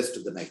take the rest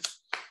of the night.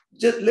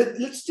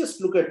 Let's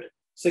just look at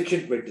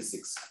section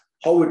 26,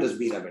 how it has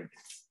been amended.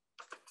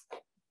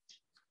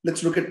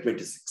 Let's look at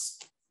 26.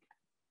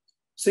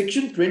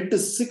 Section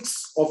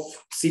 26 of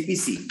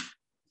CPC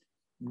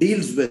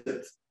deals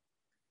with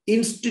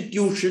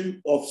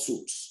institution of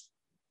suits.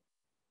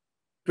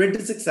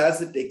 26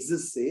 as it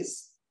exists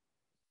says,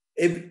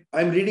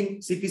 I'm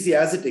reading CPC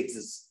as it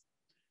exists.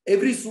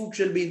 Every suit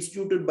shall be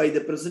instituted by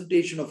the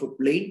presentation of a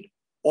plaint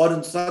or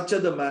in such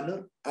other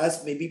manner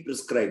as may be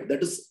prescribed.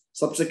 That is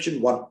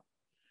subsection 1.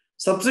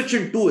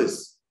 Subsection 2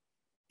 is,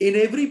 in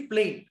every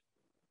plaint,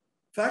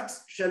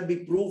 facts shall be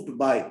proved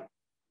by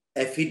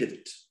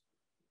affidavit.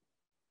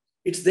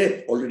 It's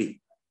there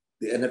already.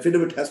 An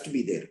affidavit has to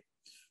be there.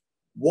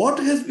 What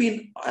has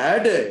been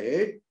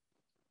added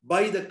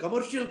by the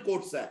Commercial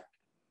Courts Act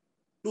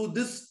to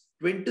this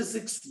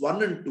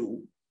 26(1) and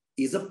 2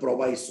 is a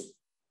proviso.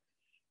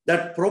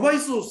 That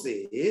proviso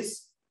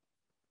says,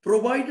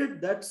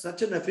 provided that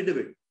such an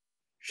affidavit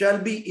shall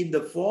be in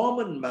the form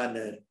and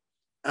manner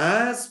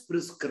as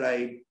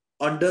prescribed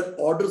under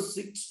Order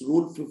 6,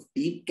 Rule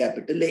 15,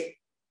 capital A.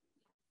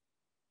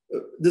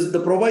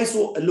 The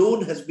proviso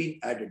alone has been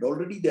added.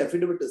 Already the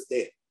affidavit is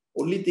there.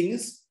 Only thing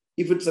is,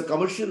 if it's a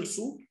commercial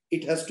suit,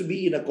 it has to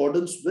be in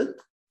accordance with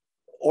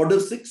Order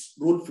 6,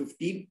 Rule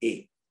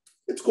 15A.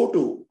 Let's go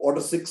to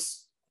Order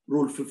 6,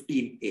 Rule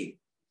 15A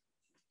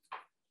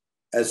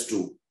as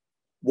to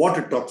what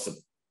it talks about.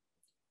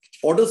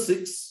 Order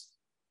 6,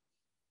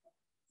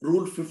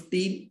 Rule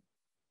 15,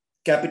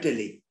 capital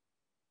A.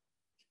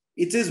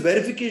 It says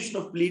verification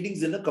of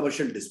pleadings in a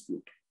commercial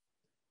dispute.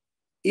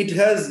 It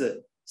has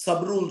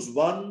sub-rules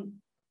 1,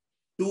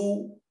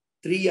 2,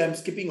 3. I'm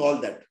skipping all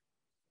that.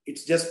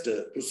 It's just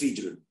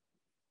procedural.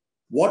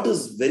 What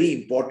is very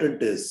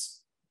important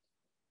is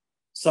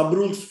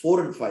sub-rules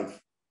 4 and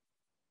 5.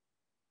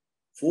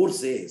 4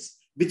 says,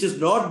 which is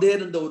not there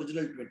in the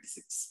original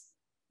 26,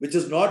 which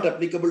is not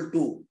applicable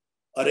to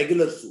a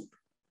regular suit.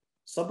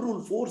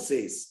 Sub-rule 4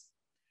 says,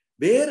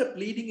 where a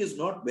pleading is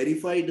not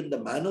verified in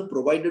the manner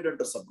provided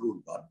under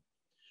sub-rule 1,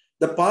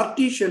 the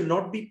party shall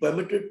not be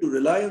permitted to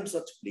rely on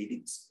such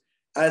pleadings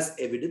as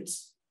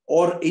evidence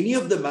or any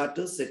of the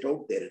matters set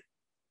out therein.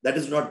 That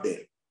is not there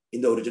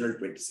in the original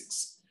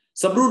 26.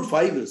 Sub-rule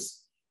 5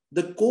 is,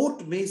 the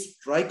court may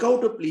strike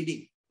out a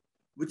pleading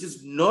which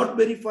is not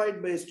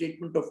verified by a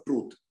statement of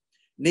truth,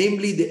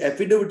 namely the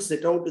affidavit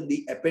set out in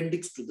the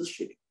appendix to the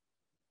schedule.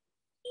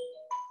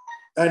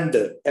 And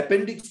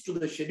appendix to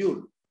the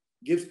schedule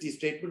gives the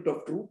statement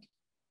of truth,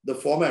 the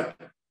format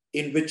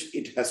in which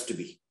it has to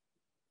be.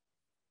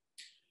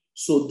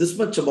 So this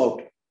much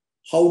about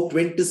how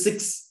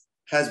 26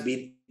 has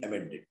been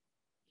amended.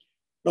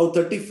 Now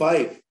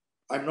 35,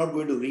 I'm not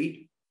going to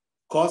read,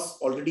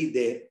 costs already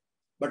there.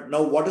 But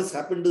now what has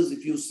happened is,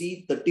 if you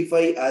see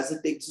 35 as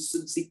it exists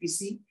in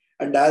CPC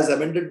and as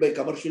amended by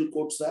Commercial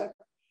Courts Act,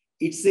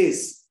 it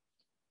says,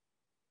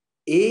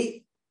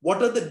 A,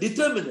 what are the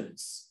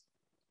determinants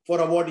for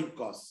awarding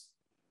costs?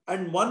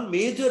 And one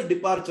major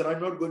departure,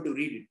 I'm not going to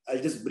read it,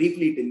 I'll just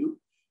briefly tell you.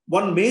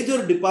 One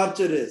major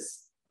departure is,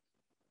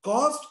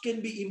 cost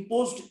can be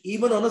imposed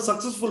even on a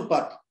successful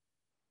party.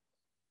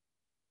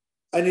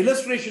 An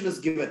illustration is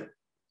given.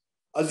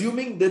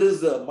 Assuming there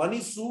is a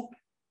money suit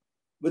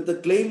with a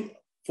claim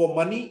for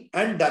money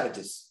and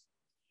damages.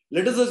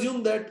 Let us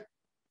assume that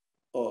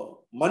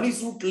money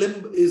suit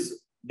limb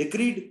is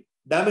decreed,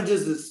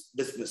 damages is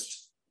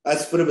dismissed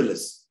as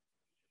frivolous.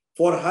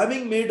 For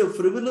having made a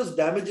frivolous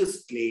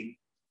damages claim,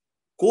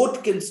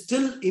 court can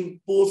still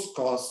impose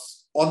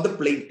costs on the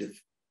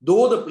plaintiff,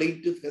 though the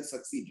plaintiff has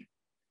succeeded.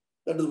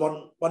 That is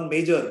one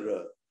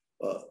major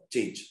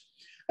change.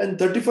 And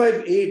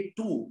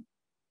 35A2,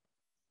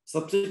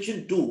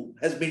 subsection 2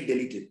 has been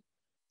deleted.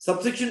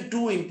 Subsection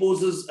 2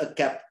 imposes a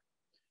cap.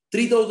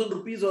 3,000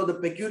 rupees or the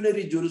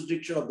pecuniary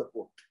jurisdiction of the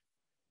court.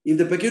 If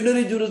the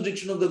pecuniary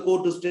jurisdiction of the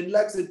court is 10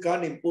 lakhs, it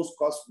can't impose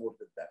costs more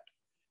than that.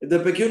 If the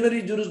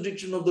pecuniary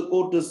jurisdiction of the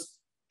court is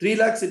 3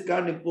 lakhs, it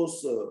can't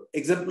impose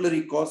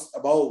exemplary costs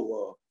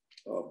above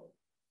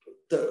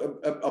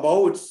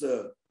its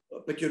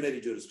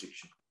pecuniary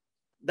jurisdiction.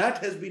 That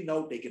has been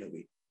now taken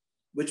away,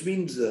 which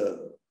means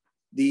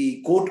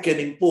the court can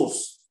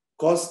impose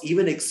costs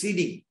even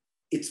exceeding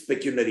its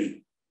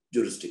pecuniary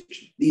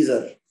jurisdiction. These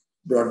are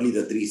broadly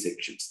the 3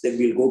 sections. Then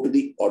we'll go to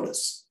the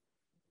orders.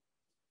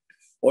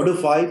 Order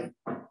 5,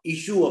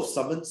 issue of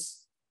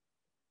summons.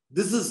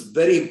 This is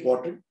very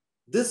important.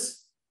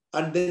 This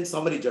and then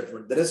summary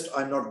judgment. The rest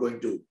I'm not going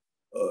to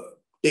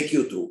take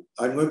you through.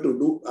 I'm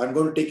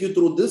going to take you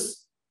through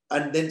this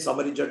and then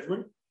summary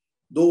judgment,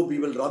 though we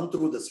will run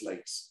through the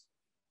slides.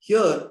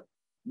 Here,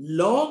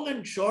 long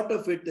and short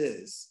of it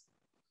is,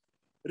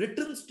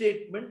 written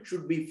statement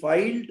should be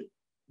filed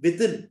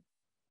within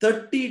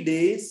 30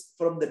 days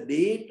from the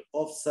date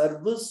of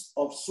service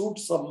of suit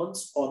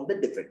summons on the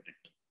defendant.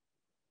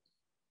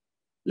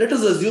 Let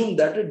us assume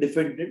that a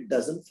defendant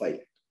doesn't file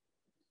it.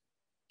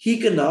 He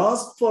can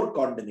ask for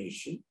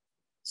condonation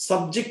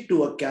subject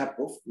to a cap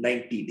of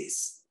 90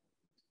 days,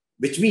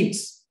 which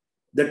means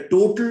the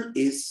total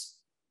is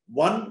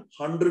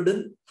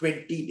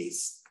 120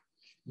 days.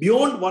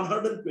 Beyond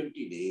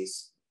 120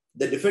 days,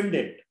 the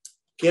defendant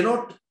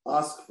cannot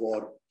ask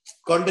for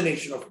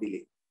condonation of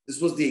delay. This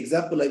was the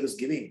example I was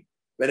giving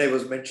when I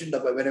was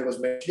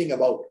mentioning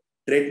about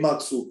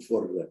trademark suit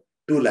for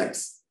 2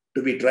 lakhs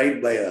to be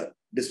tried by a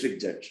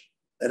district judge.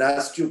 An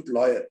astute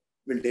lawyer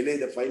will delay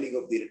the filing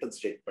of the written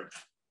statement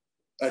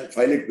and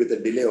file it with a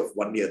delay of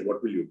 1 year.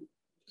 What will you do?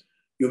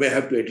 You may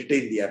have to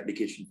entertain the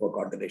application for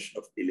condonation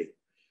of delay.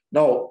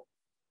 Now,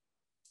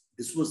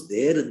 this was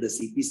there in the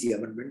CPC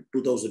amendment,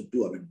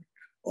 2002 amendment.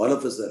 All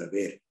of us are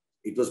aware.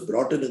 It was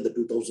brought in the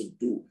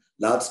 2002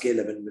 large-scale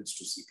amendments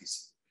to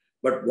CPC.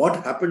 But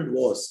what happened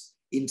was,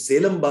 in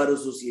Salem Bar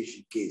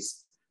Association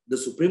case, the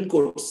Supreme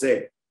Court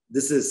said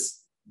this is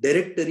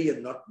directory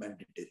and not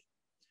mandatory.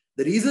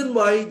 The reason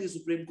why the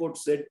Supreme Court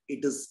said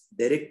it is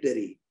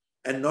directory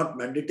and not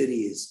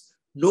mandatory is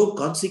no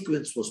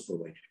consequence was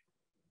provided.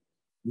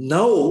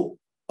 Now,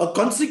 a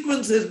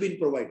consequence has been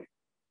provided.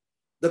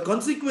 The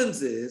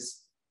consequence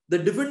is the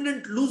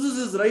defendant loses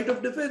his right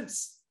of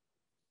defense.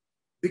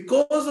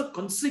 Because a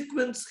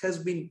consequence has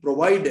been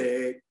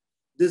provided,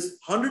 this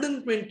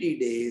 120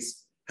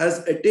 days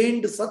has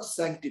attained such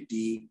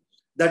sanctity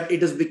that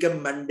it has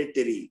become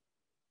mandatory.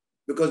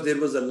 Because there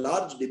was a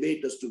large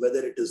debate as to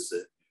whether it is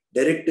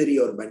directory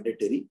or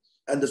mandatory.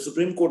 And the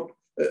Supreme Court,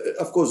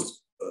 of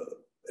course,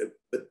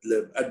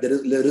 at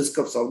the risk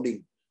of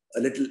sounding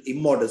a little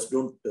immodest,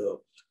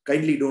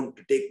 kindly don't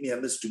take me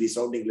amiss to be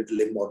sounding a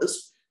little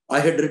immodest. I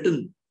had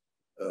written,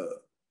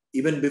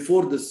 even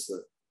before this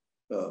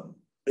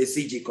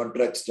SCG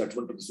contracts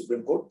judgment of the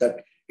Supreme Court,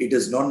 that it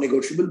is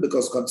non-negotiable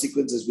because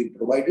consequence has been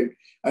provided.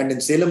 And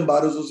in Salem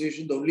Bar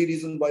Association, the only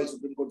reason why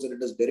Supreme Court said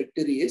it is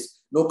directory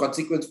is no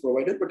consequence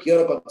provided, but here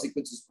a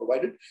consequence is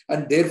provided,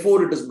 and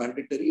therefore it is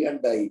mandatory, and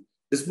I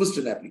dismissed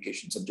an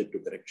application subject to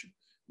correction.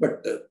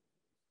 But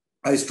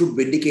I stood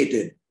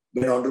vindicated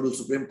when Honorable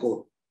Supreme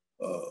Court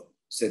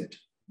said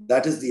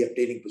that is the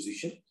obtaining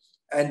position.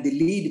 And the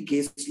lead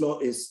case law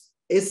is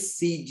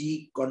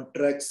SCG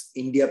Contracts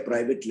India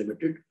Private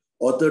Limited,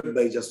 authored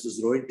by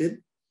Justice Rohinton.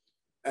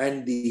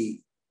 And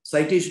the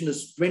citation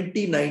is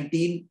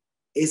 2019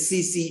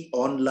 SEC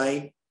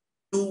Online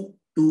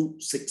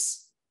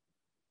 226.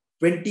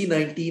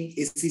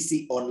 2019 SEC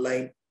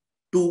Online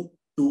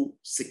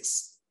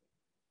 226.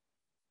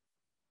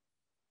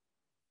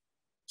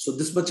 So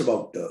this much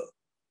about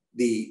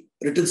the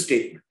written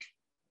statement.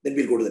 Then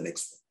we'll go to the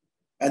next one.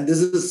 And this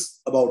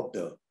is about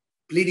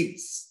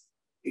pleadings.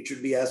 It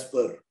should be as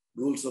per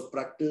rules of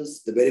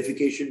practice. The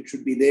verification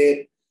should be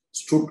there.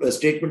 A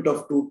statement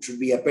of truth should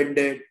be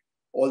appended.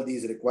 All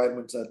these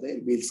requirements are there.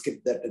 We'll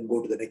skip that and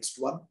go to the next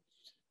one.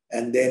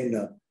 And then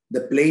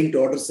the plaint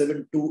order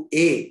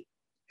 72A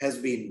has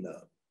been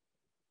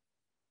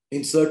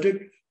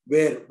inserted,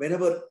 where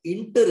whenever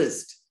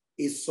interest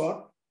is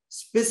sought,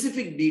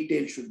 specific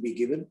detail should be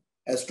given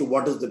as to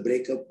what is the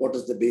breakup, what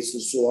is the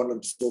basis, so on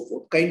and so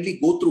forth. Kindly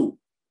go through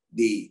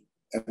the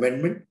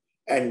amendment,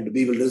 and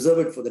we will reserve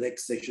it for the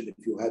next session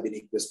if you have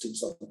any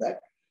questions on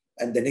that.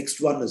 And the next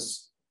one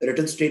is the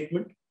written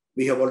statement.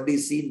 We have already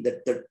seen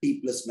that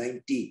 30 plus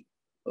 90,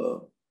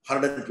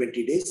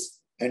 120 days,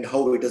 and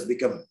how it has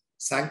become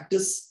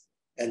sanctus.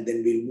 And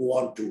then we'll move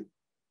on to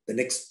the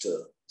next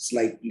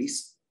slide,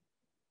 please.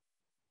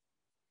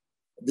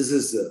 This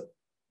is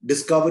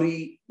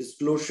discovery,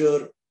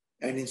 disclosure,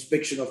 and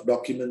inspection of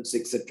documents,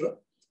 etc.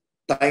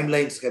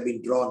 Timelines have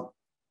been drawn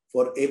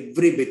for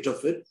every bit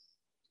of it.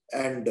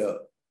 And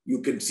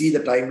you can see the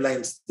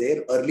timelines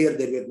there. Earlier,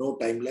 there were no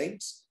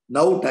timelines.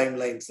 Now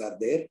timelines are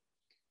there.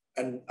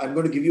 And I'm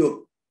going to give you a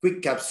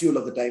quick capsule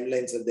of the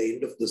timelines at the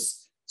end of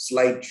this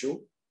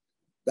slideshow,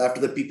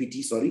 after the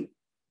PPT, sorry.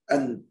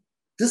 And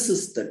this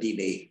is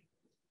 30-day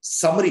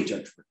summary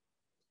judgment.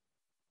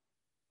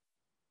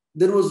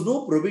 There was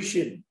no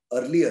provision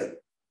earlier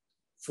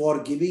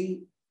for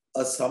giving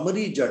a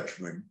summary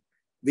judgment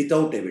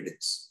without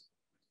evidence.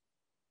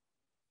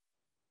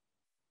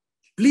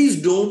 Please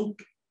don't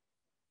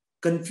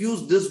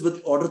confuse this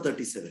with Order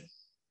 37.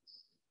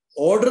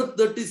 Order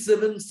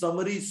 37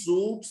 summary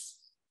suits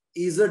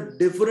is a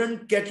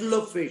different kettle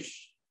of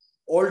fish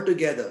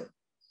altogether.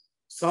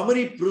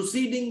 Summary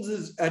proceedings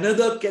is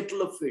another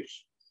kettle of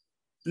fish.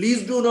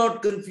 Please do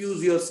not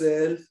confuse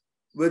yourself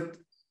with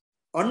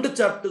under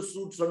chapter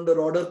suits under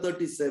Order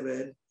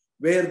 37,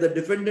 where the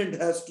defendant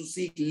has to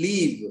seek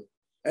leave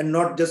and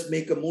not just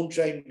make a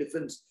moonshine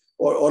defense.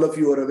 Or all of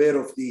you are aware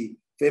of the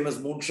famous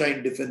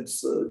moonshine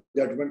defense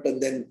judgment,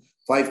 and then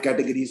 5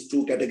 categories,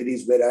 2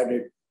 categories were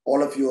added.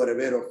 All of you are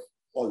aware of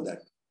all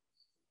that.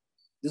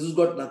 This has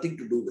got nothing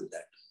to do with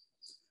that.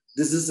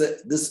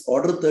 This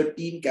Order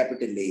 13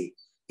 capital A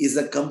is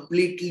a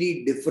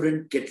completely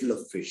different kettle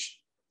of fish.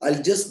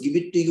 I'll just give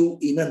it to you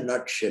in a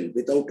nutshell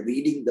without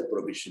reading the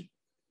provision.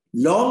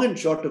 Long and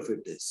short of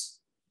it is,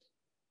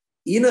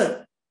 in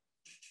a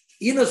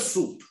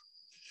suit,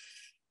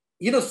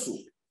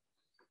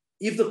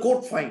 if the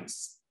court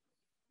finds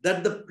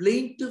that the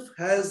plaintiff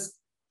has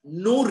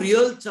no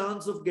real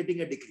chance of getting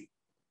a decree,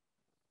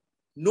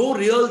 no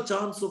real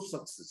chance of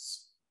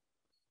success,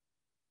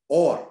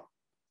 or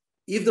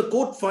if the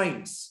court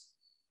finds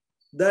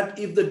that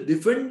if the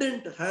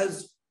defendant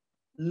has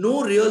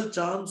no real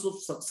chance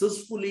of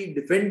successfully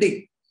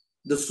defending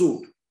the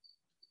suit,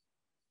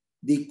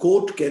 the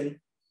court can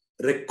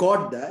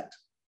record that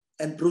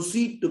and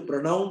proceed to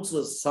pronounce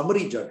a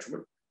summary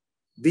judgment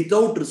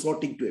without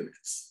resorting to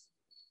evidence.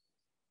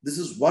 This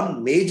is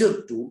one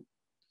major tool.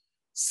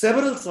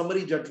 Several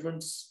summary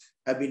judgments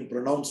have been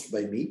pronounced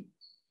by me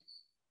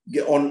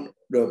on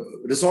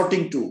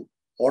resorting to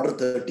Order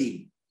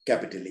 13,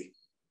 capital A.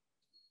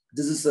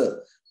 This is a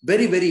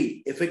very,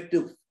 very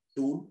effective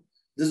tool.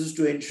 This is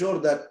to ensure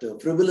that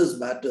frivolous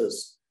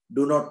matters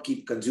do not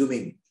keep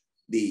consuming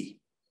the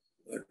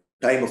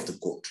time of the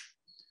court.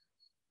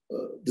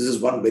 This is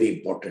one very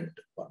important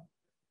one.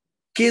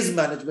 Case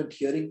management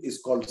hearing is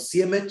called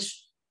CMH.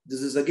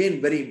 This is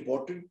again very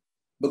important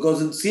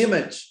because in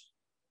CMH,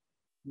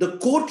 the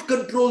court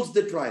controls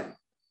the trial.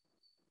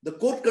 The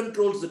court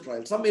controls the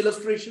trial. Some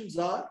illustrations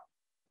are,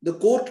 the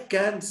court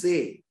can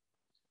say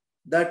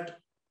that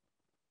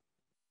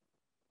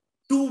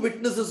 2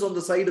 witnesses on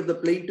the side of the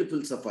plaintiff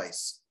will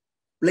suffice.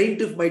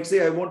 Plaintiff might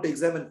say, I want to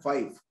examine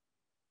 5.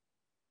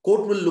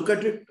 Court will look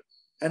at it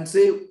and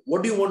say,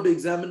 what do you want to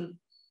examine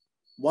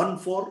 1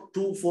 for,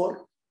 2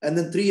 for, and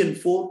then 3 and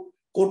 4.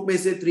 Court may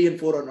say 3 and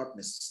 4 are not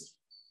necessary.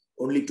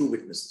 Only 2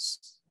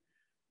 witnesses.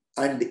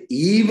 And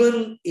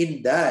even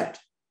in that,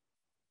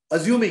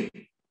 assuming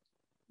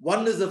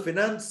one is a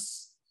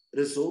finance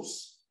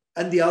resource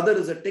and the other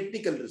is a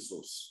technical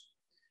resource,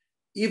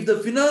 if the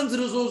finance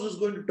resource is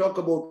going to talk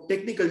about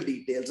technical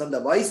details and the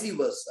vice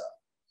versa,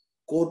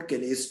 court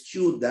can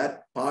eschew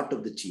that part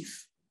of the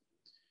chief.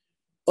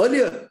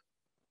 Earlier,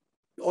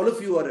 all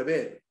of you are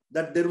aware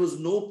that there was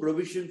no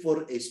provision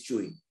for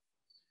eschewing.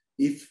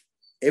 If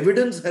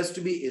evidence has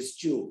to be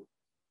eschewed,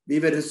 we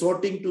were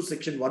resorting to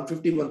section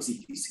 151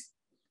 CPC,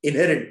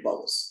 inherent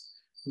powers.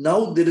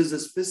 Now there is a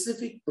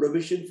specific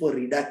provision for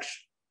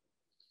redaction.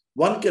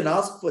 One can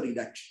ask for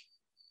redaction.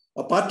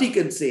 A party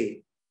can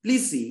say,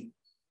 please see,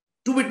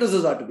 2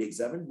 witnesses are to be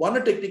examined, one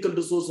a technical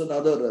resource,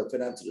 another a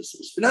finance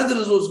resource. Finance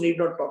resource need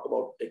not talk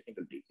about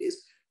technical details.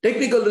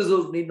 Technical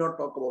resource need not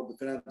talk about the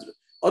finance resource.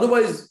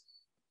 Otherwise,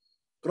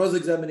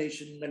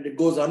 cross-examination and it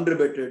goes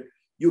unrebutted,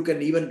 you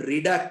can even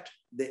redact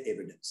the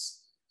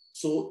evidence.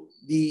 So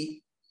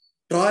the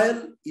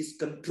trial is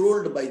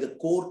controlled by the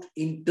court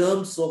in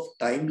terms of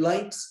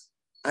timelines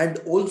and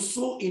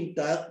also in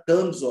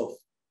terms of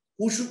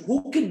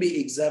who can be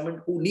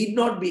examined, who need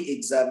not be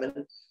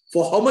examined,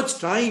 for how much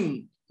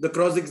time the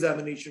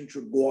cross-examination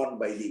should go on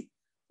by the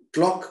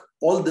clock.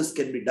 All this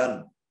can be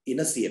done in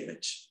a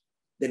CMH.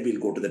 Then we'll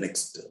go to the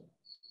next.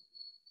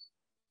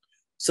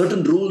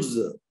 Certain rules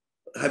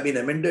have been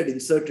amended,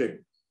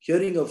 inserted.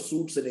 Hearing of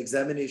suits and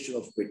examination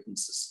of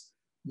witnesses.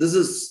 This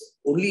is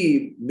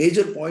only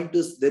major point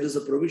is there is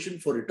a provision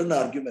for written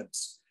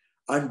arguments,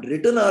 and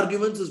written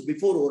arguments is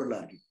before oral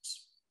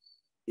arguments.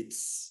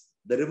 It's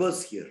the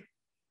reverse here.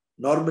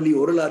 Normally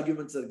oral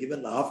arguments are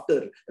given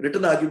after,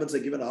 written arguments are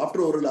given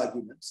after oral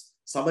arguments,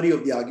 summary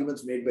of the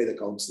arguments made by the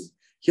counsel.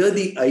 Here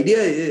the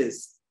idea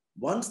is,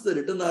 once the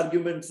written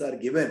arguments are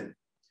given,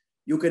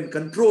 you can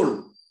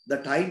control the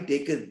time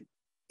taken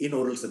in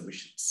oral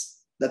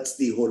submissions. That's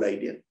the whole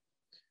idea.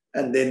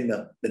 And then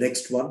the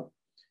next one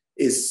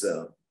is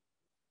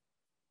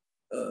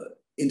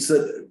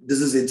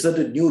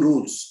inserted new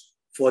rules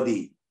for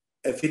the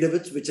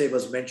affidavits, which I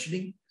was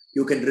mentioning.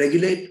 You can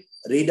regulate,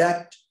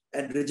 redact,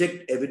 and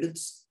reject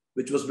evidence,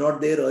 which was not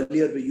there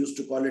earlier. We used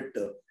to call it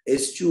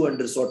eschew and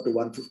resort to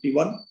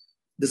 151.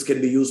 This can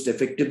be used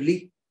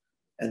effectively.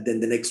 And then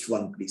the next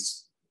one,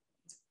 please.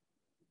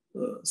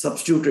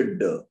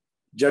 Substituted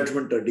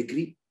judgment or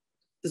decree.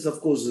 This, of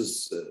course,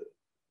 is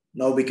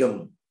now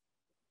become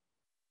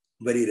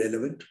very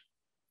relevant.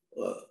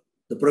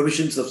 The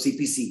provisions of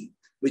CPC,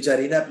 which are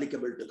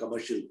inapplicable to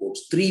commercial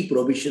courts. 3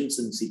 provisions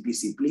in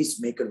CPC. Please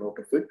make a note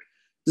of it.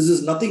 This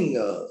is nothing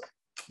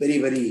very,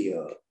 very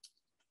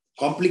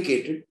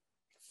complicated.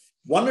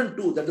 1 and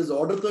 2, that is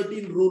Order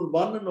 13 Rule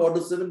 1 and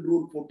Order 7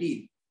 Rule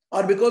 14,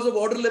 are because of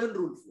Order 11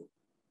 Rule 4.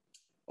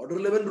 Order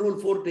 11 Rule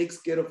 4 takes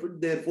care of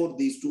it. Therefore,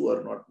 these 2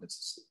 are not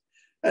necessary.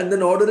 And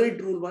then Order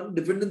 8 Rule 1,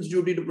 defendant's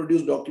duty to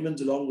produce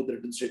documents along with the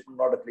written statement,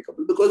 not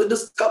applicable because it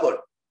is covered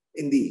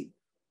in the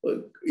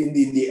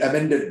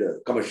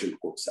amended Commercial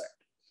Courts Act.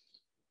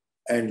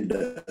 And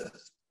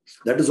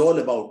that is all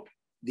about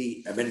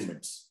the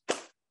amendments.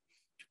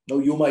 Now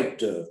you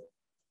might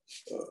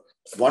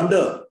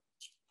wonder,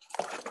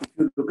 if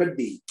you look at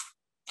the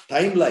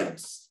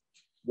timelines,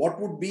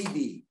 what would be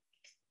the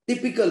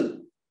typical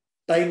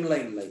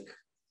timeline like?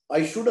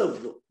 I should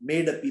have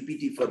made a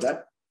PPT for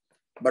that,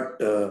 but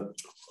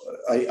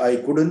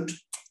I couldn't.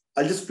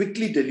 I'll just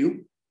quickly tell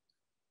you.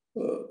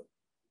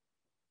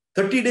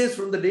 30 days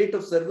from the date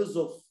of service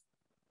of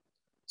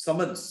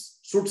summons,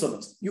 suit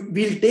summons.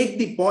 We'll take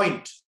the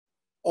point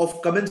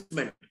of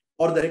commencement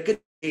or the record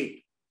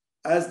date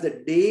as the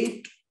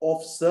date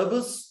of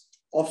service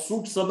of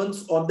suit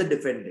summons on the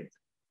defendant.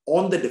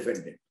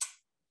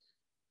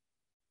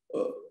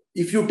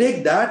 If you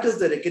take that as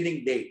the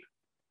reckoning date,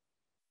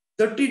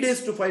 30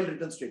 days to file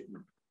written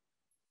statement,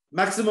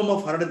 maximum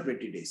of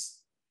 120 days.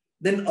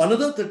 Then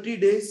another 30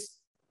 days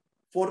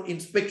for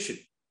inspection,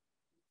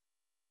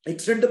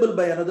 extendable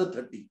by another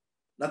 30,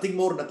 nothing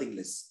more, nothing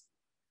less.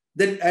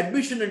 Then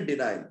admission and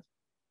denial,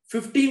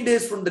 15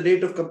 days from the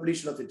date of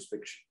completion of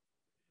inspection.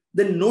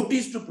 Then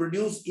notice to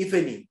produce, if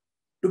any,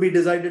 to be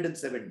decided in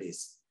 7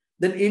 days.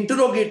 Then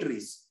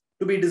interrogatories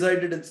to be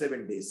decided in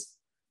 7 days.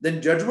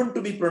 Then judgment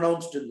to be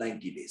pronounced in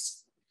 90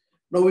 days.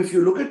 Now, if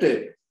you look at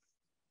it,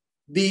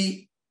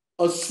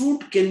 a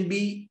suit can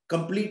be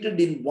completed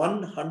in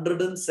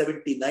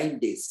 179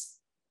 days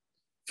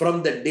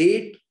from the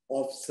date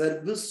of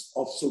service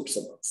of suit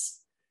summons.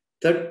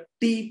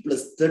 30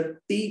 plus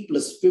 30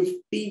 plus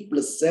 50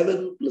 plus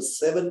 7 plus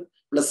 7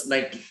 plus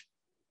 90.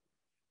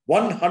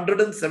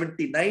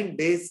 179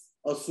 days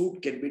a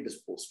suit can be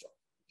disposed of.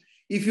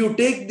 If you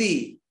take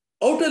the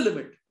outer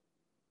limit,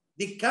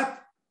 the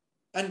cap,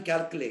 and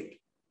calculate,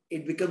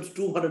 it becomes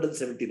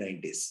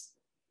 279 days.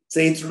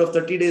 Say instead of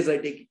 30 days, I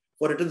take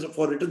for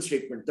written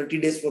statement, 30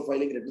 days for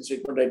filing written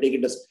statement, I take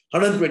it as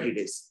 120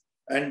 days.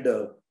 And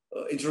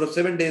instead of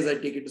 7 days, I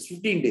take it as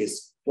 15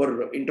 days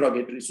for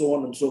interrogatory, so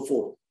on and so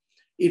forth.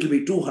 It will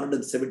be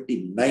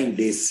 279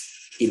 days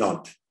in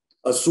all.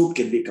 A suit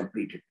can be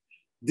completed.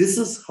 This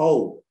is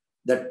how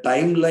the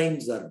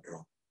timelines are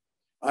drawn.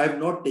 I have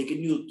not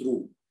taken you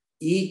through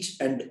each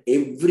and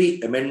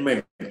every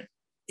amendment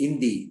in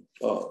the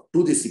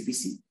to the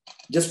CPC,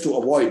 just to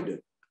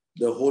avoid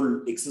the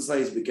whole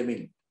exercise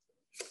becoming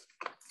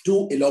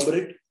too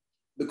elaborate,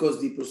 because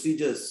the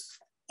procedures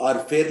are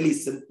fairly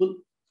simple.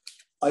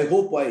 I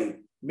hope I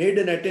made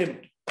an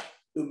attempt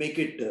to make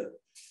it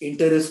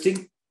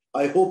interesting.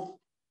 I hope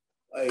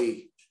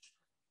I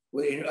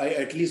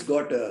at least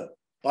got a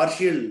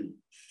partial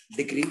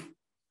degree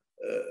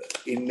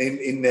in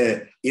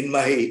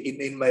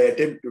my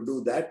attempt to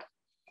do that.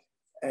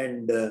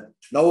 And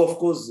now, of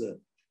course,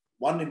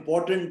 one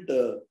important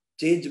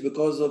change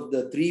because of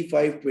the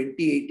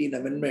 3/5/2018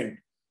 amendment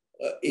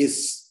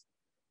is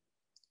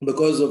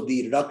because of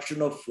the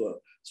reduction of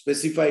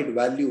specified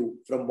value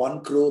from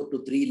 1 crore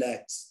to 3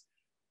 lakhs.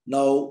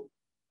 Now,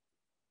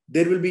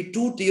 there will be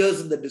 2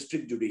 tiers in the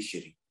district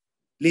judiciary.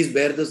 Please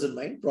bear this in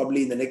mind.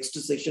 Probably in the next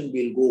session,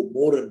 we'll go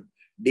more in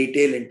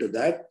detail into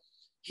that.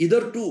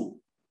 Hitherto,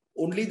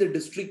 only the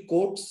district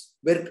courts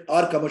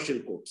are commercial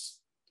courts.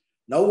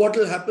 Now, what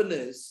will happen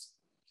is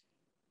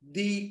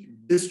the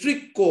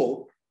district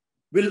court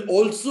will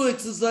also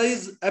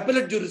exercise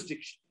appellate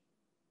jurisdiction.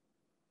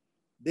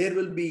 There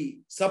will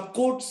be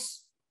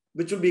sub-courts,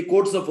 which will be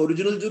courts of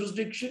original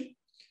jurisdiction,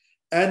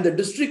 and the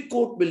district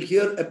court will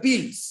hear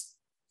appeals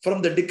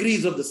from the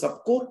decrees of the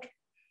sub-court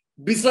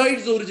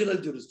besides original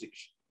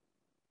jurisdiction.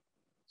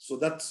 So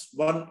that's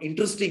one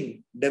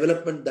interesting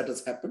development that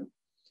has happened,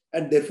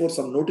 and therefore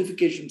some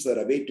notifications are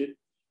awaited.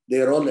 They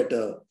are all at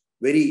a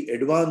very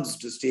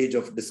advanced stage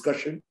of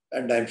discussion,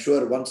 and I'm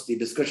sure once the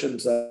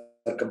discussions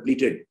are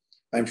completed,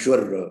 I'm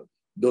sure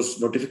those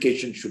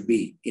notifications should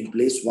be in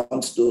place.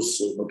 Once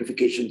those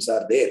notifications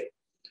are there,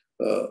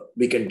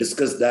 we can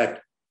discuss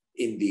that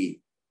in the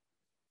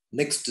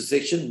next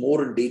session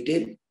more in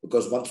detail,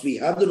 because once we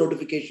have the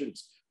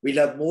notifications,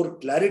 we'll have more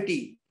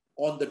clarity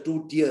on the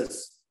 2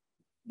 tiers,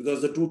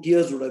 because the 2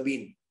 tiers would have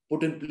been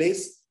put in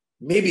place.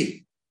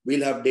 Maybe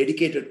we'll have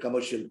dedicated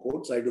commercial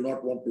courts. I do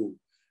not want to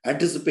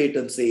anticipate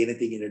and say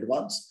anything in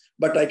advance,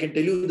 but I can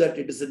tell you that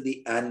it is in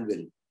the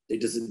anvil.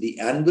 It is in the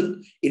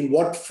anvil. In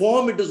what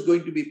form it is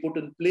going to be put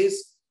in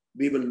place,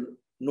 we will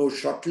know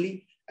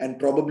shortly. And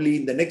probably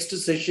in the next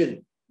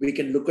session, we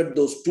can look at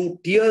those 2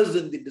 tiers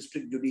in the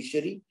district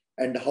judiciary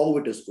and how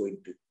it is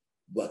going to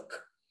work.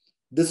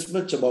 This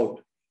much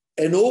about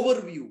an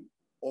overview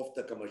of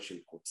the Commercial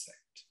Courts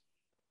Act,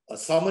 a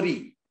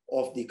summary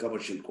of the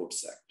Commercial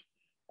Courts Act.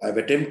 I've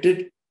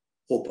attempted,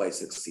 hope I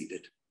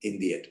succeeded in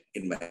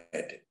my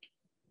attempt.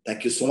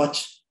 Thank you so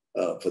much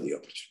for the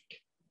opportunity.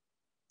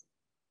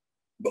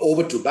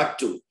 Back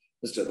to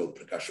Mr. Om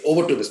Prakash.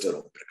 Over to Mr.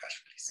 Om Prakash,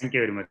 please. Thank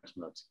you very much,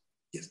 Manoj.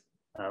 Yes.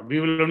 We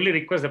will only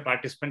request the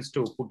participants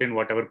to put in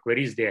whatever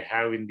queries they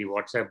have in the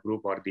WhatsApp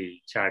group or the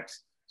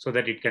chats so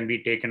that it can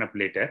be taken up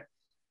later.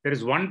 There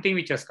is one thing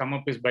which has come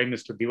up is by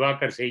Mr.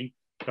 Divakar saying,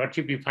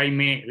 Lordship, if I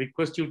may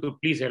request you to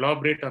please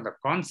elaborate on the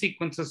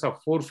consequences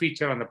of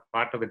forfeiture on the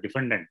part of the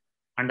defendant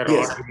under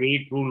Order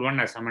 8, Rule 1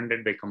 as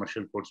amended by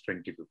Commercial Courts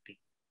 2015.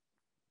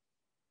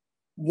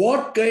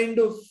 What kind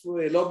of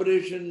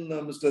elaboration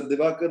Mr.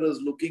 Divakar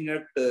is looking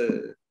at?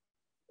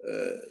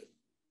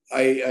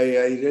 I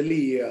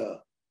really,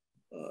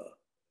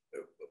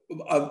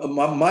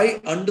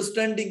 my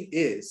understanding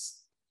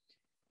is,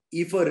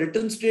 if a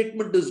written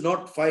statement is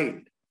not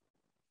filed,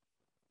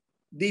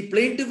 the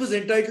plaintiff is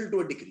entitled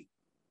to a decree.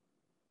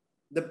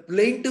 The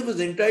plaintiff is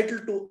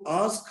entitled to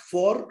ask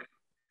for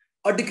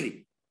a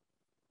decree.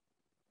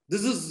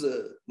 This is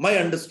my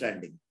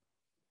understanding.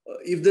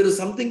 If there is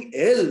something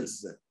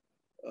else,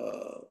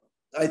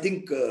 I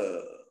think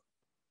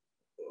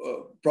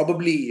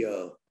probably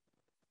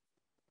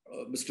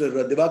Mr.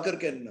 Divakar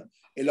can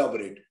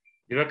elaborate.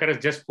 Divakar has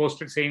just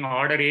posted saying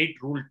Order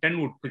 8, Rule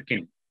 10 would kick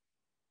in.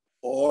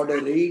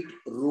 Order 8,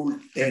 Rule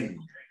 10.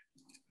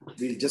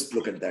 We'll just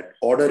look at that.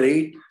 Order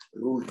 8,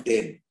 Rule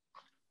 10.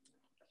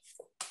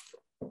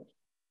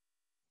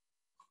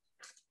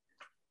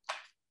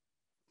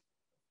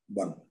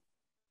 One.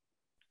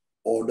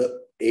 Order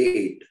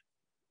 8.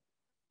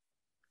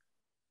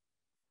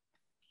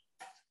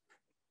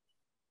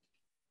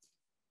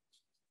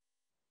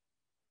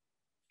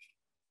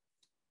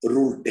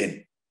 Rule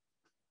 10.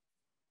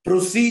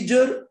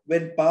 Procedure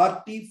when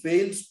party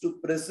fails to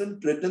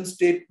present written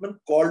statement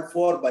called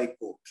for by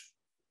court.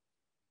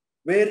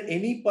 Where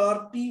any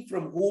party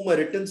from whom a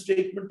written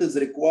statement is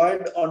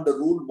required under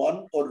Rule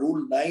 1 or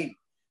Rule 9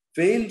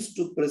 fails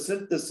to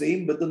present the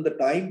same within the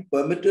time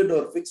permitted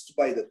or fixed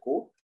by the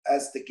court,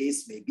 as the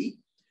case may be,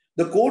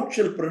 the court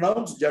shall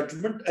pronounce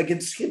judgment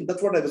against him.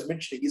 That's what I was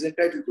mentioning. He's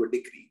entitled to a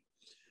decree.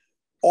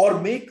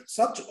 Or make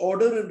such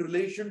order in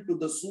relation to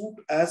the suit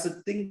as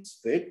it thinks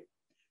fit,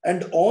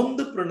 and on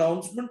the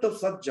pronouncement of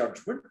such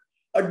judgment,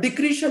 a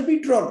decree shall be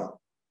drawn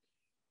up,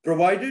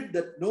 provided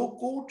that no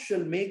court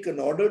shall make an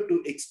order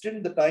to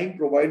extend the time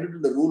provided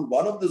in the Rule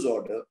 1 of this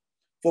order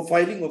for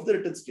filing of the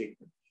written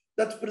statement.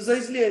 That's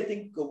precisely, I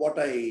think, what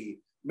I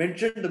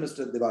mentioned to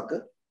Mr.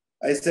 Divakar.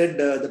 I said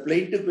the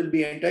plaintiff will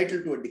be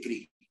entitled to a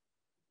decree.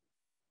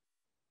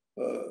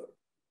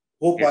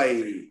 Hope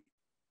Yes.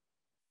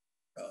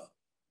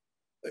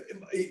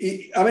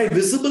 Am I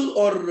visible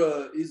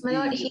or is My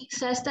lord, he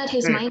says that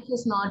his mic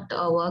is not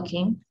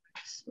working.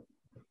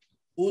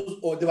 Who's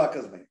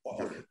Divakar's mic?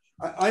 Oh, okay.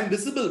 I'm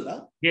visible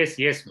now. Yes.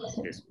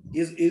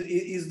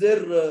 Is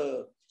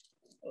there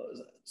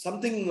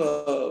something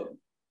on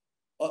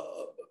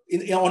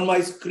my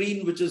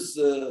screen which is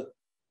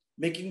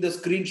making the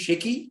screen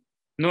shaky?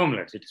 No, my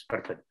lord, it is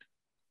perfect.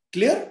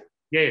 Clear?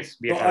 Yes.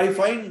 So I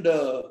find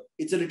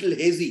it's a little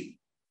hazy.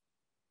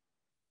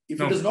 If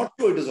it is not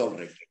true, it is all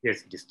right.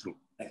 Yes, it is true.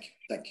 Thank you.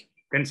 Thank you.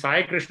 Then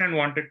Sai Krishnan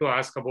wanted to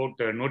ask about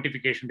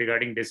notification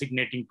regarding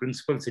designating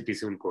principal city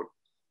civil court.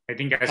 I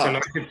think, as your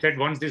lordship said,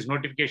 once this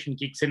notification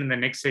kicks in the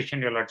next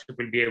session, your lordship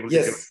will be able to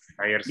give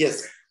higher.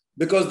 Yes,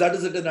 because that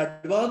is at an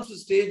advanced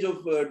stage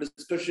of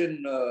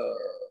discussion,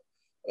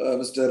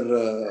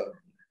 Mr.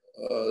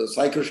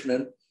 Sai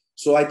Krishnan.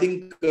 So I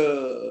think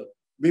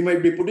we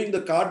might be putting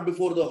the cart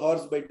before the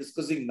horse by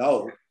discussing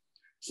now.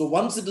 So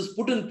once it is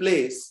put in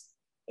place,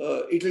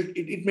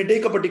 it may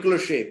take a particular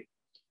shape.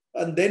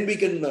 And then we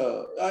can,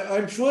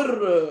 I'm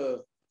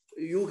sure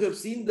you have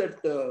seen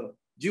that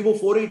GO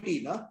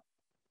 480, na?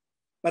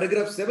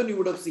 Paragraph 7 you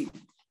would have seen.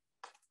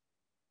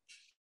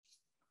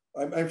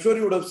 I'm sure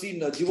you would have seen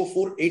GO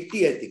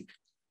 480, I think.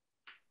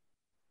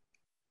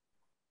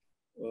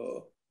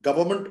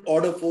 Government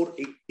Order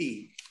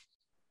 480.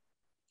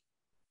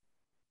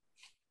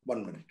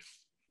 1 minute.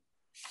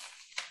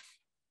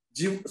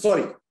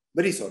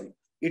 Very sorry.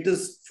 It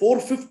is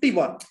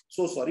 451.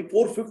 So sorry,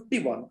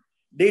 451.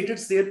 Dated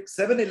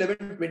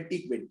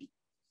 7/11/2020.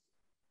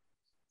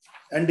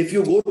 And if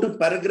you go to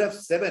paragraph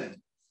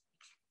 7,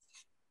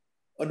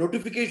 a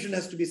notification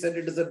has to be sent.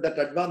 It is at that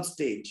advanced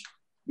stage.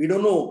 We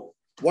don't know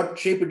what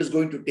shape it is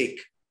going to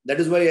take. That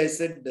is why I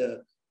said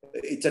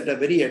it's at a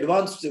very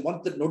advanced stage.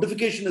 Once the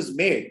notification is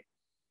made,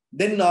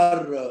 then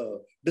our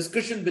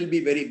discussion will be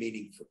very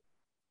meaningful.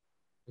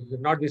 If you're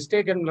not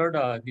mistaken, Lord,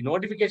 the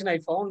notification I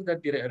found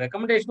that the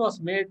recommendation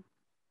was made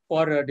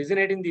for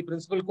designating the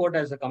principal court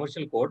as a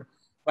commercial court.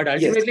 But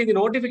ultimately, the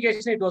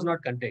notification, it was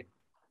not contained.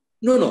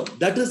 No.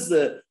 That is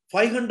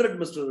 500,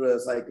 Mr.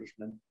 Sai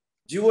Krishnan.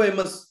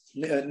 GOMS,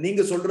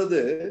 Ninga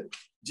Solrade,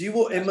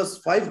 GOMS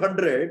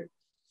 500,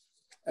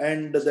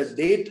 and the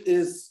date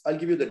is, I'll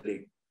give you the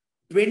date,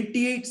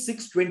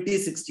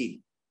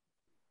 28/6/2016.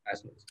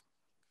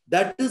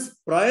 That is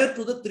prior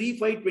to the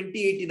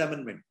 3/5/2018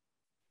 amendment.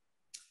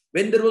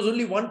 When there was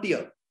only 1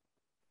 tier.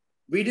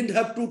 We didn't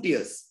have 2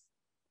 tiers.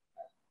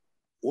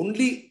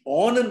 Only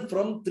on and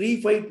from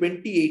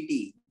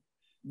 3/5/2018,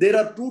 there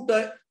are two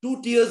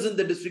tiers in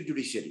the district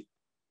judiciary.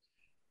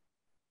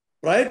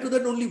 Prior to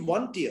that, only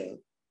 1 tier.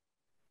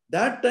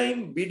 That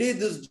time, we did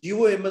this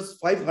GOMS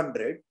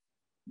 500,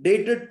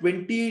 dated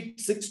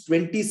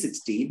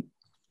 28/6/2016.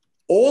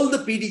 All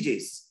the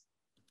PDJs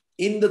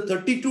in the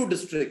 32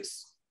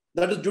 districts,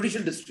 that is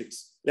judicial districts.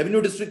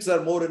 Revenue districts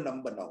are more in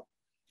number now.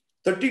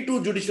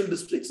 32 judicial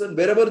districts, and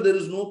wherever there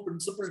is no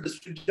principal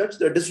district judge,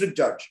 the district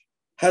judge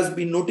has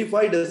been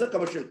notified as a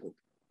commercial court.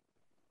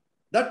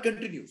 That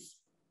continues.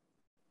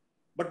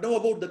 But now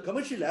about the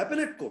commercial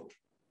appellate court,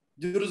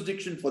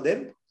 jurisdiction for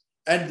them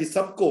and the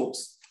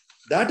subcourts,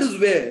 that is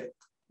where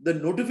the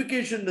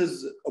notification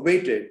is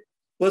awaited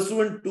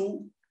pursuant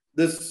to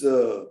this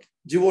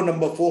GO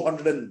number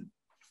 400 and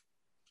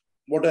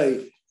what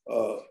I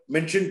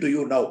mentioned to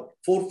you now,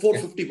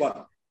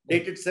 451,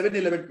 dated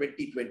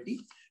 7/11/2020.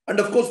 And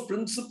of course,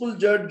 principal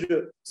judge,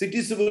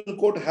 city civil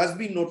court has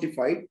been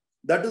notified.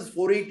 That is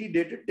 480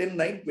 dated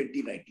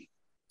 10/9/2019.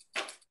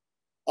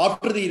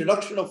 After the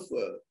reduction of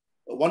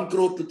 1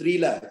 crore to 3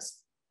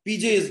 lakhs,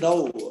 PJ is now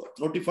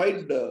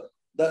notified.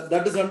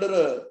 That is under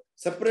a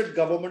separate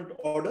government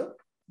order,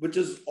 which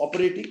is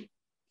operating.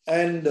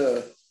 And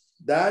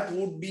that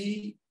would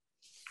be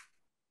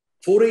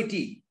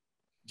 480,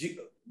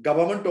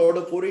 government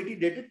order 480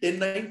 dated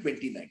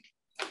 10/9/2019.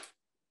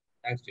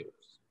 Thanks, Chief.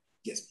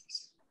 Yes, please.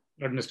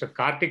 But Mr.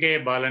 Kartikeya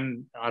Balan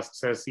asks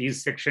us,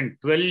 is section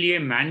 12A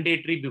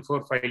mandatory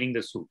before filing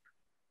the suit?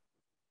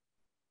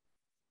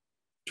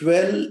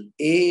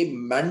 12A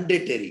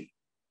mandatory.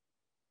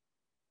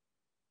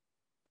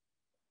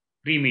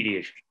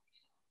 Pre-mediation.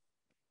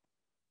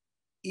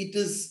 It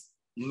is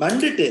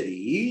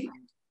mandatory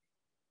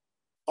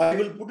I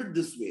will put it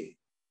this way.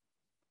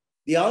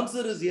 The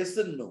answer is yes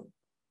and no.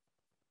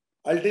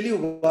 I'll tell you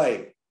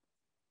why.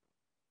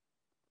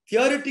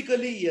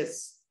 Theoretically,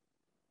 yes.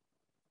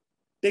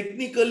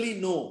 Technically,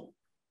 no.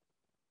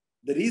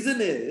 The reason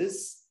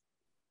is,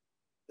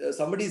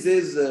 somebody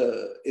says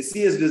SC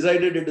has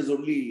decided it is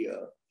only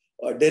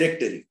a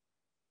directory.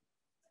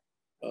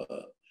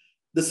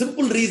 The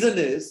simple reason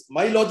is,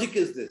 my logic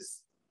is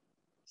this.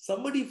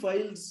 Somebody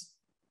files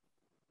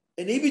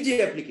an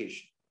ABJ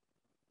application.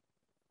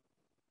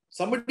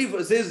 Somebody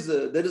says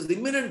there is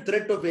imminent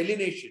threat of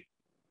alienation.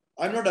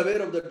 I'm not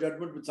aware of the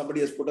judgment which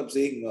somebody has put up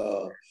saying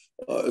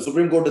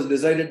Supreme Court has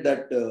decided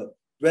that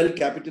 12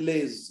 capital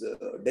A is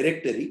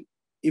directory.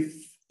 If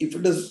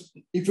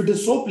it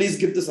is so, please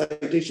give the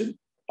citation.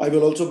 I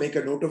will also make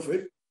a note of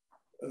it.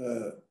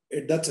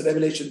 That's a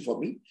revelation for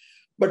me.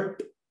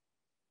 But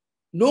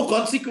no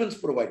consequence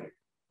provided.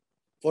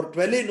 For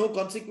 12A, no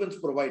consequence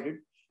provided.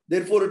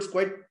 Therefore, it's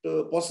quite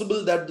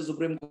possible that the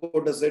Supreme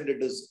Court has said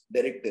it is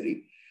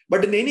directory.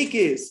 But in any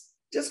case,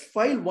 just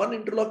file one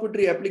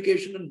interlocutory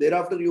application and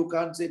thereafter you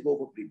can't say go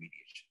for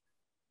pre-mediation.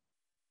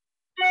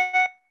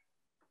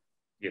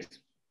 Yes.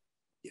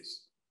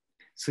 Yes.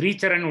 Sri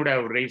Charan would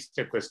have raised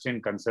a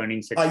question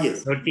concerning section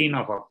 13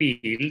 of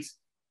appeals,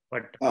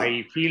 but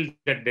I feel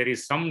that there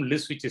is some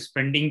list which is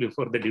pending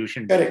before the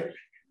division. Correct.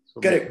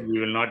 So correct. We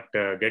will not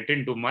get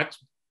into much.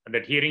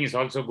 That hearing is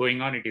also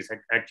going on. It is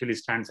actually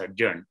stands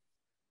adjourned.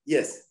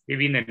 Yes.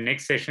 Maybe in the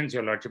next sessions,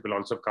 your Lordship will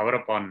also cover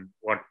up on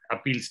what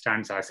appeal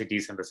stands as it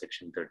is under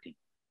section 13.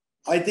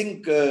 I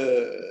think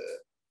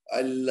I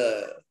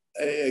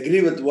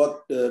agree with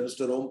what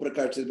Mr. Om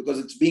Prakash said, because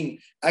it's being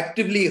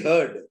actively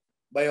heard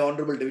by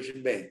Honorable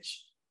Division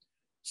Bench.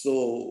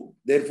 So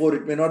therefore,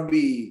 it may not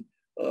be,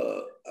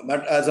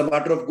 as a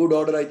matter of good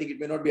order, I think it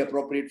may not be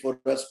appropriate for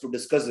us to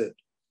discuss it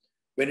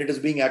when it is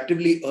being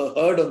actively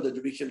heard on the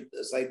judicial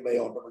side by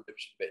Honorable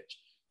Division Bench.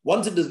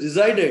 Once it is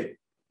decided,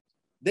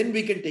 then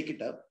we can take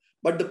it up.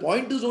 But the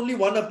point is only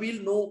one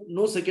appeal,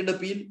 no second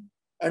appeal.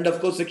 And of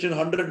course, section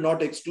 100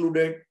 not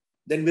excluded.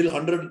 Then will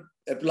 100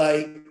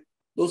 apply?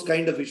 Those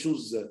kind of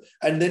issues.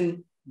 And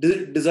then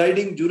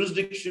deciding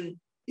jurisdiction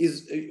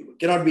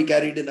cannot be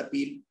carried in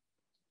appeal.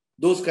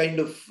 Those kind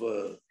of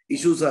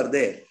issues are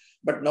there.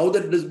 But now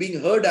that it is being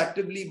heard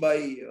actively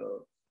by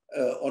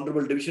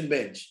Honorable Division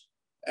Bench,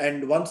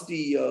 and once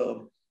the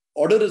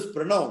order is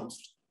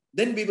pronounced,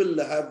 then we will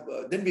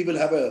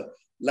have a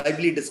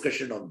lively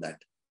discussion on that.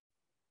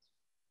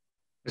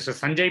 Mr.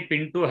 Sanjay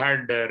Pinto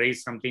had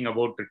raised something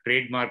about the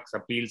trademarks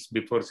appeals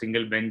before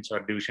single bench or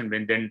division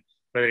bench, then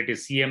whether it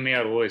is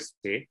CMA or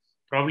OSA.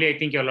 Probably, I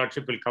think your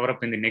Lordship will cover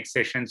up in the next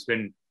sessions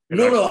when...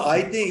 No,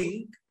 I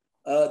think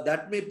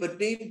that may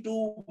pertain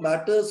to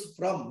matters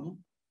from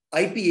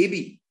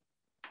IPAB.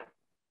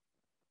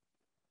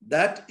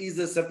 That is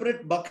a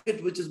separate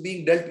bucket which is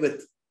being dealt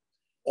with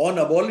on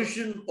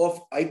abolition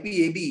of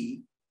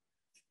IPAB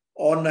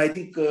on, I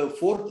think,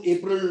 4th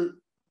April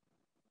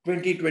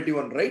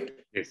 2021, right?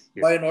 Yes.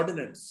 By an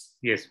ordinance.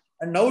 Yes.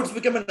 And now it's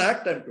become an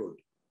act, I'm told.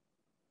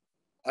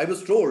 I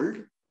was told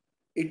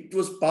it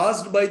was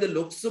passed by the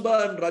Lok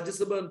Sabha and Rajya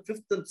Sabha on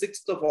 5th and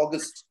 6th of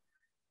August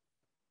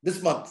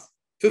this month.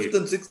 5th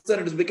and 6th,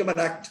 and it has become an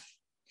act.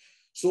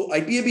 So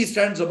IPAB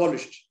stands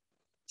abolished.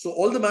 So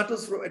all the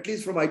matters, at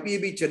least from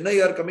IPAB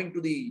Chennai, are coming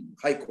to the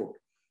High Court.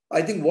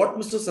 I think what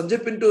Mr.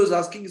 Sanjay Pinto is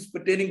asking is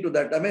pertaining to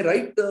that. Am I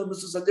right,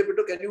 Mr. Sanjay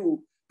Pinto? Can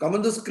you come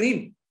on the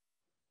screen?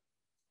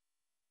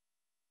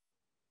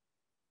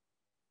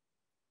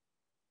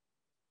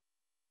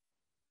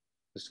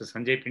 Mr.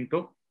 Sanjay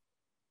Pinto?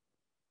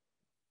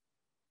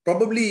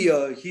 Probably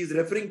he is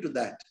referring to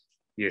that.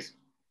 Yes.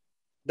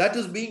 That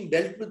is being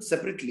dealt with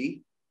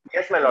separately.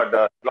 Yes, my lord.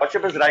 The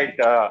Lordship is right.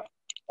 A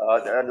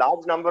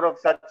large number of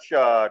such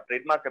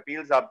trademark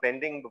appeals are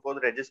pending before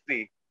the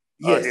registry.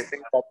 Yes. They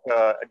think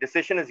that a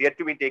decision is yet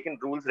to be taken,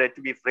 rules yet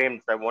to be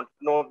framed. So I want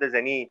to know if there's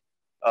any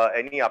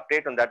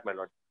update on that, my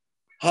lord.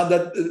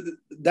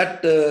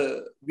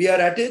 We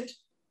are at it.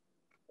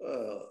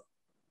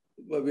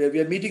 We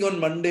are meeting on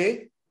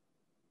Monday.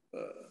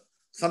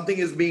 Something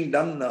is being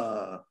done,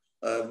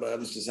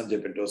 Mr.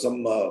 Sanjay Pinto.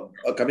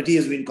 A committee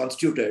has been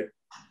constituted,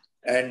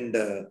 and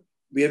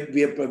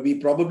we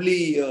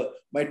probably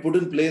might put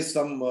in place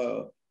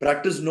some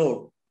practice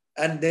note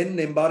and then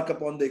embark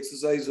upon the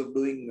exercise of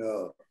doing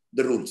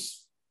the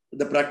rules.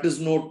 The practice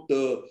note,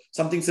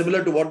 something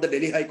similar to what the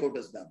Delhi High Court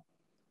has done,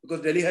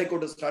 because Delhi High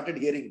Court has started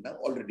hearing now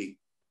already.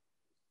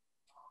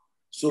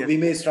 So yes, we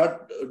may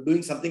start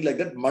doing something like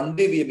that.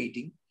 Monday we are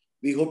meeting.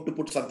 We hope to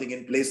put something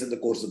in place in the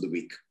course of the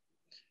week.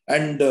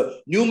 And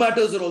new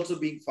matters are also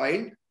being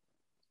filed.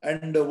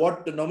 And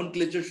what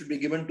nomenclature should be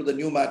given to the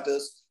new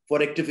matters for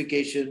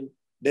rectification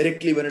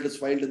directly when it is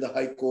filed in the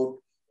High Court.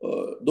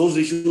 Those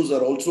issues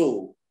are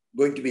also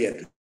going to be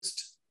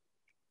addressed.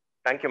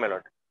 Thank you, my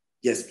lord.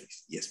 Yes,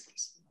 please. Yes,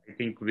 please. I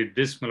think with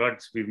this, my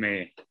lords, we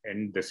may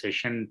end the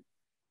session.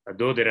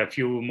 Though there are a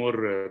few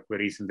more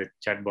queries in the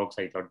chat box,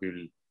 I thought we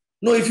will...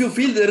 No, if you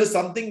feel there is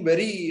something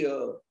very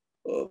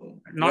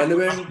not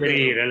relevant.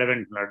 Very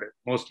relevant,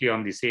 mostly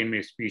on the same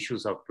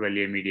issues of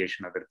 12A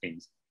mediation, other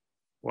things.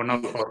 One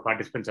of our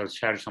participants has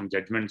shared some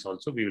judgments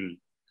also. We will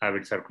have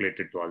it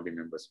circulated to all the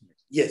members.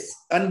 Yes,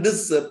 and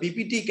this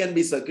PPT can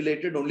be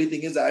circulated. Only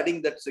thing is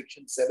adding that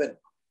section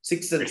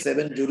 6 and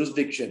 7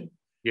 jurisdiction,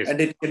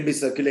 and it can be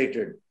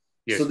circulated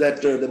so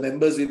that the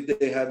members, if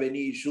they have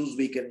any issues,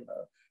 we can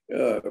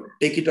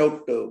take it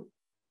out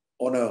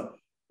on a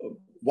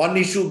one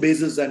issue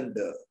basis and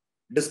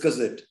discuss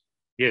it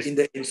in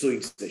the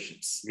ensuing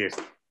sessions. Yes.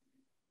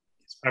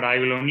 But I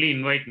will only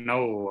invite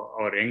now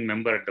our young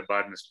member at the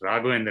bar, Mr.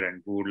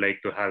 Raghavendran, who would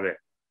like to have a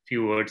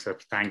few words of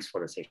thanks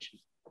for the session.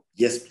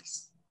 Yes,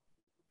 please.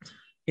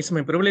 It's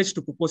my privilege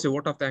to propose a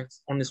vote of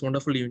thanks on this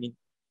wonderful evening.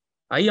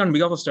 I, on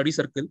behalf of Study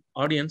Circle,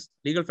 audience,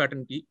 legal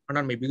fraternity, and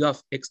on my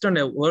behalf, extend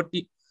a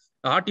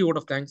hearty vote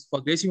of thanks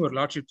for gracing your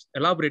Lordship's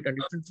elaborate and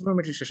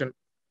informative session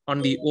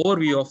on the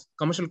overview of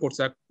Commercial Codes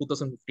Act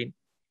 2015,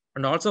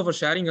 and also for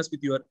sharing us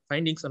with your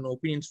findings and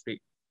opinions today.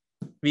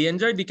 We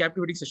enjoyed the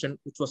captivating session,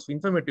 which was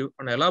informative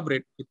and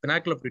elaborate with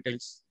pinnacle of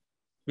details.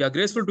 We are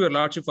grateful to your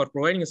Lordship for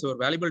providing us your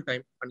valuable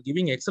time and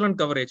giving excellent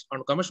coverage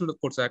on Commercial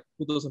Codes Act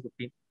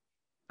 2015.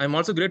 I am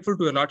also grateful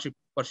to your Lordship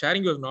for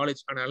sharing your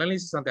knowledge and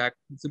analysis on the Act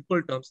in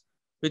simple terms,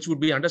 which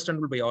would be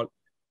understandable by all.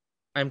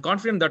 I am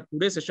confident that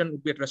today's session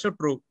would be a treasure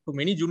trove to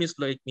many juniors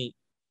like me,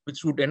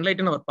 which would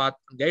enlighten our path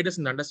and guide us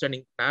in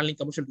understanding and handling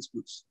commercial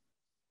disputes.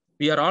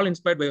 We are all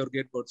inspired by your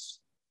great words.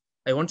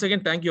 I once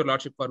again thank your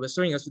Lordship for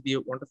bestowing us with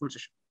your wonderful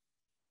session.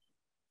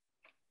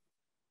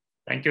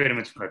 Thank you very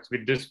much, Flux.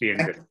 With this, we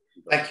end.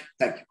 Thank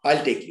you.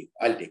 I'll take you.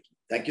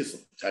 Thank you so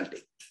much. I'll take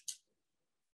you.